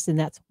lives, and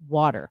that's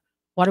water.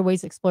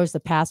 Waterways explores the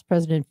past,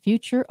 present, and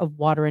future of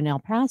water in El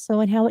Paso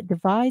and how it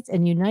divides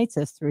and unites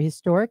us through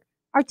historic,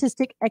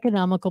 artistic,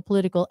 economical,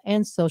 political,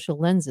 and social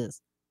lenses.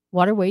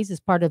 Waterways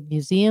is part of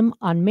Museum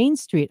on Main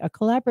Street, a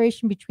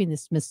collaboration between the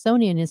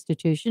Smithsonian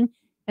Institution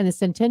and the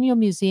Centennial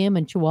Museum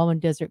and Chihuahuan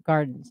Desert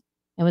Gardens,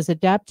 and was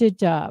adapted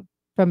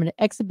from an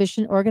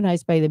exhibition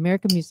organized by the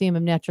American Museum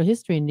of Natural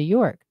History in New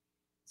York.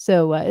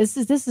 So this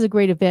is a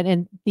great event,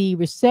 and the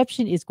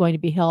reception is going to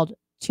be held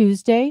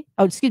Thursday,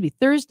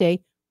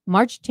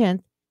 March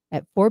 10th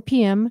at 4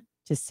 p.m.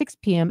 to 6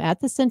 p.m. at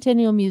the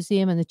Centennial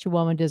Museum and the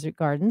Chihuahuan Desert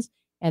Gardens.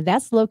 And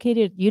that's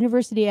located at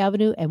University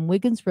Avenue and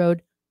Wiggins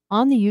Road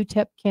on the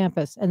UTEP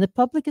campus. And the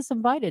public is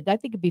invited. I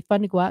think it'd be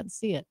fun to go out and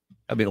see it.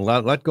 I mean, a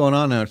lot going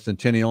on now at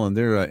Centennial, and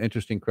they're an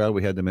interesting crowd.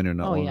 We had them in here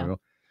not long yeah. ago.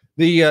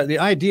 The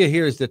idea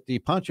here is that the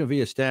Pancho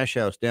Villa Stash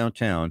House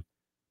downtown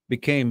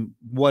became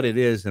what it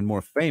is and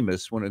more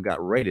famous when it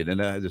got raided.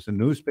 And there's a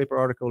newspaper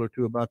article or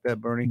two about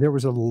that, Bernie. There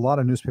was a lot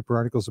of newspaper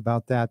articles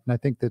about that. And I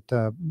think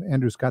that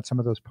Andrew's got some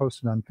of those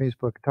posted on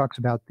Facebook. It talks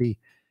about the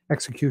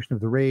execution of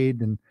the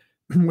raid and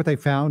what they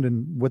found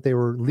and what they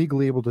were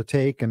legally able to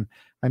take. And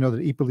I know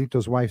that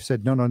Ippolito's wife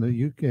said, no,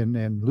 you can,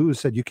 and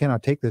Luz said, you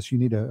cannot take this. You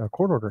need a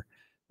court order.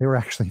 They were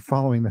actually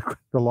following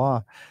the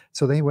law.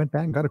 So they went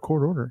back and got a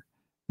court order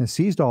and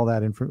seized all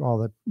that all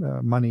that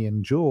money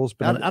and jewels.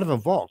 But out of a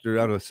vault or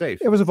out of a safe.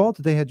 It was a vault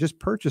that they had just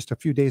purchased a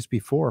few days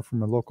before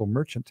from a local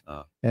merchant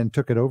and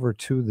took it over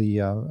to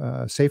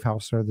the safe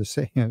house, or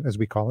as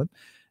we call it.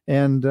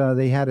 And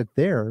they had it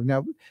there.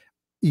 Now,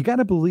 you got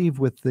to believe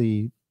with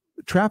the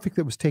traffic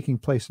that was taking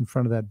place in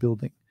front of that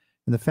building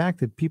and the fact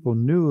that people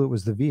knew it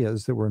was the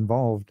Villas that were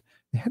involved,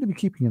 they had to be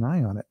keeping an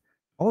eye on it.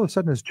 All of a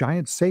sudden, this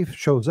giant safe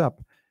shows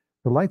up.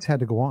 The lights had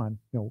to go on.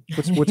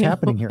 What's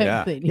happening here?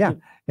 Yeah.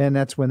 And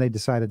that's when they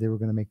decided they were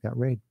going to make that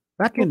raid.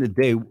 Back in the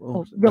day.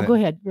 Go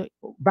ahead.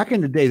 Back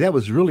in the day, that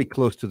was really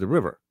close to the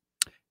river.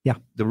 Yeah.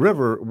 The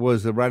river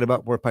was right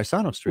about where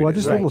Paisano Street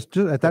is.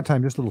 At that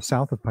time, just a little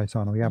south of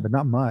Paisano. Yeah, but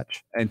not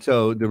much. And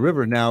so the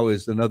river now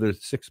is another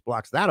 6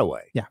 blocks that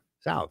away. Yeah.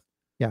 South.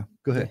 Yeah.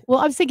 Go ahead. Well,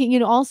 I was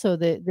thinking, also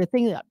the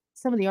thing that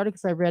some of the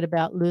articles I read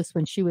about Luz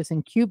when she was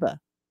in Cuba,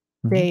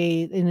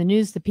 they in the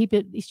news, the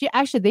people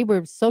they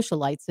were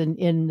socialites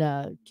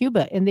in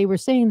Cuba, and they were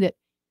saying that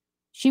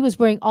she was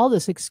wearing all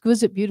this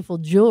exquisite, beautiful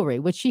jewelry,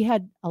 which she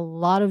had a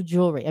lot of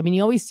jewelry. I mean,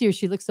 you always see her;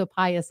 she looks so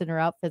pious in her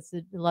outfits.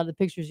 A lot of the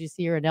pictures you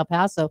see her in El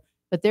Paso,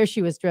 but there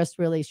she was dressed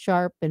really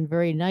sharp and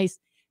very nice.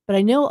 But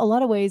I know a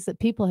lot of ways that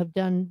people have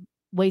done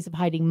ways of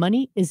hiding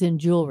money is in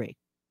jewelry.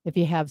 If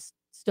you have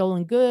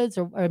stolen goods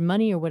or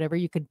money or whatever,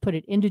 you could put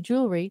it into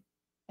jewelry,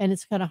 and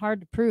it's kind of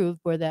hard to prove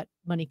where that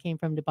money came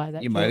from to buy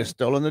that. You jewelry. might have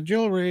stolen the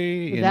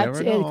jewelry. You That's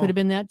never it. know. It could have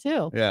been that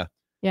too. Yeah.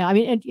 Yeah. I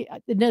mean,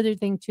 and another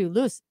thing too,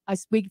 Lewis,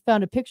 we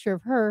found a picture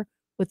of her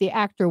with the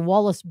actor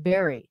Wallace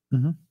Berry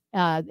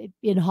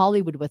in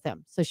Hollywood with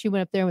him. So she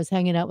went up there and was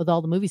hanging out with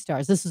all the movie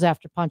stars. This was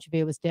after Pancho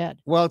Villa was dead.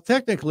 Well,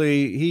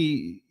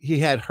 technically, he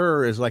had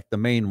her as like the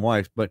main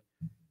wife, but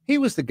he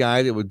was the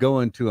guy that would go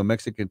into a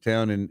Mexican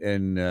town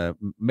and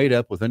made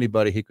up with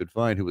anybody he could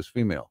find who was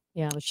female.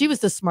 Yeah, she was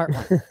the smart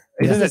one.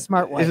 Isn't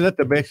that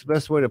the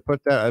best way to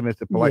put that? I mean,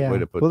 it's a polite way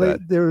to put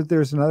that.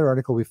 There's another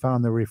article we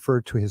found that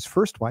referred to his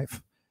first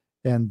wife,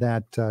 and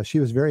that she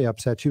was very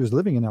upset. She was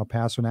living in El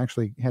Paso and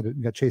actually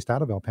got chased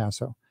out of El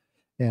Paso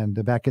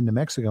and back into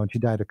Mexico, and she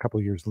died a couple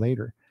of years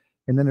later.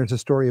 And then there's a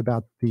story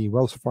about the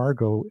Wells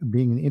Fargo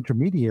being an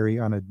intermediary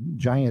on a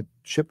giant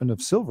shipment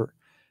of silver,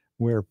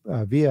 where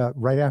Villa,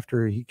 right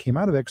after he came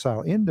out of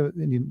exile into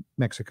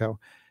Mexico,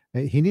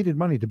 he needed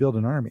money to build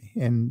an army,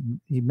 and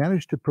he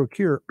managed to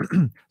procure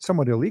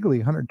somewhat illegally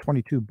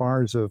 122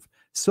 bars of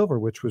silver,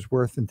 which was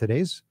worth in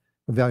today's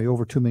value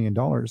over $2 million,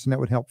 and that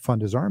would help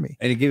fund his army.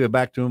 And he gave it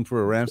back to him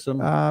for a ransom?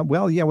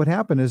 Well, yeah, what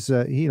happened is,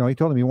 he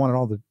told him he wanted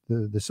all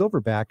the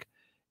silver back,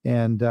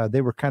 and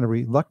they were kind of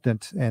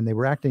reluctant, and they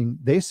were acting,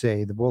 they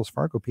say, the Wells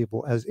Fargo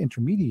people, as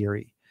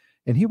intermediary,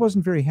 and he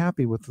wasn't very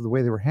happy with the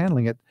way they were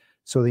handling it.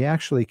 So they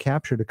actually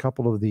captured a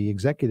couple of the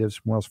executives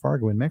from Wells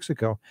Fargo in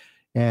Mexico,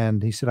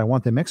 and he said, I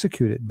want them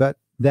executed. But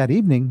that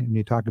evening, and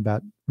you talk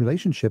about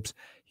relationships,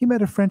 he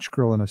met a French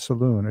girl in a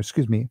saloon, or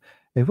excuse me,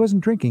 he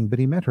wasn't drinking, but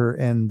he met her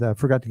and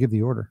forgot to give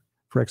the order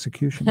for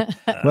execution.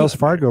 Wells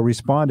Fargo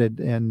responded,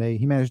 and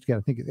he managed to get,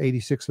 I think,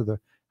 86 of the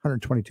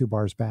 122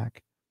 bars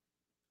back.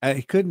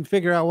 He couldn't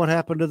figure out what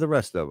happened to the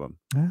rest of them.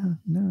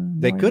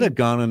 They could have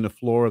gone on the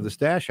floor of the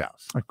stash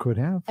house. I could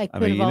have.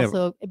 But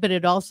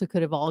it also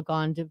could have all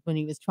gone to when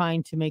he was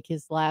trying to make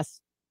his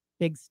last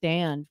big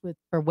stand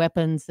for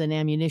weapons and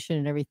ammunition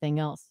and everything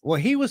else. Well,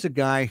 he was a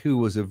guy who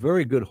was a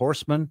very good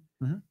horseman.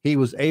 He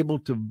was able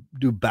to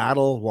do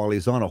battle while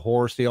he's on a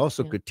horse. He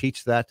also could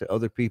teach that to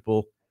other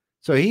people.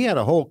 So he had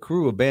a whole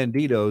crew of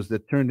banditos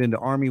that turned into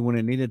army when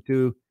it needed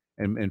to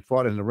and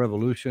fought in the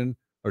revolution,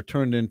 or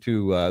turned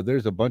into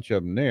there's a bunch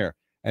of them there,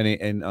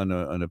 and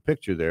on a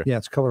picture there. Yeah,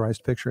 it's a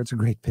colorized picture. It's a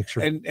great picture.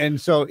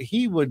 And so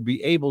he would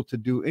be able to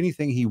do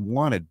anything he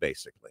wanted,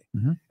 basically.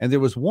 And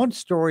there was one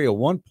story at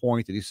one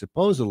point that he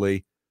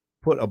supposedly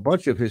put a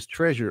bunch of his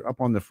treasure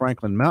up on the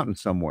Franklin Mountain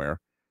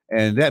somewhere,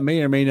 and that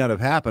may or may not have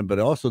happened. But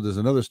also, there's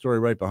another story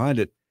right behind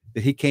it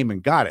that he came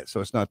and got it, so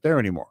it's not there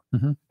anymore.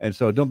 And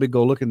so don't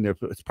go looking there.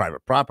 It's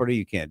private property.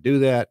 You can't do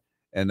that.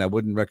 And I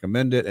wouldn't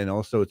recommend it. And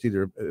also, it's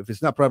either, if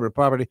it's not private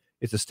property,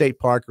 it's a state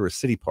park or a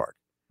city park.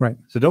 Right.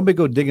 So don't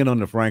go digging on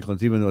the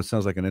Franklins, even though it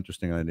sounds like an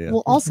interesting idea.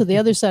 Well, also the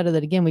other side of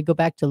that, again, we go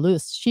back to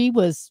Luce. She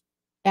was,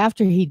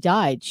 after he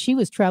died, she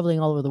was traveling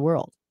all over the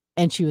world,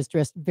 and she was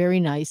dressed very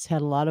nice,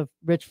 had a lot of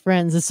rich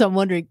friends. And so I'm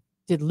wondering,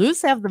 did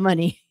Luce have the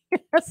money?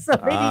 So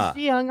maybe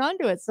she hung on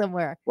to it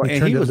somewhere. Well,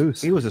 and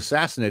he was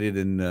assassinated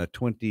in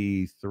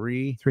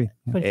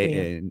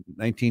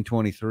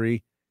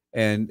 1923,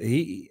 and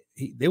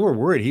they were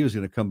worried he was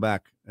going to come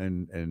back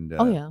and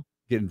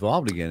get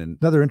involved again. And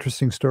another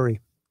interesting story.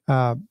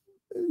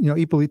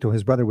 Ippolito,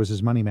 his brother, was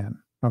his money man.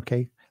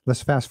 Okay,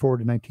 let's fast forward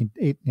to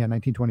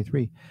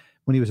 1923,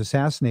 when he was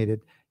assassinated.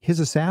 His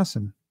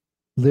assassin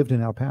lived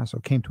in El Paso,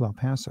 came to El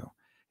Paso,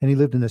 and he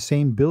lived in the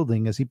same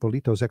building as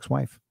Ippolito's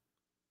ex-wife.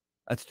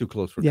 That's too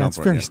close for comfort. It's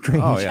very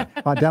strange. Oh, yeah.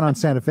 Down on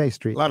Santa Fe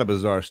Street. A lot of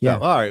bizarre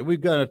stuff. All right,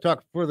 we've got to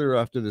talk further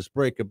after this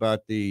break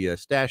about the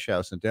Stash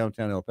House in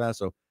downtown El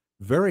Paso.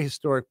 Very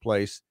historic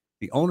place.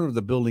 The owner of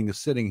the building is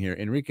sitting here,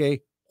 Enrique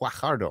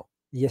Guajardo.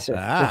 Yes, sir.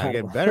 I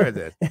get better at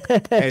this.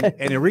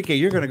 and Enrique,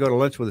 you're going to go to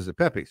lunch with us at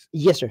Pepe's.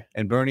 Yes, sir.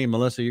 And Bernie and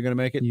Melissa, you're going to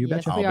make it? You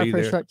Yes, betcha. we I'll are be for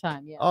there. a short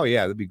time. Yeah. Oh,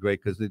 yeah, that'd be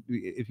great, because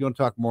if you want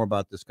to talk more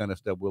about this kind of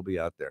stuff, we'll be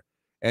out there.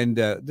 And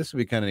this will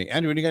be kind of neat.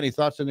 Andrew, you got any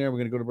thoughts in there? We're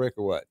going to go to break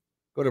or what?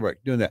 Go to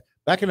break. Doing that.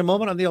 Back in a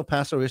moment on the El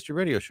Paso History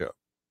Radio Show.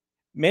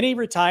 Many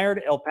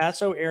retired El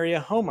Paso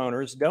area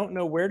homeowners don't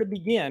know where to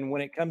begin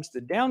when it comes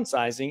to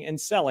downsizing and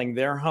selling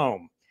their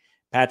home.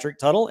 Patrick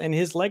Tuttle and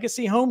his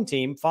Legacy Home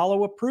team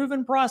follow a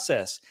proven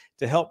process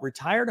to help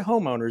retired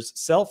homeowners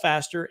sell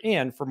faster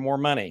and for more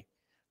money.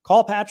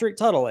 Call Patrick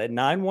Tuttle at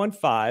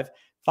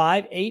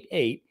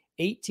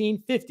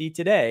 915-588-1850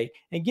 today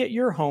and get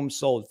your home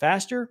sold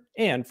faster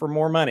and for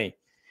more money.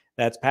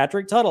 That's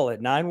Patrick Tuttle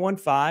at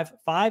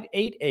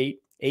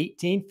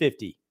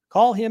 915-588-1850.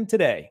 Call him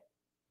today.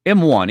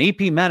 M1 EP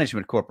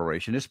Management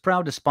Corporation is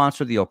proud to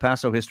sponsor the El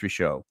Paso History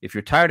Show. If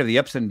you're tired of the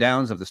ups and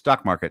downs of the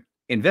stock market,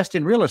 invest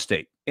in real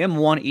estate.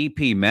 M1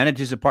 EP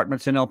manages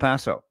apartments in El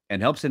Paso and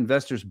helps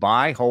investors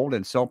buy, hold,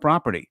 and sell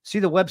property. See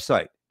the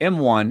website,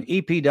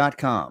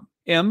 m1ep.com.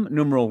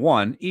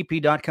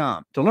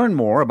 M1ep.com. To learn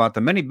more about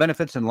the many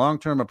benefits and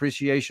long-term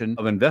appreciation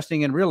of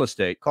investing in real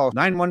estate, call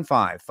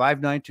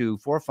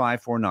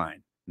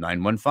 915-592-4549.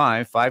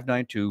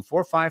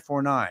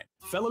 915-592-4549.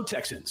 Fellow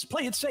Texans,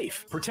 play it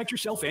safe. Protect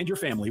yourself and your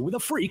family with a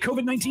free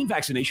COVID-19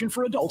 vaccination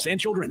for adults and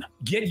children.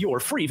 Get your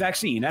free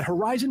vaccine at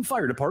Horizon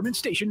Fire Department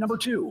Station Number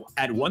 2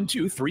 at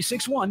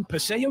 12361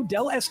 Paseo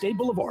del Este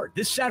Boulevard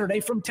this Saturday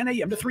from 10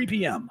 a.m. to 3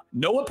 p.m.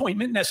 No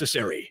appointment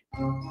necessary.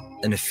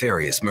 A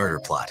nefarious murder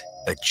plot,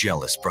 a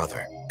jealous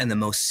brother, and the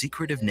most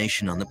secretive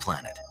nation on the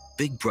planet.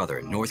 Big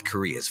Brother, North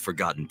Korea's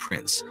Forgotten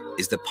Prince,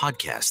 is the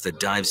podcast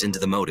that dives into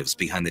the motives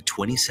behind the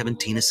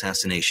 2017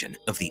 assassination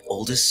of the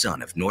oldest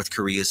son of North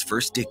Korea's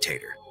first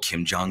dictator,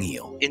 Kim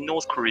Jong-il. In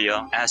North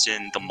Korea, as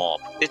in the mob,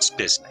 it's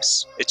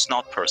business. It's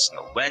not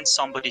personal. When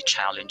somebody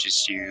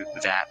challenges you,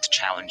 that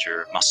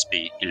challenger must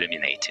be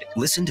eliminated.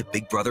 Listen to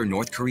Big Brother,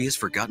 North Korea's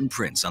Forgotten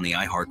Prince on the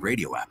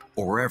iHeartRadio app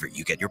or wherever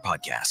you get your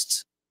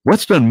podcasts.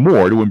 What's done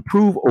more to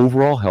improve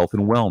overall health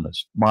and wellness,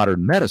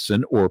 modern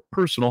medicine, or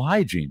personal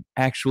hygiene?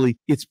 Actually,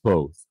 it's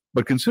both.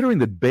 But considering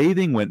that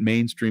bathing went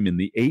mainstream in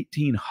the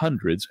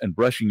 1800s and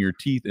brushing your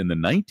teeth in the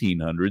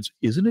 1900s,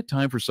 isn't it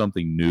time for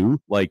something new,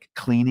 like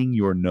cleaning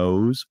your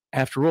nose?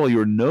 After all,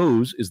 your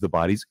nose is the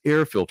body's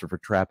air filter for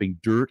trapping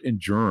dirt and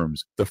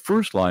germs, the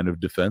first line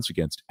of defense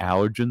against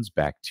allergens,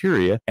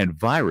 bacteria, and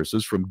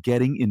viruses from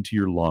getting into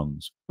your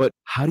lungs. But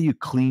how do you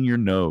clean your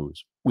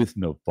nose? With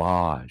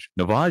Navage.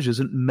 Navage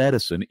isn't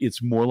medicine,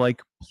 it's more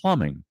like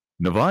plumbing.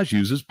 Navage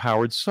uses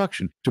powered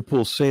suction to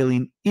pull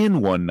saline in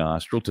one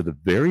nostril to the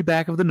very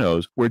back of the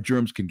nose where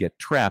germs can get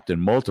trapped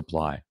and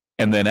multiply,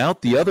 and then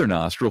out the other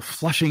nostril,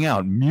 flushing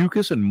out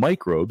mucus and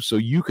microbes so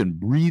you can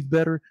breathe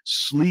better,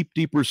 sleep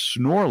deeper,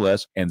 snore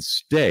less, and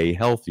stay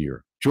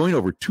healthier. Join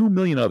over 2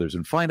 million others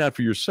and find out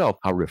for yourself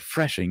how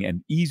refreshing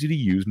and easy to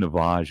use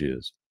Navage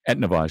is. At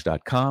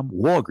Navage.com,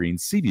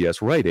 Walgreens,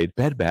 CVS, Rite Aid,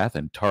 Bed Bath,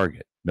 and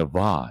Target.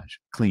 Navage.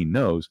 Clean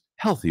nose,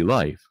 healthy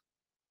life.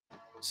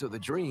 So the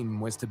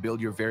dream was to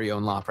build your very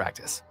own law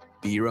practice.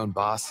 Be your own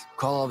boss,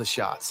 call all the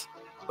shots.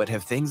 But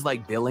have things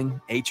like billing,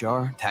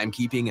 HR,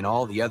 timekeeping, and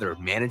all the other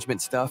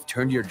management stuff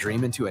turned your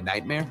dream into a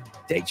nightmare?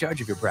 Take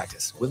charge of your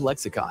practice with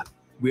Lexicon.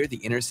 We're the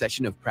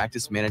intersection of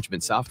practice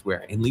management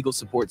software and legal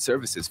support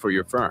services for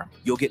your firm.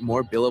 You'll get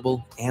more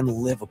billable and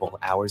livable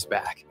hours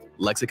back.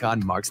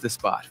 Lexicon marks the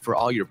spot for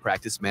all your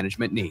practice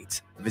management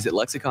needs. Visit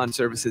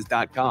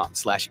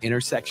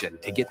lexiconservices.com/intersection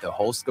to get the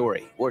whole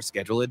story or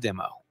schedule a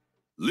demo.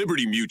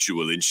 Liberty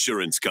Mutual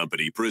Insurance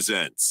Company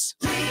presents.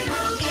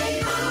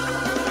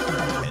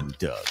 And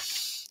Doug.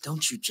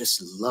 Don't you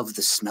just love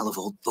the smell of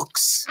old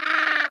books?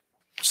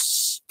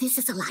 Shh, this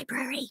is a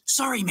library.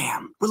 Sorry,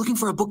 ma'am. We're looking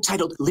for a book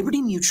titled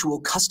Liberty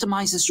Mutual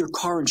Customizes Your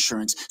Car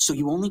Insurance so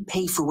you only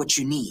pay for what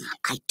you need.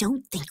 I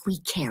don't think we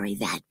carry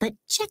that, but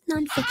check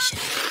nonfiction.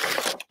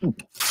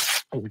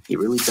 He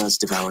really does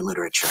devour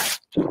literature.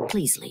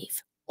 Please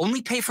leave.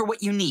 Only pay for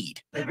what you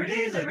need.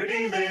 Liberty,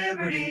 liberty,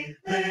 liberty,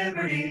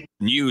 liberty.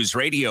 News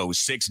Radio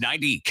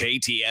 690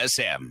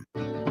 KTSM.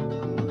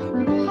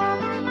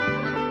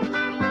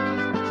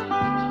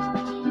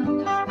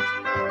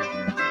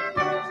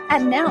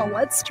 And now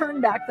let's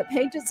turn back the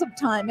pages of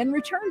time and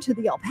return to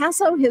the El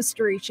Paso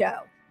History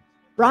Show.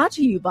 Brought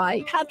to you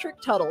by Patrick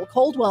Tuttle,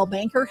 Coldwell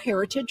Banker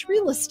Heritage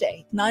Real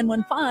Estate,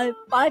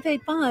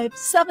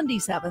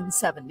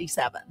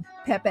 915-585-7777.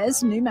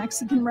 Pepe's New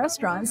Mexican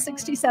Restaurant,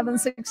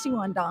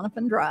 6761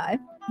 Donovan Drive.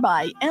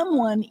 By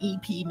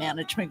M1EP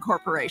Management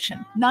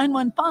Corporation,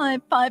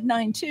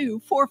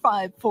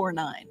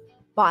 915-592-4549.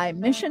 By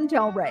Mission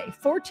Del Rey,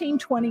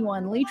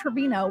 1421 Lee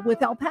Trevino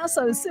with El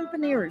Paso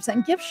souvenirs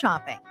and gift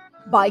shopping.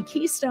 By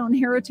Keystone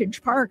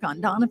Heritage Park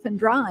on Donovan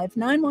Drive,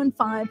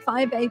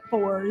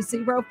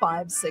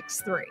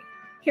 915-584-0563.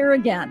 Here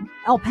again,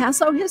 El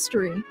Paso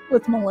History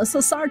with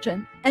Melissa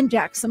Sargent and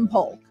Jackson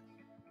Polk.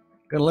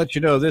 Gonna let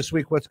you know this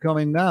week what's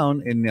coming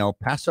down in El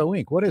Paso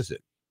Inc. What is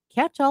it?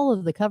 Catch all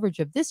of the coverage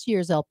of this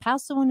year's El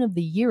Pasoan of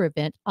the Year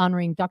event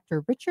honoring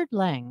Dr. Richard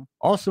Lang.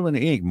 Also in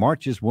the Inc.,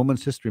 March is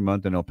Women's History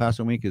Month, and El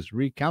Paso Inc. is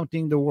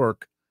recounting the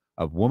work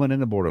of women in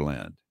the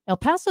borderland. El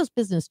Paso's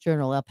business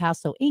journal, El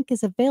Paso Inc.,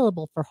 is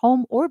available for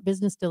home or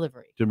business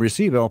delivery. To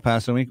receive El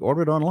Paso Inc.,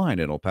 order it online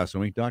at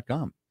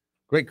elpasoinc.com.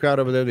 Great crowd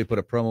over there. They put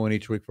a promo in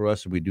each week for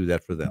us, and we do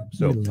that for them.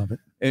 So, We love it.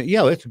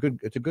 Yeah, it's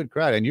a good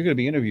crowd. And you're going to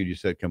be interviewed, you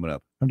said, coming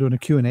up. I'm doing a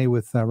Q&A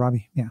with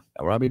Robbie. Yeah.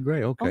 Robbie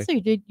Gray, okay. Also,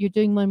 you're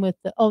doing one with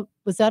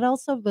was that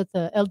also with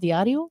El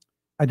Diario?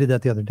 I did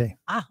that the other day.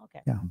 Ah,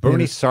 okay. Yeah.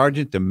 Bernie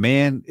Sargent, the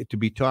man to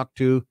be talked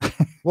to.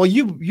 Well,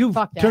 you've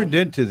turned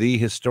into the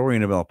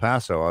historian of El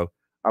Paso.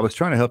 I was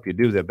trying to help you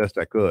do that best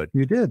I could.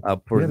 You did.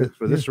 For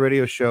this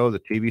radio show, the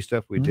TV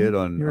stuff we did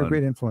on. You're a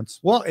great influence.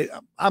 Well,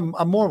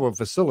 I'm more of a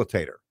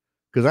facilitator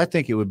because I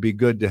think it would be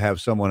good to have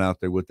someone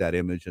out there with that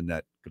image and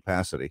that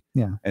capacity.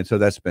 Yeah. And so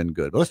that's been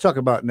good. But let's talk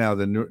about now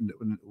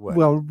what?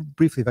 Well,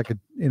 briefly, if I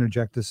could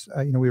interject this,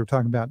 we were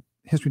talking about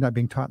history not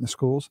being taught in the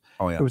schools.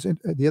 Oh, yeah. It was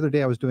the other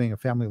day I was doing a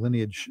family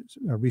lineage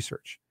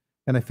research,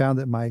 and I found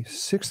that my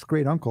 6th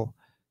great uncle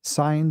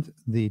signed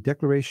the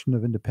Declaration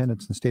of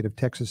Independence in the state of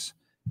Texas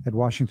at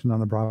Washington on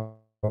the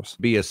Bravos.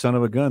 Be a son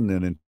of a gun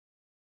then. And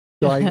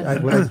so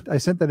I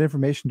sent that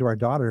information to our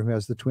daughter who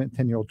has the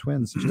 10-year-old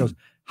twins. And she goes,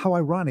 how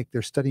ironic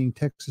they're studying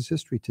Texas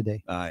history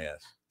today. Ah,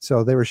 yes.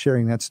 So they were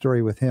sharing that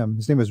story with him.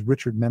 His name was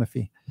Richard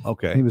Menifee.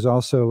 Okay. He was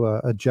also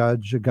a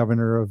judge, a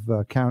governor of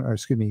a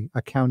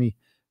county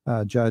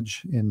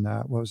judge in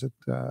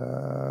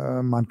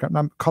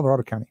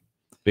Colorado County.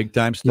 Big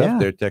time stuff Yeah.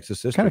 there,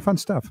 Texas history. Kind of fun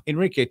stuff.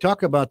 Enrique,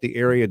 talk about the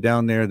area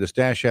down there. The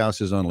stash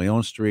house is on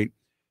Leon Street.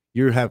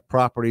 You have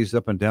properties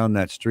up and down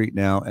that street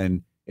now,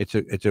 and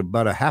it's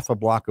about a half a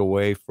block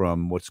away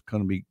from what's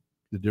going to be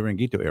the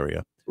Duranguito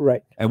area.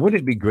 Right. And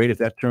wouldn't it be great if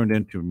that turned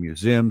into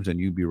museums and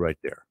you'd be right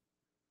there?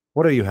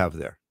 What do you have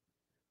there?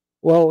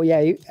 Well,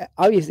 yeah,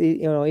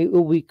 obviously, it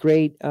will be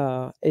great,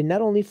 and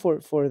not only for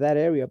that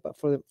area, but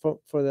for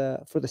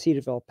the city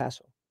of El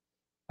Paso.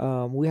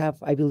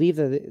 I believe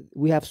that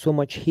we have so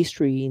much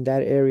history in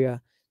that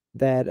area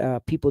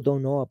that people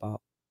don't know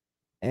about,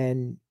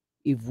 and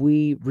if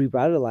we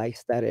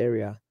revitalize that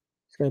area,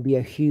 it's going to be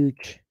a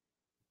huge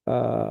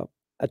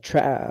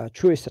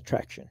tourist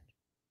attraction.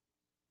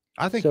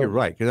 I think you're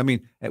right, because I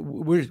mean,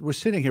 we're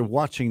sitting here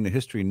watching the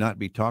history not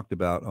be talked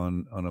about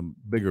on a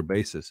bigger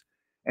basis,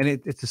 and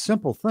it's a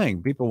simple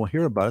thing. People will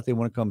hear about it; they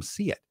want to come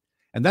see it,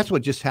 and that's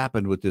what just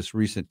happened with this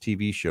recent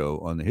TV show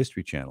on the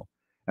History Channel.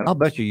 And I'll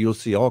bet you'll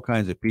see all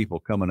kinds of people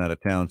coming out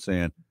of town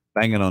saying,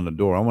 banging on the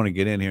door, "I want to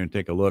get in here and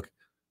take a look."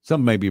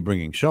 Some may be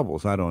bringing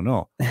shovels. I don't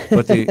know,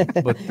 but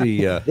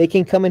they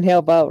can come and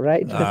help out,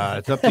 right?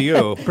 It's up to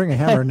you. Bring a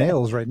hammer and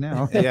nails right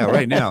now. Yeah,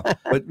 right now.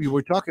 But we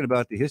were talking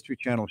about the History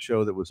Channel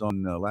show that was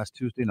on last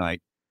Tuesday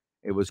night.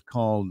 It was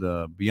called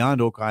Beyond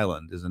Oak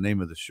Island is the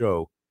name of the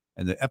show,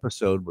 and the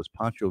episode was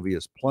Pancho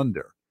Villa's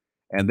Plunder,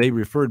 and they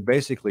referred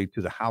basically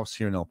to the house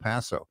here in El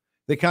Paso.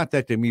 They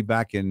contacted me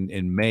back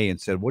in May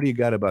and said, "What do you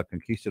got about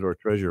Conquistador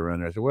treasure around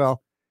there?" I said,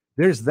 "Well,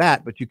 there's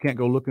that, but you can't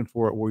go looking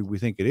for it where we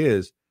think it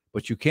is.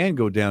 But you can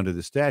go down to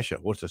the stash house."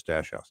 What's the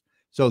stash house?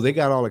 So they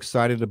got all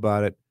excited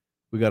about it.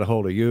 We got a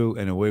hold of you,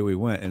 and away we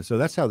went. And so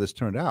that's how this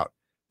turned out.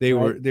 They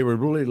were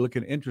really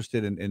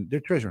interested in they're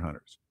treasure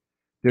hunters.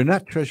 They're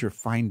not treasure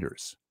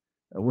finders,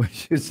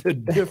 which is a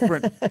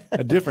different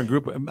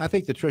group. I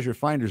think the treasure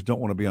finders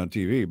don't want to be on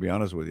TV, to be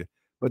honest with you.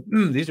 But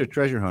these are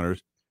treasure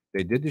hunters.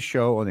 They did the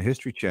show on the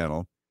History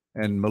Channel.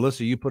 And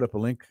Melissa, you put up a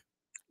link.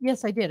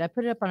 Yes, I did. I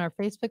put it up on our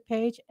Facebook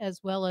page as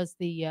well as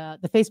the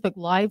Facebook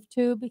live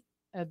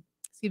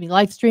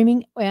live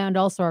streaming, and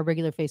also our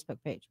regular Facebook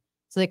page,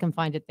 so they can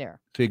find it there.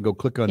 So you can go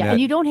click on that.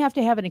 And you don't have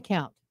to have an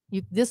account.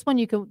 This one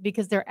you can,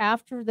 because they're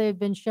after they've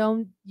been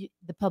shown,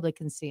 the public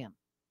can see them.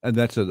 And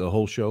that's the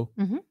whole show.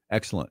 Mm-hmm.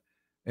 Excellent.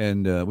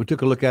 And we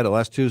took a look at it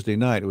last Tuesday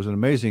night. It was an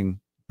amazing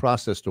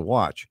process to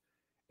watch.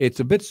 It's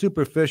a bit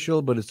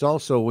superficial, but it's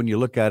also, when you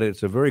look at it,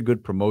 it's a very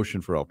good promotion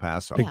for El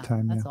Paso. Big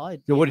time. That's all.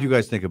 So what did you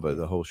guys think about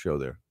the whole show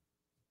there?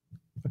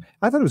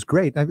 I thought it was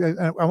great.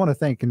 I want to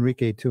thank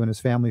Enrique too and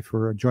his family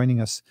for joining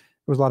us.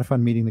 It was a lot of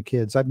fun meeting the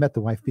kids. I've met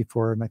the wife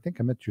before, and I think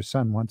I met your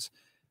son once,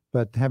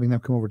 but having them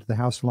come over to the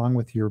house along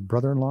with your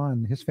brother-in-law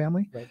and his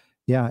family. Right.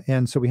 Yeah.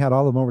 And so we had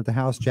all of them over at the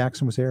house.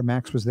 Jackson was there.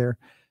 Max was there,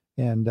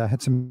 and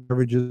had some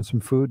beverages, some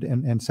food,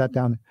 and sat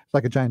down. It's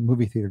like a giant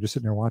movie theater, just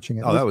sitting there watching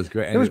it. Oh, that was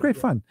great. It was great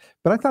fun.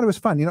 But I thought it was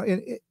fun.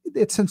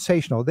 It's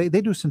sensational. They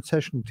do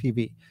sensational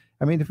TV.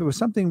 I mean, if it was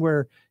something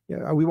where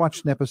we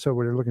watched an episode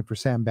where they're looking for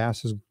Sam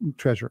Bass's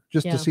treasure,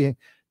 just to see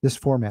this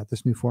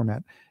new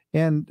format.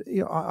 And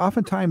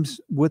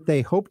oftentimes what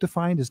they hope to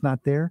find is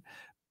not there,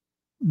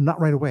 not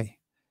right away.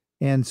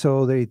 And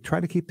so they try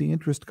to keep the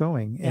interest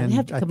going. Yeah, and they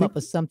have to come up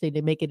with something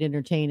to make it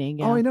entertaining.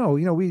 Yeah. Oh, I know.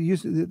 We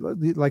use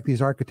like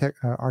these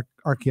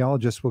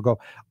archaeologists will go,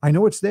 "I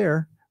know it's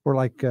there." Or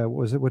like,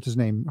 what's his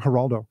name?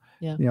 Geraldo.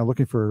 Yeah.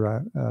 Looking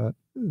for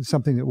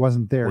something that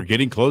wasn't there. We're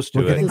getting close to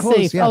it. Getting close,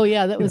 safe. yeah. Oh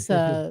yeah, that was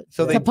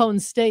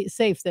Capone's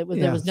safe. There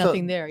was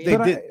nothing there. They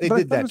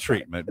did that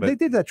treatment. They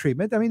did that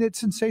treatment. I mean, it's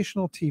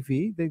sensational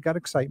TV. They got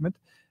excitement,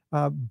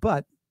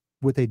 but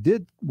what they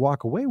did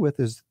walk away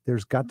with is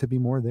there's got to be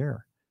more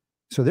there.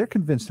 So they're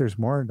convinced there's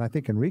more, and I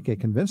think Enrique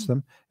convinced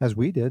them, as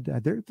we did.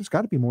 There's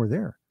got to be more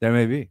there. There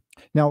may be.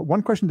 Now,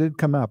 one question did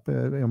come up.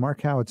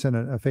 Mark Howard sent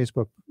a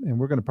Facebook, and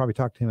we're going to probably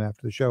talk to him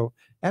after the show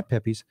at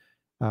Pepe's.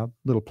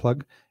 Little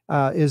plug,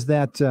 is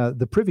that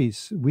the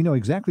privies, we know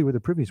exactly where the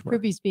privies were.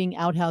 Privies being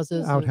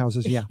outhouses.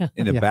 Outhouses, yeah.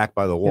 In the back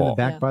by the wall. In the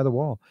back by the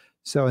wall.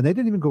 So, and they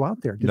didn't even go out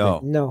there, did they?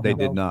 No, they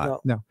did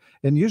not. No.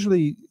 And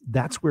usually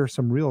that's where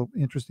some real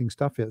interesting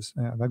stuff is.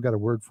 I've got a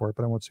word for it,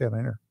 but I won't say it on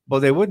air. Well,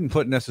 they wouldn't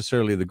put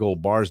necessarily the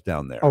gold bars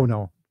down there. Oh,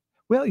 no.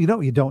 Well,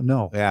 you don't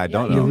know. Yeah, I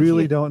don't know. You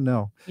really don't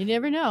know. You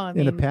never know. I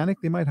mean, in a panic,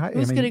 they might hide.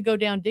 Who's going to go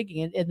down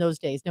digging in those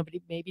days?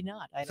 Nobody, maybe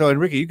not. So,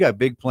 Enrique, you got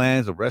big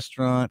plans, a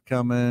restaurant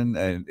coming,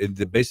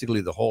 and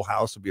basically the whole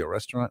house will be a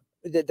restaurant?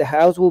 The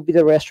house will be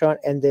the restaurant,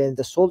 and then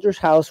the soldier's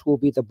house will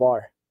be the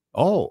bar.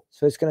 Oh.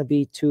 So it's going to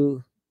be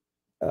two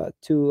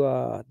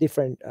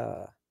different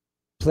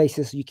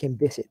places you can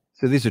visit.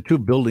 So these are two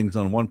buildings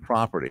on one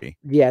property.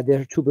 Yeah, there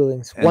are two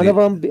buildings. And one of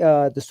them,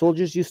 the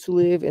soldiers used to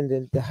live, and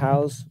then the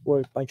house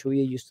where Pancho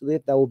Villa used to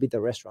live, that will be the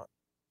restaurant.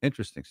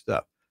 Interesting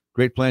stuff.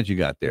 Great plans you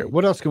got there.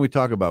 What else can we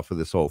talk about for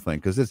this whole thing?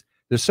 Because this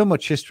there's so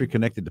much history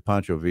connected to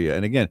Pancho Villa.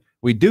 And again,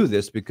 we do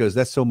this because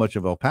that's so much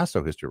of El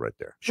Paso history right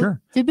there. Sure.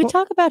 Did we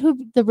talk about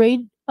who the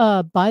raid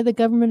by the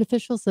government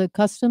officials, the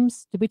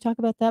customs? Did we talk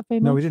about that very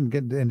much? No, we didn't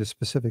get into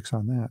specifics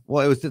on that.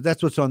 Well,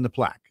 that's what's on the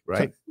plaque,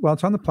 right? So,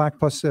 it's on the plaque.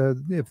 Plus,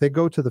 if they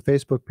go to the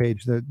Facebook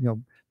page,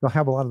 they'll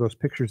have a lot of those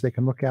pictures. They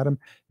can look at them.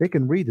 They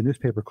can read the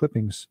newspaper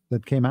clippings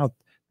that came out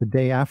the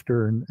day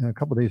after and a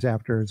couple of days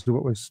after as to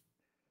what was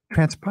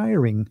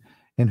transpiring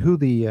and who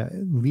the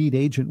lead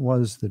agent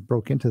was that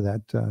broke into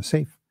that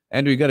safe.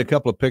 Andrew, you got a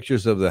couple of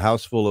pictures of the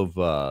house full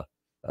of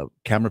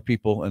camera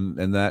people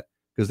and that,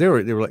 because they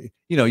were like,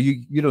 you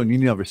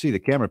never see the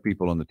camera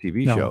people on the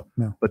TV show,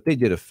 but they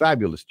did a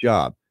fabulous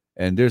job.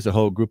 And there's a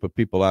whole group of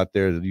people out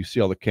there that you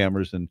see all the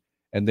cameras, and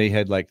they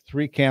had like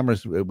 3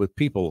 cameras with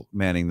people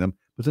manning them,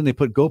 but then they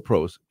put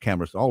GoPros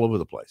cameras all over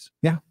the place.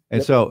 Yeah.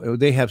 And so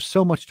they have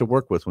so much to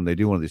work with when they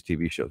do one of these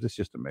TV shows. It's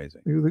just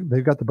amazing.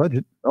 They've got the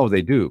budget. Oh,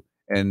 they do.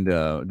 And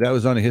that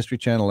was on the History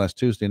Channel last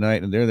Tuesday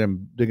night, and they're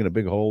them digging a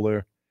big hole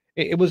there.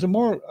 It was a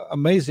more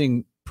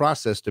amazing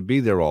process to be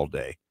there all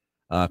day,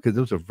 because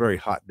those are very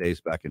hot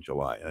days back in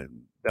July,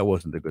 and that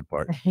wasn't the good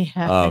part.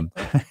 Yeah.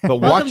 But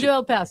Welcome to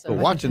El Paso. But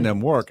watching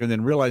them work and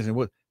then realizing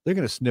what they're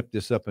going to snip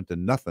this up into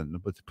nothing,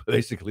 but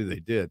basically they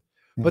did.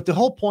 Yeah. But the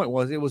whole point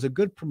was it was a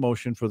good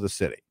promotion for the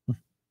city.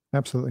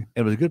 Absolutely.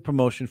 It was a good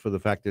promotion for the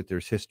fact that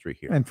there's history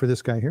here. And for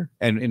this guy here.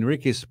 And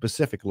Enrique's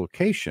specific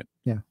location.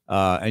 Yeah.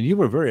 And you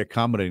were very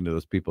accommodating to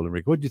those people,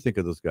 Enrique. What did you think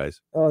of those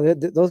guys? Oh,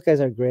 those guys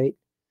are great.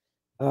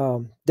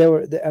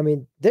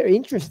 They're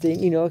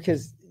interesting,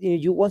 because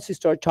you once you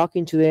start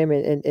talking to them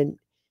and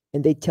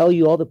they tell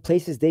you all the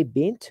places they've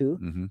been to,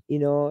 Mm-hmm.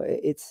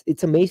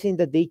 It's amazing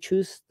that they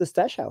choose the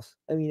Stash House.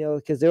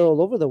 Because they're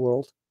all over the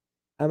world.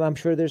 I'm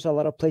sure there's a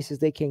lot of places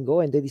they can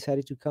go, and they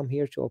decided to come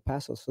here to El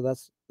Paso. So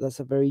that's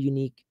a very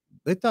unique.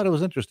 They thought it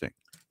was interesting.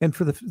 And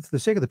for the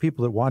sake of the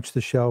people that watch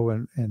the show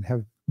and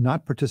have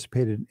not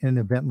participated in an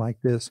event like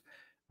this,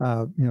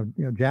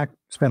 Jack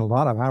spent a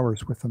lot of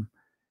hours with them.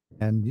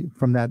 And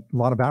from that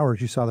lot of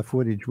hours, you saw the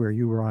footage where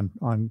you were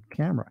on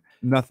camera.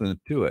 Nothing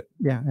to it.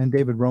 Yeah. And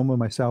David Roma,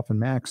 myself, and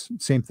Max,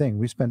 same thing.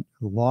 We spent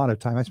a lot of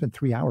time. I spent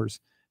 3 hours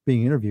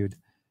being interviewed.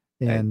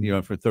 And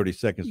for 30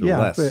 seconds or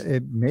less.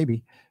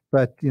 Maybe.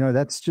 But,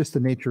 that's just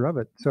the nature of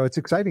it. So it's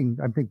exciting,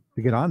 I think,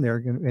 to get on there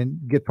and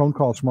get phone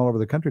calls from all over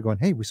the country going,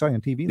 hey, we saw you on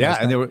TV. Yeah,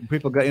 and there were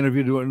people got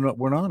interviewed who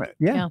weren't on it.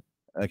 Yeah.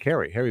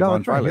 Harry No, Von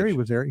that's right. Freilich. Harry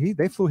was there.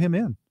 They flew him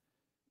in.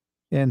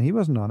 And he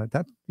wasn't on it.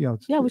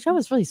 Which I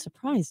was really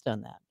surprised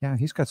on that. Yeah,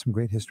 he's got some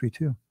great history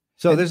too.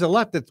 So there's a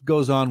lot that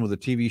goes on with a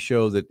TV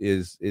show that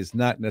is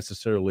not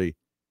necessarily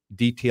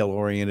detail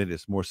oriented.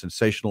 It's more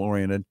sensational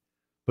oriented.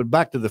 But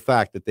back to the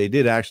fact that they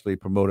did actually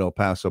promote El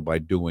Paso by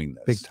doing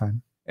this. Big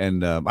time.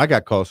 And I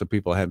got calls from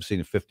people I haven't seen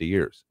in 50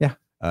 years. Yeah.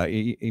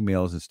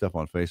 Emails and stuff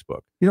on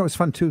Facebook. What's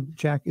fun too,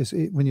 Jack, is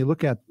when you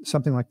look at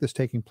something like this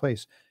taking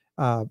place,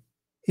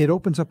 it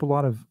opens up a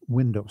lot of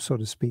windows, so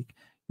to speak.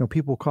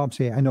 People call and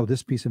say, I know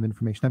this piece of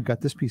information. I've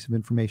got this piece of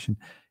information.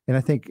 And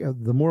I think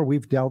the more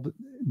we've dwelled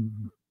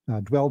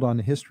on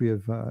the history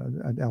of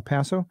El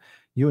Paso,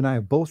 you and I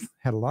have both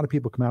had a lot of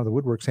people come out of the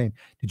woodwork saying,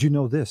 did you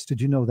know this? Did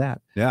you know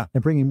that? Yeah.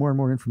 And bringing more and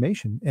more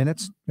information. And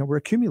it's, we're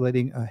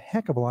accumulating a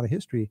heck of a lot of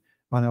history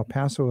on El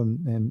Paso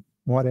and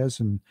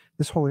Juarez and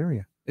this whole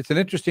area. It's an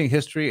interesting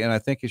history, and I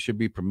think it should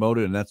be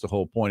promoted, and that's the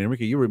whole point.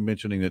 Enrique, you were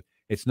mentioning that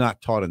it's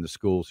not taught in the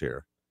schools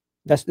here.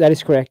 That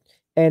is correct.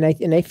 And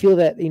I feel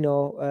that,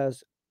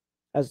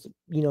 as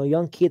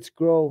young kids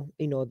grow,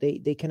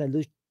 they kind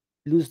of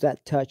lose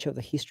that touch of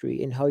the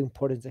history and how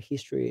important the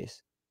history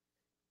is.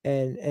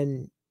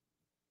 And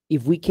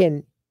if we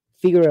can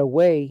figure a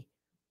way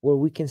where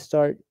we can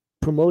start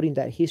promoting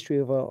that history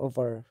of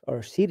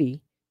our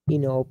city,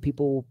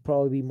 people will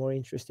probably be more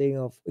interested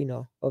of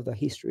the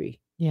history.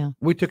 Yeah.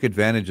 We took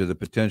advantage of the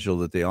potential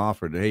that they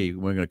offered. Hey,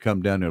 we're going to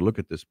come down there and look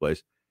at this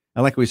place.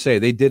 And like we say,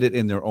 they did it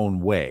in their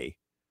own way.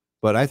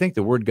 But I think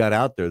the word got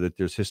out there that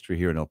there's history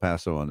here in El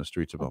Paso, on the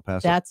streets of El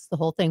Paso. That's the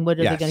whole thing. What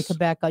are they going to come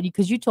back on?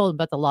 Because you told them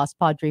about the Lost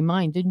Padre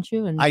mine, didn't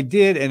you? And I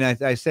did. And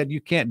I said, you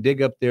can't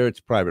dig up there. It's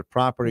private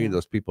property. Yeah.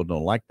 Those people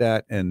don't like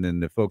that. And then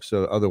the folks,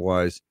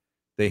 otherwise,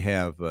 they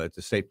have, it's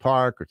a state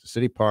park or it's a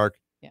city park.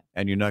 Yeah.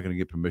 And you're not going to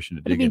get permission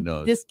to dig in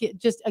those.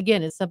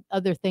 Again, it's some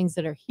other things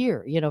that are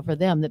here, for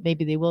them that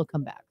maybe they will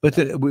come back.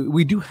 But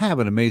we do have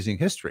an amazing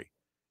history.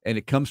 And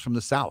it comes from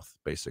the South,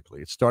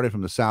 basically. It started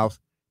from the South.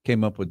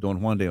 Came up with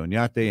Don Juan de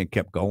Oñate and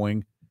kept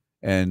going.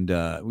 And,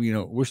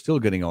 we're still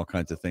getting all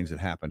kinds of things that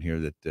happen here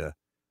that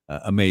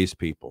amaze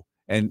people.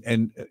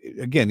 And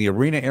again, the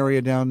arena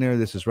area down there,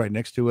 this is right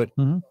next to it.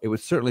 Mm-hmm. It would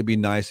certainly be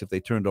nice if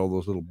they turned all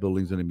those little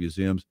buildings into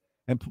museums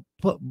and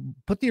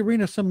put the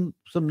arena some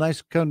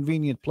nice,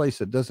 convenient place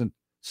that doesn't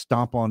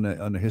stomp on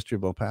the history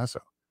of El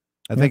Paso.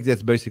 I think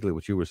that's basically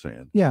what you were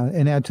saying. Yeah,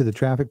 and add to the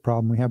traffic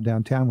problem we have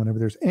downtown whenever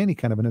there's any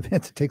kind of an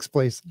event that takes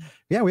place.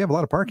 Yeah, we have a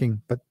lot of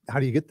parking, but how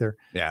do you get there?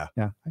 Yeah.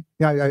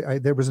 I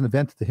there was an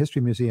event at the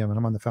History Museum, and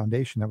I'm on the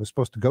foundation I was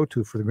supposed to go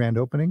to for the grand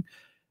opening.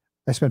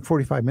 I spent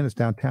 45 minutes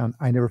downtown.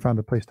 I never found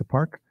a place to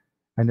park.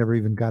 I never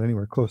even got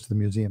anywhere close to the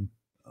museum.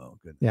 Oh,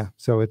 good. Yeah.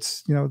 So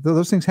it's,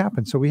 those things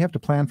happen. So we have to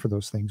plan for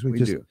those things. We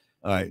do.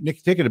 All right,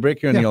 Nick, taking a break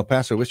here on the El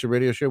Paso History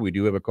Radio Show. We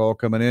do have a call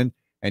coming in,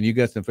 and you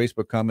got some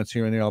Facebook comments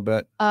here and there, I'll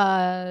bet.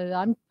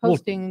 I'm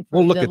posting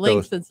we'll look the at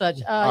links those. and such.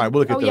 All right,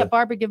 we'll look at those.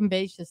 Barbara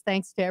Givenbage,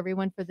 thanks to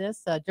everyone for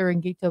this.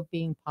 Duranguito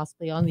being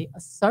possibly on the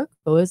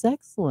Sarco is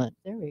excellent.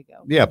 There we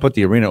go. Yeah, put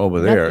the arena over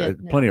there.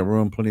 Yet, plenty of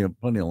room, plenty of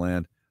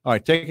land. All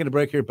right, taking a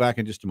break here. Back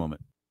in just a moment.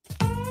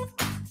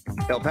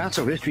 El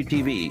Paso History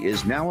TV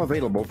is now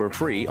available for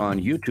free on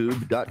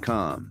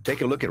YouTube.com. Take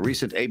a look at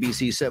recent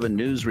ABC 7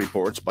 news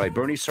reports by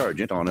Bernie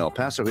Sargent on El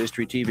Paso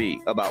History TV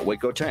about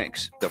Waco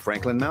tanks, the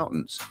Franklin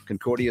Mountains,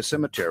 Concordia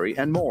Cemetery,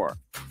 and more.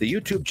 The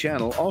YouTube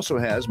channel also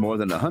has more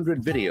than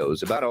 100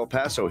 videos about El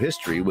Paso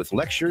history with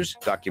lectures,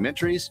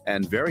 documentaries,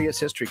 and various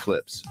history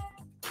clips.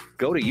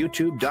 Go to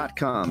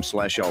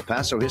youtube.com/El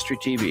Paso History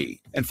TV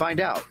and find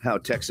out how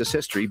Texas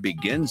history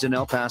begins in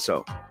El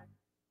Paso.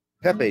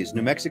 Pepe's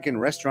New Mexican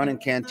Restaurant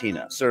and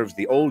Cantina serves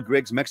the old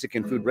Griggs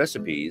Mexican food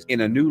recipes in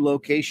a new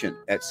location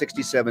at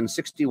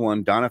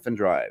 6761 Doniphan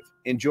Drive.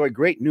 Enjoy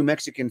great New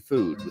Mexican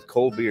food with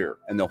cold beer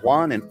and the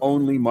one and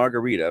only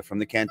margarita from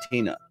the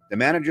cantina. The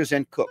managers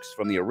and cooks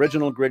from the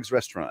original Griggs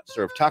restaurant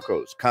serve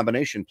tacos,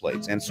 combination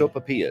plates, and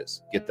sopapillas.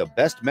 Get the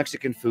best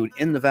Mexican food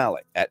in the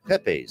valley at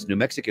Pepe's New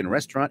Mexican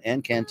Restaurant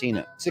and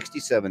Cantina,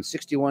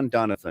 6761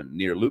 Doniphan,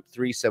 near Loop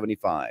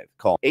 375.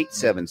 Call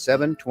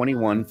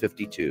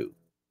 877-2152.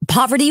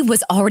 Poverty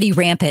was already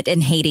rampant in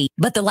Haiti,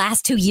 but the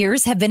last 2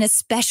 years have been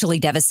especially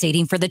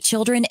devastating for the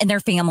children and their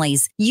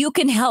families. You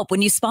can help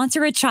when you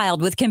sponsor a child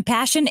with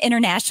Compassion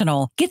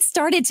International. Get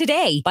started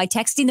today by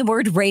texting the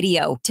word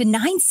radio to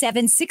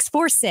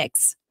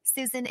 97646.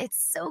 Susan, it's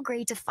so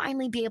great to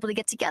finally be able to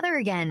get together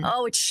again.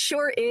 Oh, it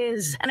sure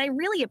is. And I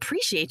really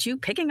appreciate you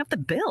picking up the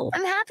bill.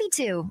 I'm happy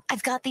to.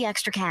 I've got the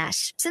extra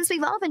cash. Since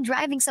we've all been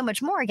driving so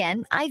much more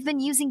again, I've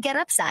been using Get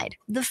Upside,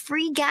 the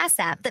free gas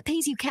app that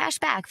pays you cash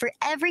back for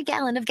every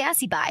gallon of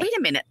gas you buy. Wait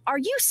a minute. Are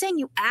you saying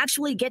you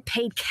actually get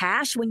paid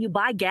cash when you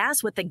buy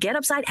gas with the Get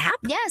Upside app?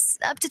 Yes,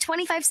 up to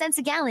 25 cents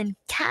a gallon.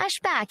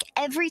 Cash back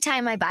every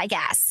time I buy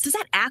gas. Does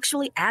that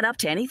actually add up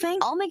to anything?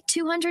 I'll make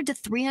 $200 to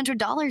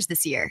 $300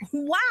 this year.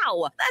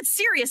 Wow, that's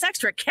serious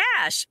extra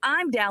cash.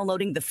 I'm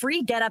downloading the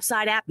free Get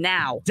Upside app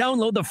now.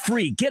 Download the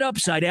free Get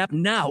Upside app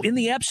now in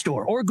the App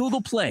Store or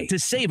Google Play to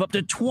save up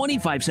to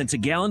 25 cents a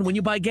gallon when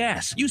you buy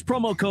gas. Use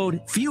promo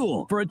code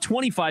FUEL for a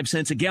 25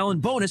 cents a gallon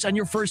bonus on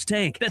your first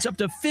tank. That's up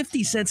to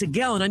 50 cents a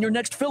gallon on your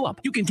next fill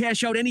up. You can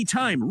cash out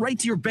anytime right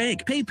to your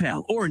bank,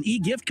 PayPal, or an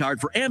e-gift card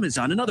for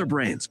Amazon and other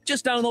brands.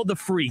 Just download the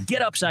free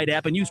Get Upside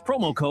app and use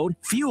promo code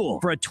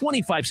FUEL for a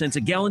 25 cents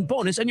a gallon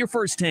bonus on your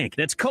first tank.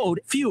 That's code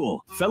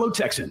FUEL. Fellow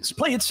Texans,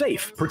 play it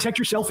safe. Protect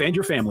yourself and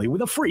your family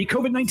with a free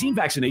COVID-19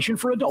 vaccination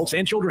for adults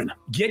and children.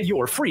 Get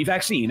your free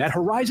vaccine at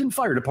Horizon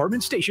Fire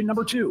Department Station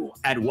Number 2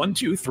 at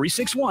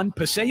 12361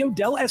 Paseo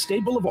del Este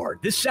Boulevard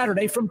this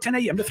Saturday from 10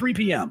 a.m. to 3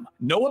 p.m.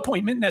 No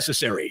appointment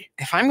necessary.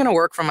 If I'm going to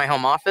work from my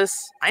home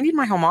office, I need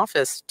my home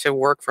office to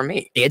work for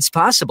me. It's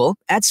possible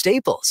at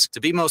Staples. To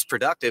be most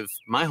productive,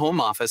 my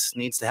home office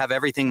needs to have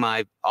everything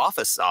my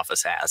office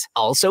has.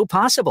 Also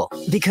possible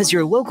because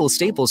your local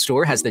Staples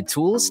store has the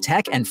tools,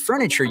 tech, and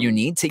furniture you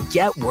need to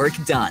get work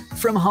done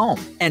from home.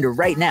 And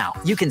right now,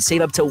 you can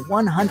save up to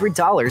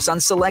 $100 on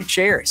select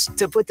chairs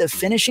to put the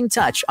finishing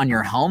touch on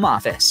your home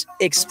office.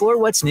 Explore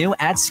what's new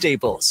at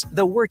Staples,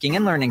 the working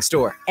and learning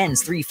store.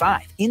 Ends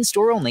 3/5.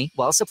 In-store only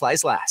while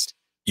supplies last.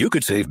 You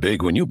could save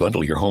big when you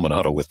bundle your home and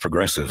auto with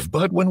Progressive,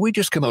 but when we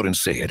just come out and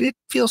say it, it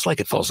feels like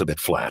it falls a bit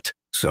flat.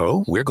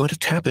 So we're going to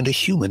tap into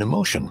human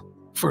emotion.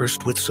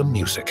 First with some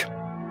music.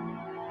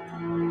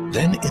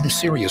 Then in a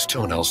serious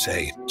tone, I'll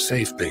say,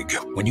 save big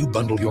when you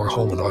bundle your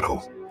home and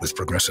auto with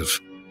Progressive.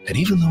 And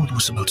even though it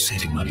was about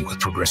saving money with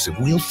Progressive,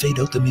 we'll fade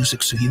out the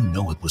music so you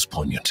know it was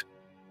poignant.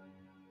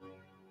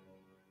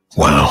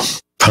 Wow,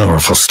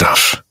 powerful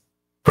stuff.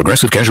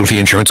 Progressive Casualty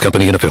Insurance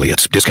Company and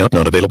Affiliates. Discount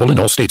not available in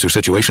all states or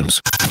situations.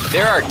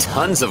 There are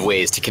tons of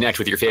ways to connect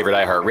with your favorite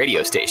iHeart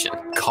radio station.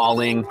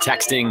 Calling,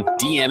 texting,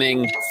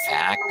 DMing,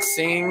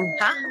 faxing.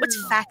 Huh? What's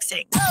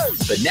faxing?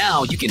 But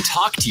now you can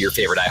talk to your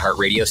favorite iHeart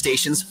radio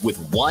stations with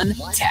one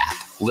tap.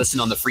 Listen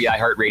on the free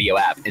iHeart Radio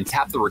app and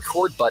tap the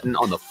record button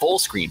on the full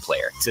screen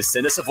player to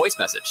send us a voice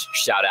message,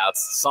 shout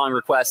outs, song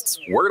requests,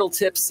 Wordle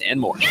tips, and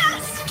more.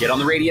 Yes! Get on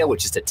the radio with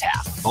just a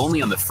tap.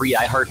 Only on the free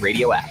iHeart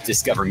Radio app.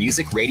 Discover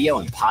music, radio,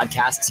 and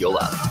podcasts you'll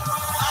love.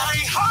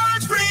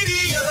 iHeart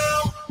Radio.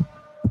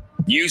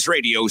 News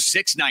Radio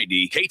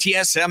 690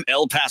 KTSM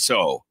El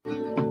Paso.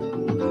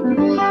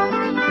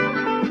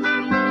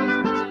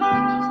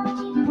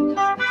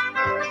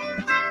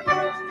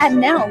 And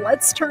now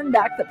let's turn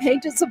back the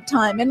pages of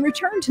time and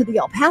return to the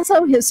El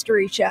Paso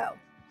History Show.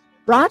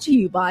 Brought to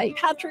you by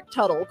Patrick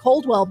Tuttle,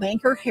 Coldwell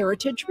Banker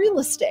Heritage Real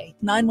Estate,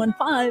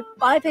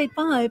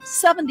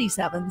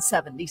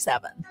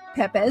 915-585-7777.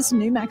 Pepe's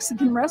New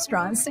Mexican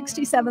Restaurant,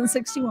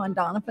 6761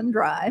 Doniphan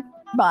Drive.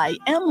 By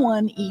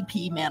M1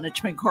 EP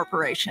Management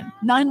Corporation,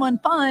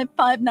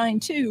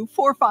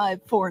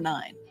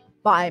 915-592-4549.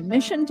 By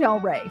Mission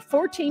Del Rey,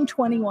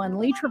 1421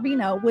 Lee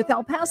Trevino with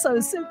El Paso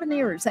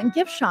souvenirs and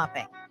gift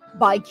shopping.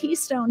 By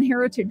Keystone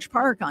Heritage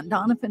Park on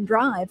Donovan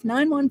Drive,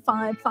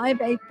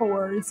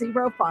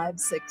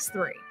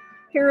 915-584-0563.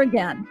 Here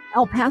again,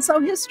 El Paso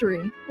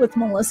History with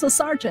Melissa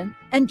Sargent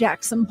and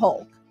Jackson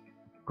Polk.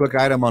 Quick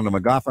item on the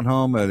McGoffin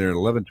home. They're at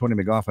 1120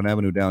 McGoffin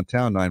Avenue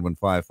downtown,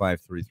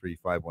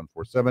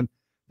 915-533-5147.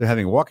 They're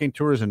having walking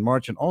tours in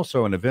March and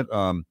also an event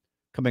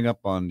coming up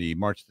on the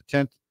March the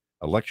 10th,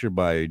 a lecture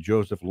by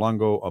Joseph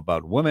Longo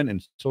about women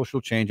and social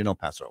change in El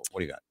Paso.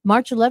 What do you got?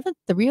 March 11th,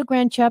 the Rio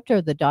Grande chapter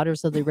of the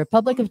Daughters of the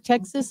Republic of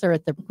Texas are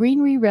at the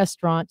Greenery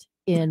Restaurant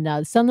in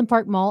Sunland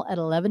Park Mall at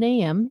 11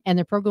 a.m. And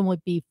their program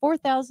would be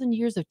 4,000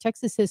 Years of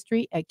Texas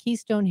History at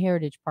Keystone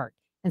Heritage Park.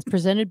 And it's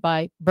presented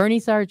by Bernie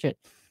Sargent.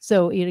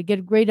 So you get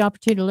a great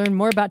opportunity to learn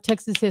more about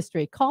Texas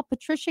history. Call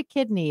Patricia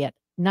Kidney at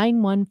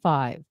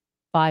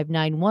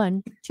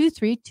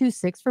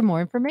 915-591-2326 for more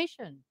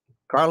information.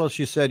 Carlos,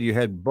 you said you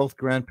had both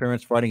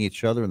grandparents fighting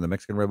each other in the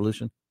Mexican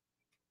Revolution?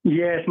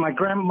 Yes, my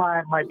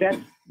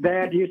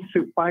dad used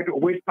to fight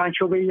with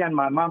Pancho Villa, and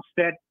my mom's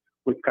dad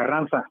with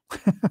Carranza.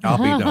 I'll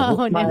be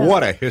done.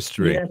 What a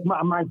history. Yes,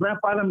 my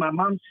grandfather, my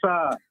mom's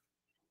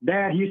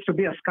dad used to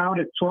be a scout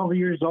at 12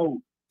 years old.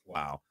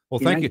 Wow. Well,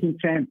 thank you.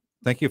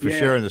 Thank you for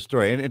sharing the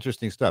story. And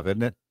interesting stuff,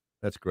 isn't it?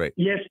 That's great.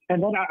 Yes,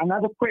 and then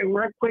another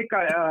real quick,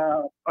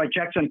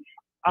 Jackson.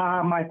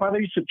 My father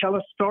used to tell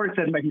us stories,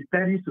 and his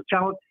dad used to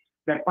tell us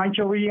that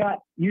Pancho Villa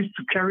used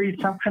to carry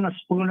some kind of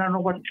spoon, I don't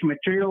know what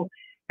material,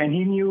 and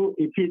he knew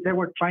if they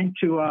were trying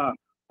to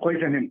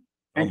poison him.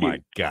 Thank you.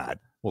 God.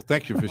 Well,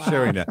 thank you for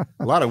sharing that.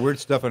 A lot of weird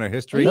stuff in our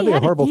history. That'd be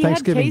a horrible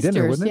Thanksgiving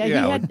dinner, wouldn't it?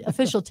 Yeah, he had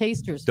official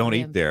tasters. Don't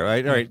eat there.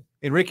 All right.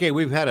 Enrique,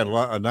 we've had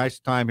a nice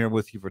time here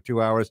with you for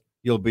 2 hours.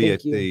 You'll be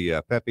at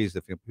the Pepe's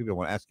if people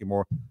want to ask you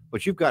more.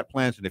 But you've got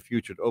plans in the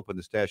future to open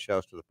the Stash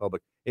House to the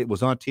public. It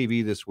was on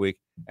TV this week,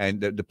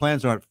 and the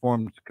plans aren't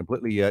formed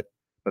completely yet.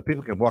 But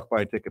people can walk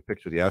by and take a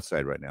picture of the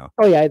outside right now.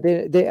 Oh yeah,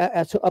 they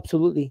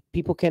absolutely.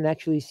 People can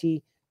actually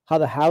see how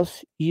the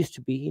house used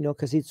to be,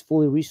 because it's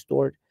fully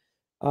restored.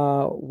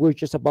 We're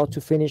just about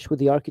to finish with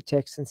the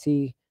architects and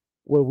see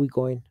where we're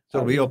going. So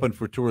it'll be open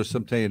for tourists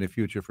sometime in the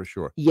future for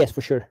sure. Yes,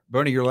 for sure.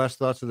 Bernie, your last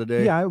thoughts of the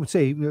day? Yeah, I would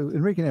say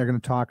Enrique and I are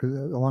going to talk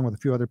along with a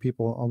few other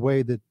people a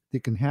way that they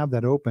can have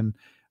that open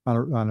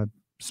on a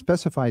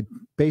specified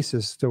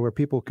basis, so where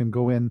people can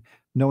go in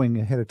knowing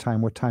ahead of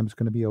time what time it's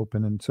going to be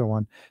open and so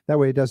on. That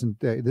way it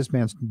doesn't, this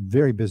man's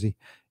very busy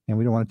and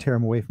we don't want to tear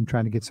him away from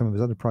trying to get some of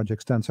his other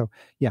projects done. So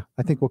yeah,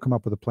 I think we'll come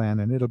up with a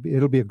plan and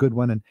it'll be a good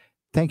one. And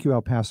thank you,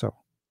 El Paso.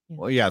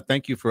 Well, yeah,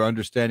 thank you for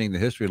understanding the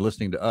history and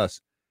listening to us.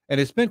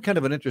 And it's been kind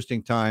of an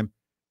interesting time.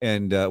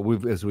 And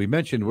as we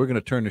mentioned, we're going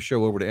to turn the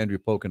show over to Andrew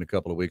Polk in a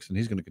couple of weeks, and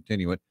he's going to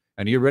continue it.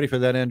 And you're ready for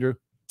that, Andrew?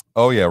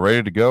 Oh, yeah,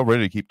 ready to go,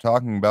 ready to keep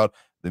talking about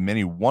the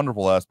many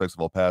wonderful aspects of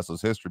El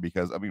Paso's history,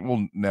 because, I mean,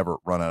 we'll never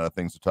run out of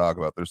things to talk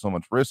about. There's so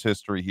much rich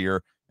history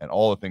here and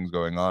all the things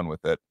going on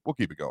with it. We'll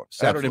keep it going.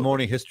 Saturday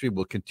morning history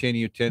will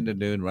continue 10 to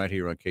noon right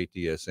here on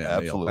KTSM.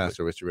 Absolutely. El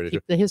Paso History Radio.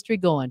 Keep the history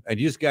going. And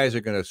you guys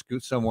are going to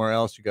scoot somewhere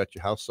else. You got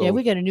your house sold. Yeah,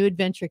 we got a new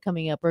adventure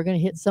coming up. We're going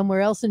to hit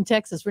somewhere else in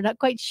Texas. We're not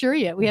quite sure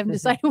yet. We haven't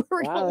decided where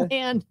we're going to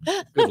land.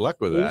 Good luck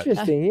with that.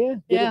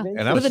 Interesting, yeah.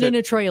 And living in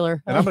a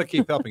trailer. And I'm going to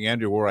keep helping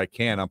Andrew where I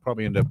can. I'll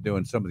probably end up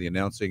doing some of the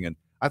announcing, and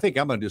I think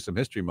I'm going to do some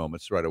history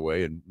moments right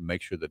away and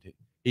make sure that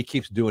he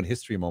keeps doing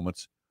history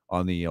moments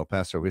on the El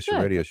Paso History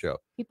Radio Show.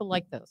 People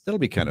like those. That'll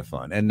be kind of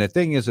fun. And the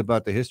thing is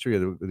about the history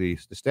of the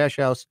Stash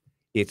House,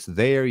 it's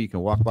there. You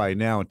can walk by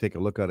now and take a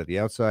look out at the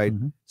outside.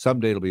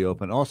 Someday it'll be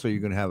open. Also, you're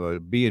going to have a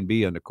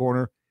B&B on the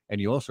corner, and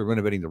you're also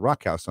renovating the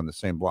Rock House on the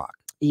same block.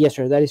 Yes,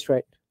 sir. That is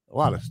right. A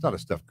lot of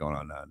stuff going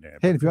on down there.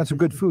 Hey, if you want some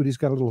good food, he's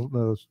got a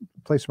little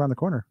place around the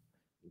corner.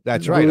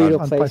 That's right.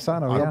 On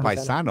Paisano. On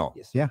Paisano.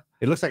 Yes. Yeah.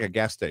 It looks like a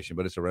gas station,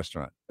 but it's a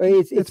restaurant.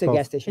 It's a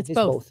gas station. It's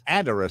both.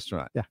 And a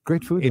restaurant. Yeah.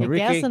 Great food.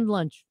 Gas and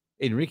lunch.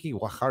 Enrique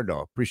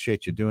Guajardo,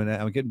 appreciate you doing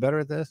that. I'm getting better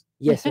at this.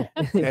 Yes, sir.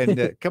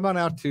 And come on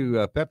out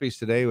to Pepe's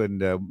today,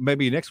 and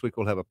maybe next week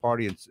we'll have a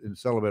party and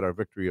celebrate our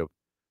victory of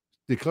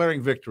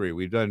declaring victory.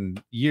 We've done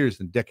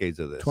years and decades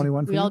of this.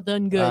 21 for we you? all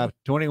done good.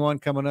 21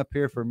 coming up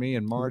here for me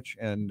in March,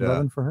 and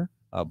 11 for her.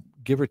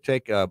 Give or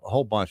take a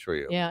whole bunch for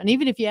you. Yeah, and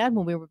even if you add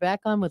when we were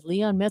back on with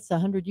Leon Metz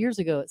 100 years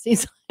ago, it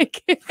seems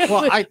like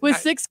well, with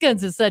Six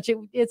Guns and such,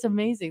 it's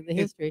amazing the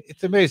history.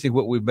 It's amazing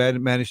what we've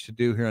managed to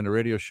do here on the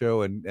radio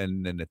show and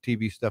the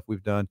TV stuff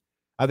we've done.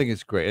 I think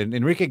it's great. And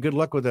Enrique, good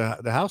luck with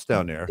the house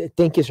down there.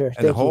 Thank you, sir.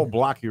 And the whole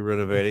block you're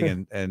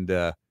renovating and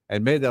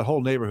made that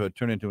whole neighborhood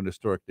turn into an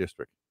historic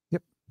district.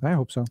 Yep, I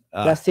hope so.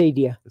 That's the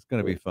idea. It's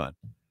going to be fun.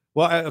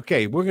 Well,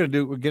 okay, we'll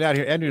get out of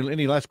here. Andrew,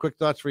 any last quick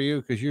thoughts for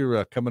you because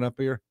you're coming up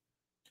here?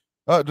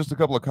 Just a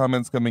couple of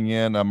comments coming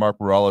in.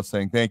 Mark Morales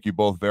saying thank you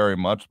both very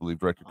much. I believe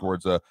directed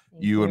towards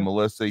you and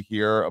Melissa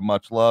here.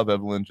 Much love.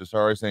 Evelyn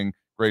Cesare saying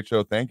great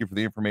show. Thank you for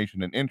the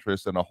information and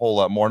interest and a whole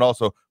lot more. And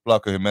also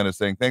Blanco Jimenez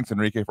saying thanks,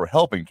 Enrique, for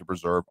helping to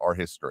preserve our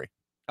history.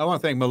 I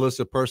want to thank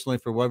Melissa personally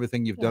for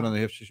everything you've done on the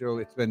History Show.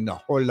 It's been a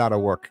whole lot of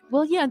work.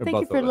 Well, yeah, and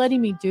thank you for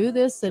letting me do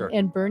this,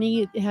 and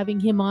Bernie having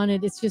him on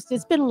it. It's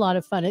been a lot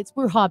of fun.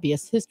 We're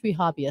hobbyists, history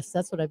hobbyists.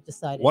 That's what I've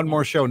decided. One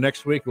more show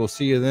next week. We'll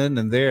see you then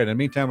and there. In the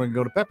meantime, we can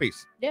go to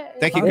Pepe's. Yeah.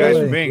 Thank you guys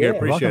for being here.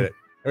 Appreciate it.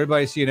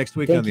 Everybody, see you next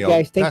week on the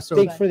guys. El Paso.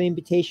 Thanks for the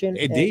invitation.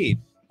 Indeed.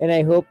 And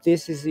I hope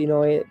this is,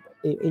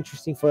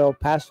 interesting for El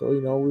Paso. We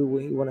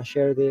want to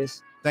share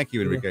this. Thank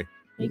you, Enrique.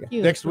 Thank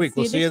you. Next week.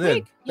 We'll see you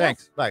then.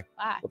 Thanks. Bye.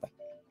 Bye. Bye-bye.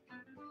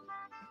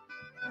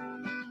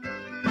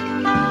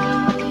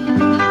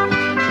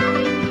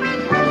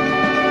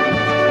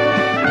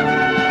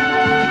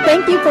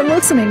 Thank you for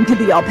listening to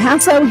the El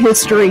Paso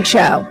History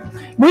Show.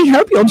 We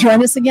hope you'll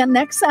join us again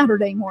next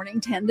Saturday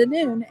morning, 10 to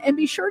noon, and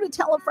be sure to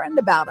tell a friend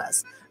about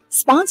us.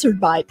 Sponsored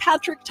by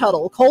Patrick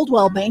Tuttle,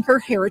 Coldwell Banker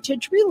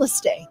Heritage Real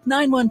Estate,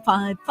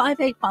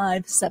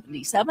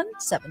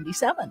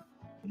 915-585-7777.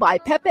 By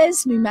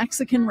Pepe's New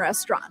Mexican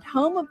Restaurant,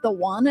 home of the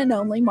one and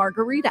only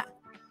margarita.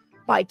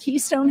 By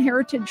Keystone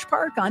Heritage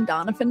Park on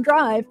Donovan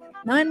Drive,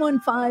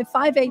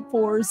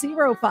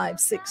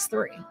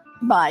 915-584-0563.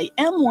 By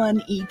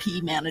M1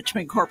 EP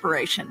Management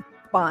Corporation.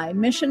 By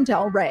Mission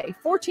Del Rey,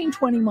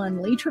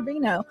 1421 Lee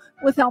Trevino,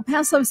 with El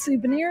Paso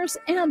souvenirs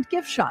and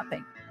gift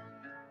shopping.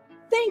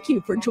 Thank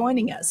you for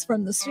joining us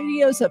from the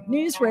studios of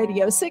News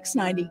Radio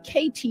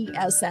 690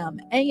 KTSM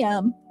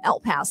AM El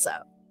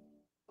Paso.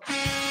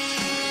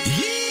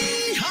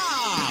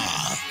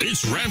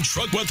 It's Ram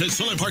Truck Month at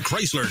Silent Park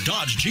Chrysler,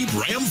 Dodge, Jeep,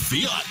 Ram,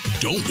 Fiat.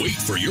 Don't wait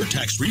for your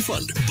tax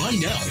refund. Buy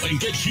now and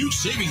get huge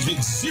savings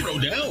with zero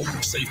down.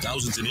 Save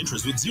thousands in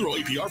interest with zero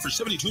APR for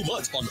 72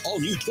 months on all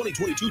new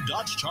 2022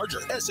 Dodge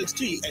Charger,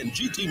 SXT, and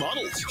GT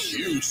models.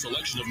 Huge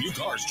selection of new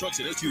cars, trucks,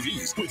 and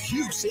SUVs with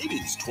huge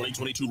savings.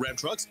 2022 Ram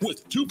trucks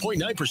with 2.9%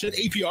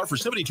 APR for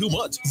 72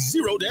 months.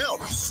 Zero down.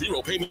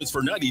 Zero payments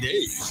for 90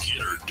 days. Get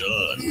her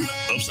done.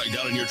 Upside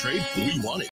down in your trade? We want it.